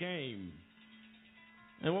is a game.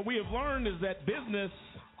 And what we have learned is that business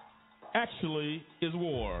actually is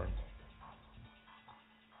war.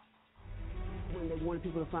 When they wanted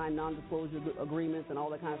people to sign non-disclosure agreements and all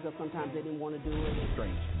that kind of stuff, sometimes they didn't want to do it. It's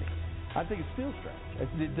strange to me. I think it's still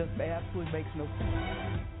strange. It absolutely makes no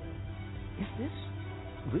sense. Is this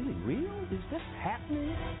really real? Is this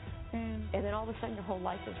happening? And then all of a sudden your whole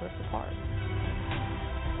life is ripped apart.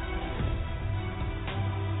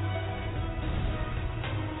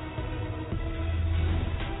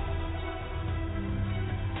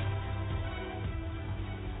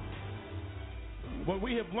 What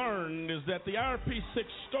we have learned is that the IRP6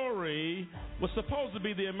 story was supposed to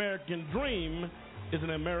be the American dream is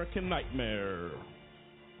an American nightmare.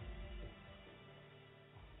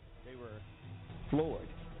 They were floored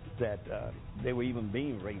that they were even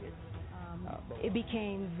being raided. It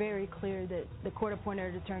became very clear that the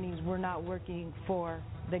court-appointed attorneys were not working for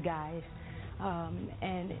the guys.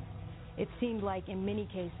 And it seemed like in many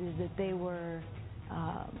cases that they were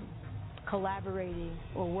collaborating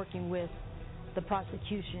or working with the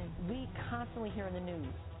prosecution. We constantly hear in the news,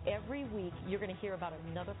 every week you're going to hear about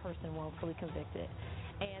another person wrongfully convicted.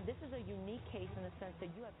 And this is a unique case in the sense that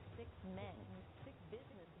you have 6 businessmen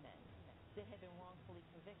that have been wrongfully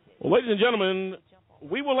convicted. Well, ladies and gentlemen,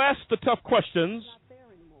 we will ask the tough questions.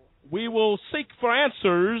 We will seek for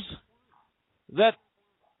answers that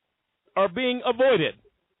are being avoided.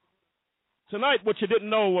 Tonight, what you didn't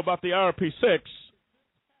know about the IRP-6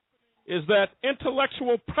 is that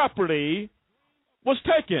intellectual property was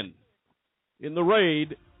taken in the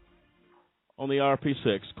raid on the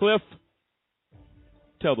IRP-6. Cliff,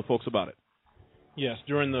 tell the folks about it. Yes,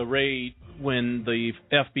 during the raid, when the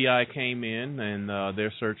FBI came in and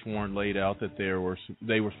their search warrant laid out that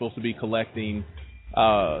they were supposed to be collecting,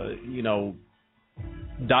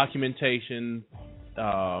 documentation,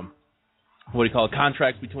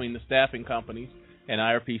 contracts between the staffing companies and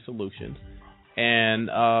IRP Solutions, and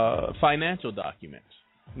financial documents.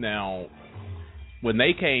 Now, when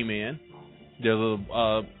they came in, there's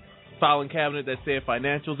a filing cabinet that said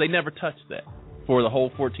financials. They never touched that for the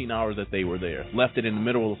whole 14 hours that they were there. Left it in the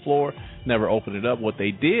middle of the floor, never opened it up. What they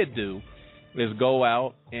did do is go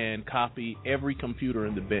out and copy every computer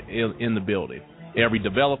in the building. Every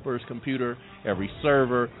developer's computer, every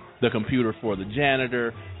server, the computer for the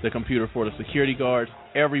janitor, the computer for the security guards,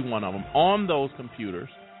 every one of them. On those computers,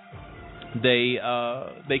 they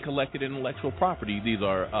collected intellectual property. These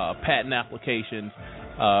are patent applications.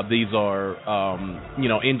 These are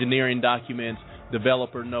engineering documents,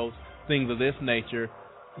 developer notes, things of this nature.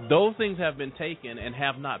 Those things have been taken and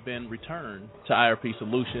have not been returned to IRP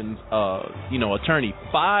Solutions attorney.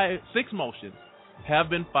 6 motions have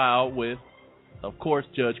been filed with, of course,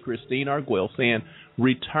 Judge Christine Arguello, saying,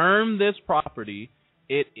 return this property.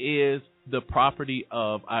 It is the property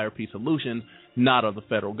of IRP Solutions, not of the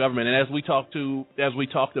federal government. And as we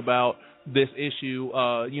talked about this issue,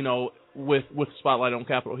 with Spotlight on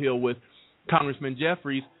Capitol Hill with Congressman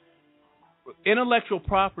Jeffries, intellectual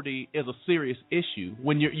property is a serious issue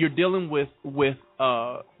when you're dealing with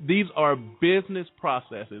these are business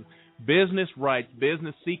processes, business rights,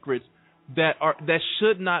 business secrets that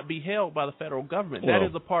should not be held by the federal government. That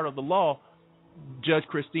is a part of the law. Judge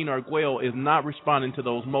Christine Arguello is not responding to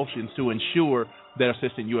those motions to ensure that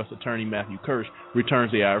Assistant U.S. Attorney Matthew Kirsch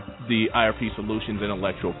returns the IRP Solutions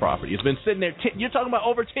intellectual property. It's been sitting there. You're talking about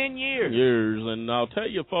over 10 years. And I'll tell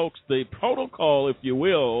you, folks, the protocol, if you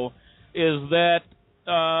will, is that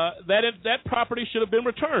that property should have been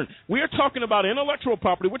returned. We are talking about intellectual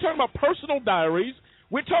property. We're talking about personal diaries.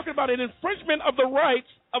 We're talking about an infringement of the rights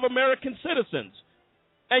of American citizens.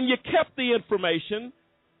 And you kept the information.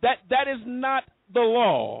 That is not the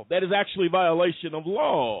law. That is actually violation of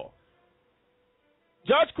law.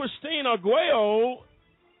 Judge Christine Arguello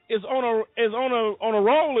is on a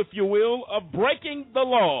roll, if you will, of breaking the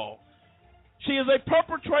law. She is a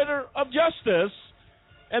perpetrator of justice,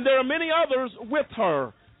 and there are many others with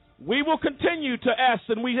her. We will continue to ask,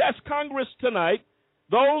 and we ask Congress tonight,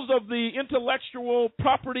 those of the Intellectual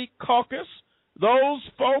Property Caucus, those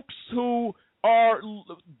folks who are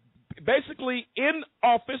basically in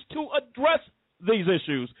office to address these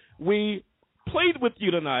issues. We plead with you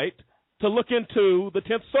tonight to look into the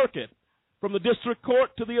 10th Circuit, from the district court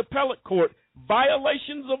to the appellate court.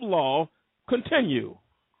 Violations of law continue.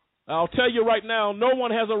 I'll tell you right now, no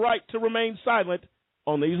one has a right to remain silent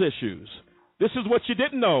on these issues. This is what you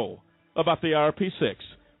didn't know about the IRP-6.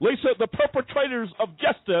 Lisa, the perpetrators of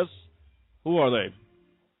justice, who are they?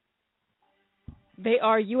 They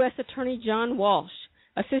are U.S. Attorney John Walsh,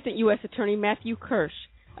 Assistant U.S. Attorney Matthew Kirsch,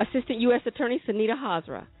 Assistant U.S. Attorney Sunita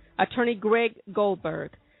Hazra, Attorney Greg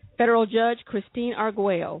Goldberg, Federal Judge Christine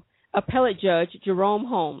Arguello, Appellate Judge Jerome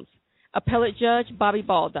Holmes, Appellate Judge Bobby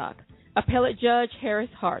Baldock, Appellate Judge Harris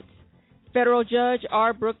Hartz, Federal Judge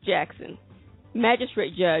R. Brooke Jackson,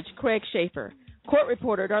 Magistrate Judge Craig Schaefer, Court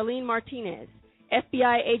Reporter Darlene Martinez,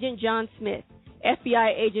 FBI Agent John Smith,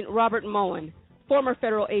 FBI Agent Robert Moen, former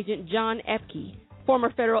Federal Agent John Epke,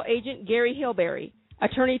 former Federal Agent Gary Hilberry,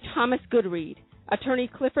 Attorney Thomas Goodread, Attorney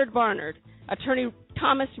Clifford Barnard, Attorney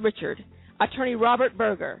Thomas Richard, Attorney Robert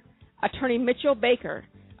Berger, Attorney Mitchell Baker,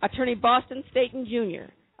 Attorney Boston Staten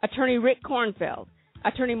Jr., Attorney Rick Kornfeld,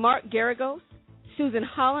 Attorney Mark Garagos, Susan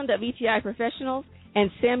Holland of ETI Professionals, and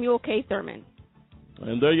Samuel K. Thurman.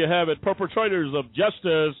 And there you have it, perpetrators of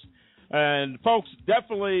justice. And, folks,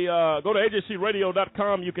 definitely go to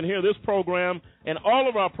AJCradio.com. You can hear this program and all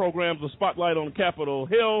of our programs, The Spotlight on Capitol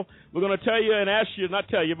Hill. We're going to tell you and ask you, not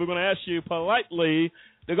tell you, we're going to ask you politely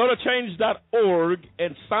to go to change.org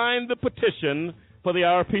and sign the petition for the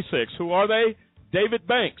IRP-6. Who are they? David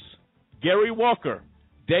Banks, Gary Walker,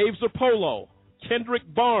 Dave Zappolo, Kendrick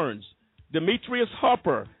Barnes, Demetrius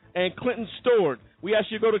Harper, and Clinton Stewart. We ask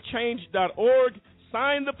you to go to change.org,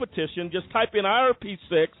 sign the petition, just type in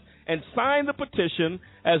IRP6 and sign the petition,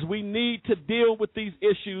 as we need to deal with these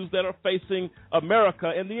issues that are facing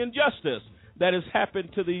America and the injustice that has happened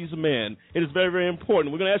to these men. It is very, very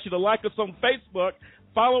important. We're going to ask you to like us on Facebook,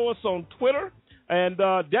 follow us on Twitter, and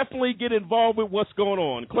definitely get involved with what's going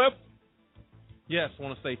on. Cliff? Yes, I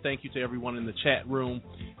want to say thank you to everyone in the chat room.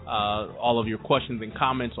 All of your questions and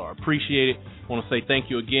comments are appreciated. I want to say thank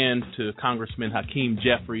you again to Congressman Hakeem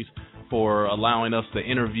Jeffries for allowing us to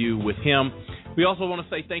interview with him. We also want to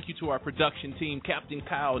say thank you to our production team, Captain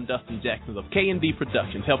Kyle and Dustin Jackson of K&D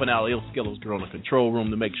Productions, helping out Il Skillos Girl in the control room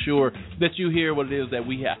to make sure that you hear what it is that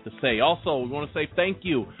we have to say. Also, we want to say thank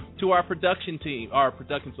you to our production team, our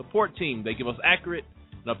production support team. They give us accurate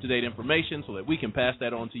and up-to-date information so that we can pass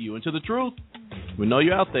that on to you. And to the truth, we know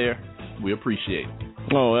you're out there. We appreciate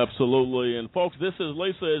it. Oh, absolutely. And, folks, this is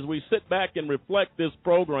Lisa. As we sit back and reflect this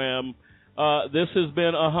program, this has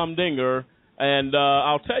been a humdinger. And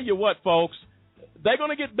I'll tell you what, folks, they're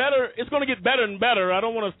going to get better. It's going to get better and better. I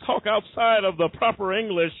don't want to talk outside of the proper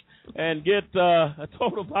English and get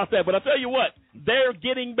told about that. But I'll tell you what, they're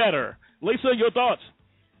getting better. Lisa, your thoughts?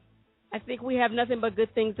 I think we have nothing but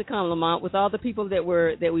good things to come, Lamont, with all the people that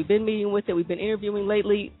we've been meeting with, that we've been interviewing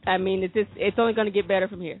lately. I mean, it's only going to get better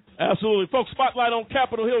from here. Absolutely. Folks, Spotlight on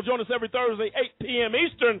Capitol Hill. Join us every Thursday, 8 p.m.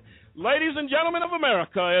 Eastern. Ladies and gentlemen of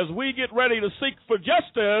America, as we get ready to seek for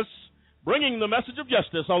justice, bringing the message of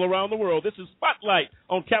justice all around the world. This is Spotlight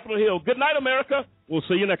on Capitol Hill. Good night, America. We'll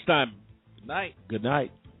see you next time. Good night. Good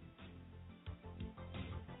night.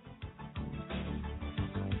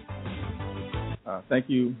 Thank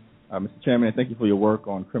you, Mr. Chairman, and thank you for your work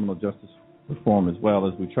on criminal justice reform, as well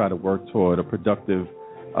as we try to work toward a productive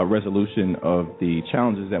resolution of the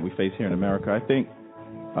challenges that we face here in America. I think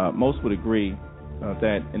most would agree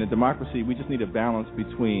that in a democracy, we just need a balance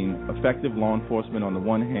between effective law enforcement on the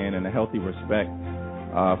one hand and a healthy respect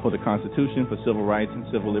for the Constitution, for civil rights and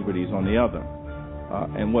civil liberties on the other.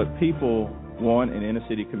 And what people want in inner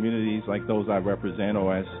city communities like those I represent,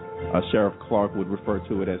 or as Sheriff Clark would refer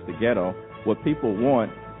to it as the ghetto, what people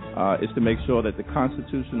want is to make sure that the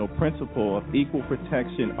constitutional principle of equal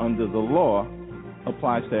protection under the law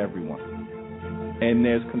applies to everyone. And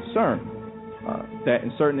there's concern that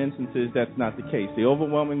in certain instances that's not the case. The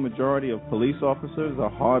overwhelming majority of police officers are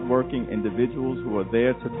hardworking individuals who are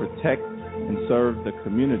there to protect and serve the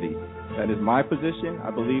community. That is my position.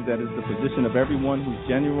 I believe that is the position of everyone who's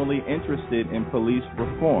genuinely interested in police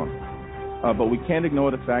reform. But we can't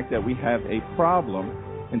ignore the fact that we have a problem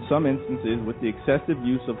in some instances with the excessive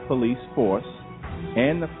use of police force,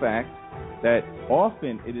 and the fact that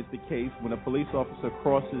often it is the case when a police officer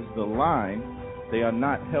crosses the line, they are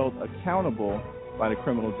not held accountable by the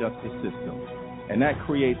criminal justice system. And that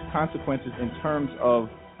creates consequences in terms of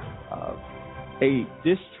a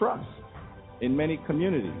distrust in many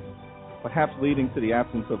communities, perhaps leading to the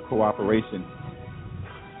absence of cooperation.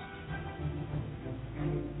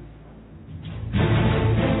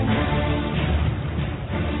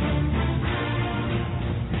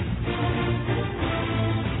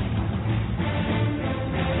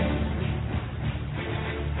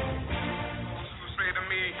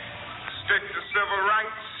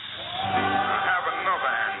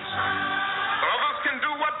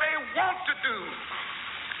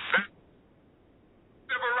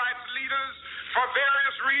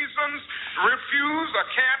 Refuse or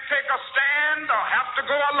can't take a stand or have to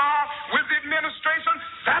go along with the administration,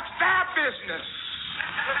 that's their business.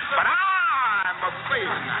 But I'm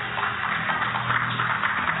afraid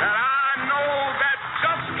that I know that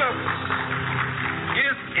justice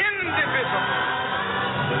is indivisible.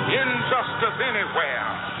 Injustice anywhere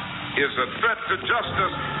is a threat to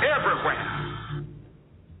justice everywhere.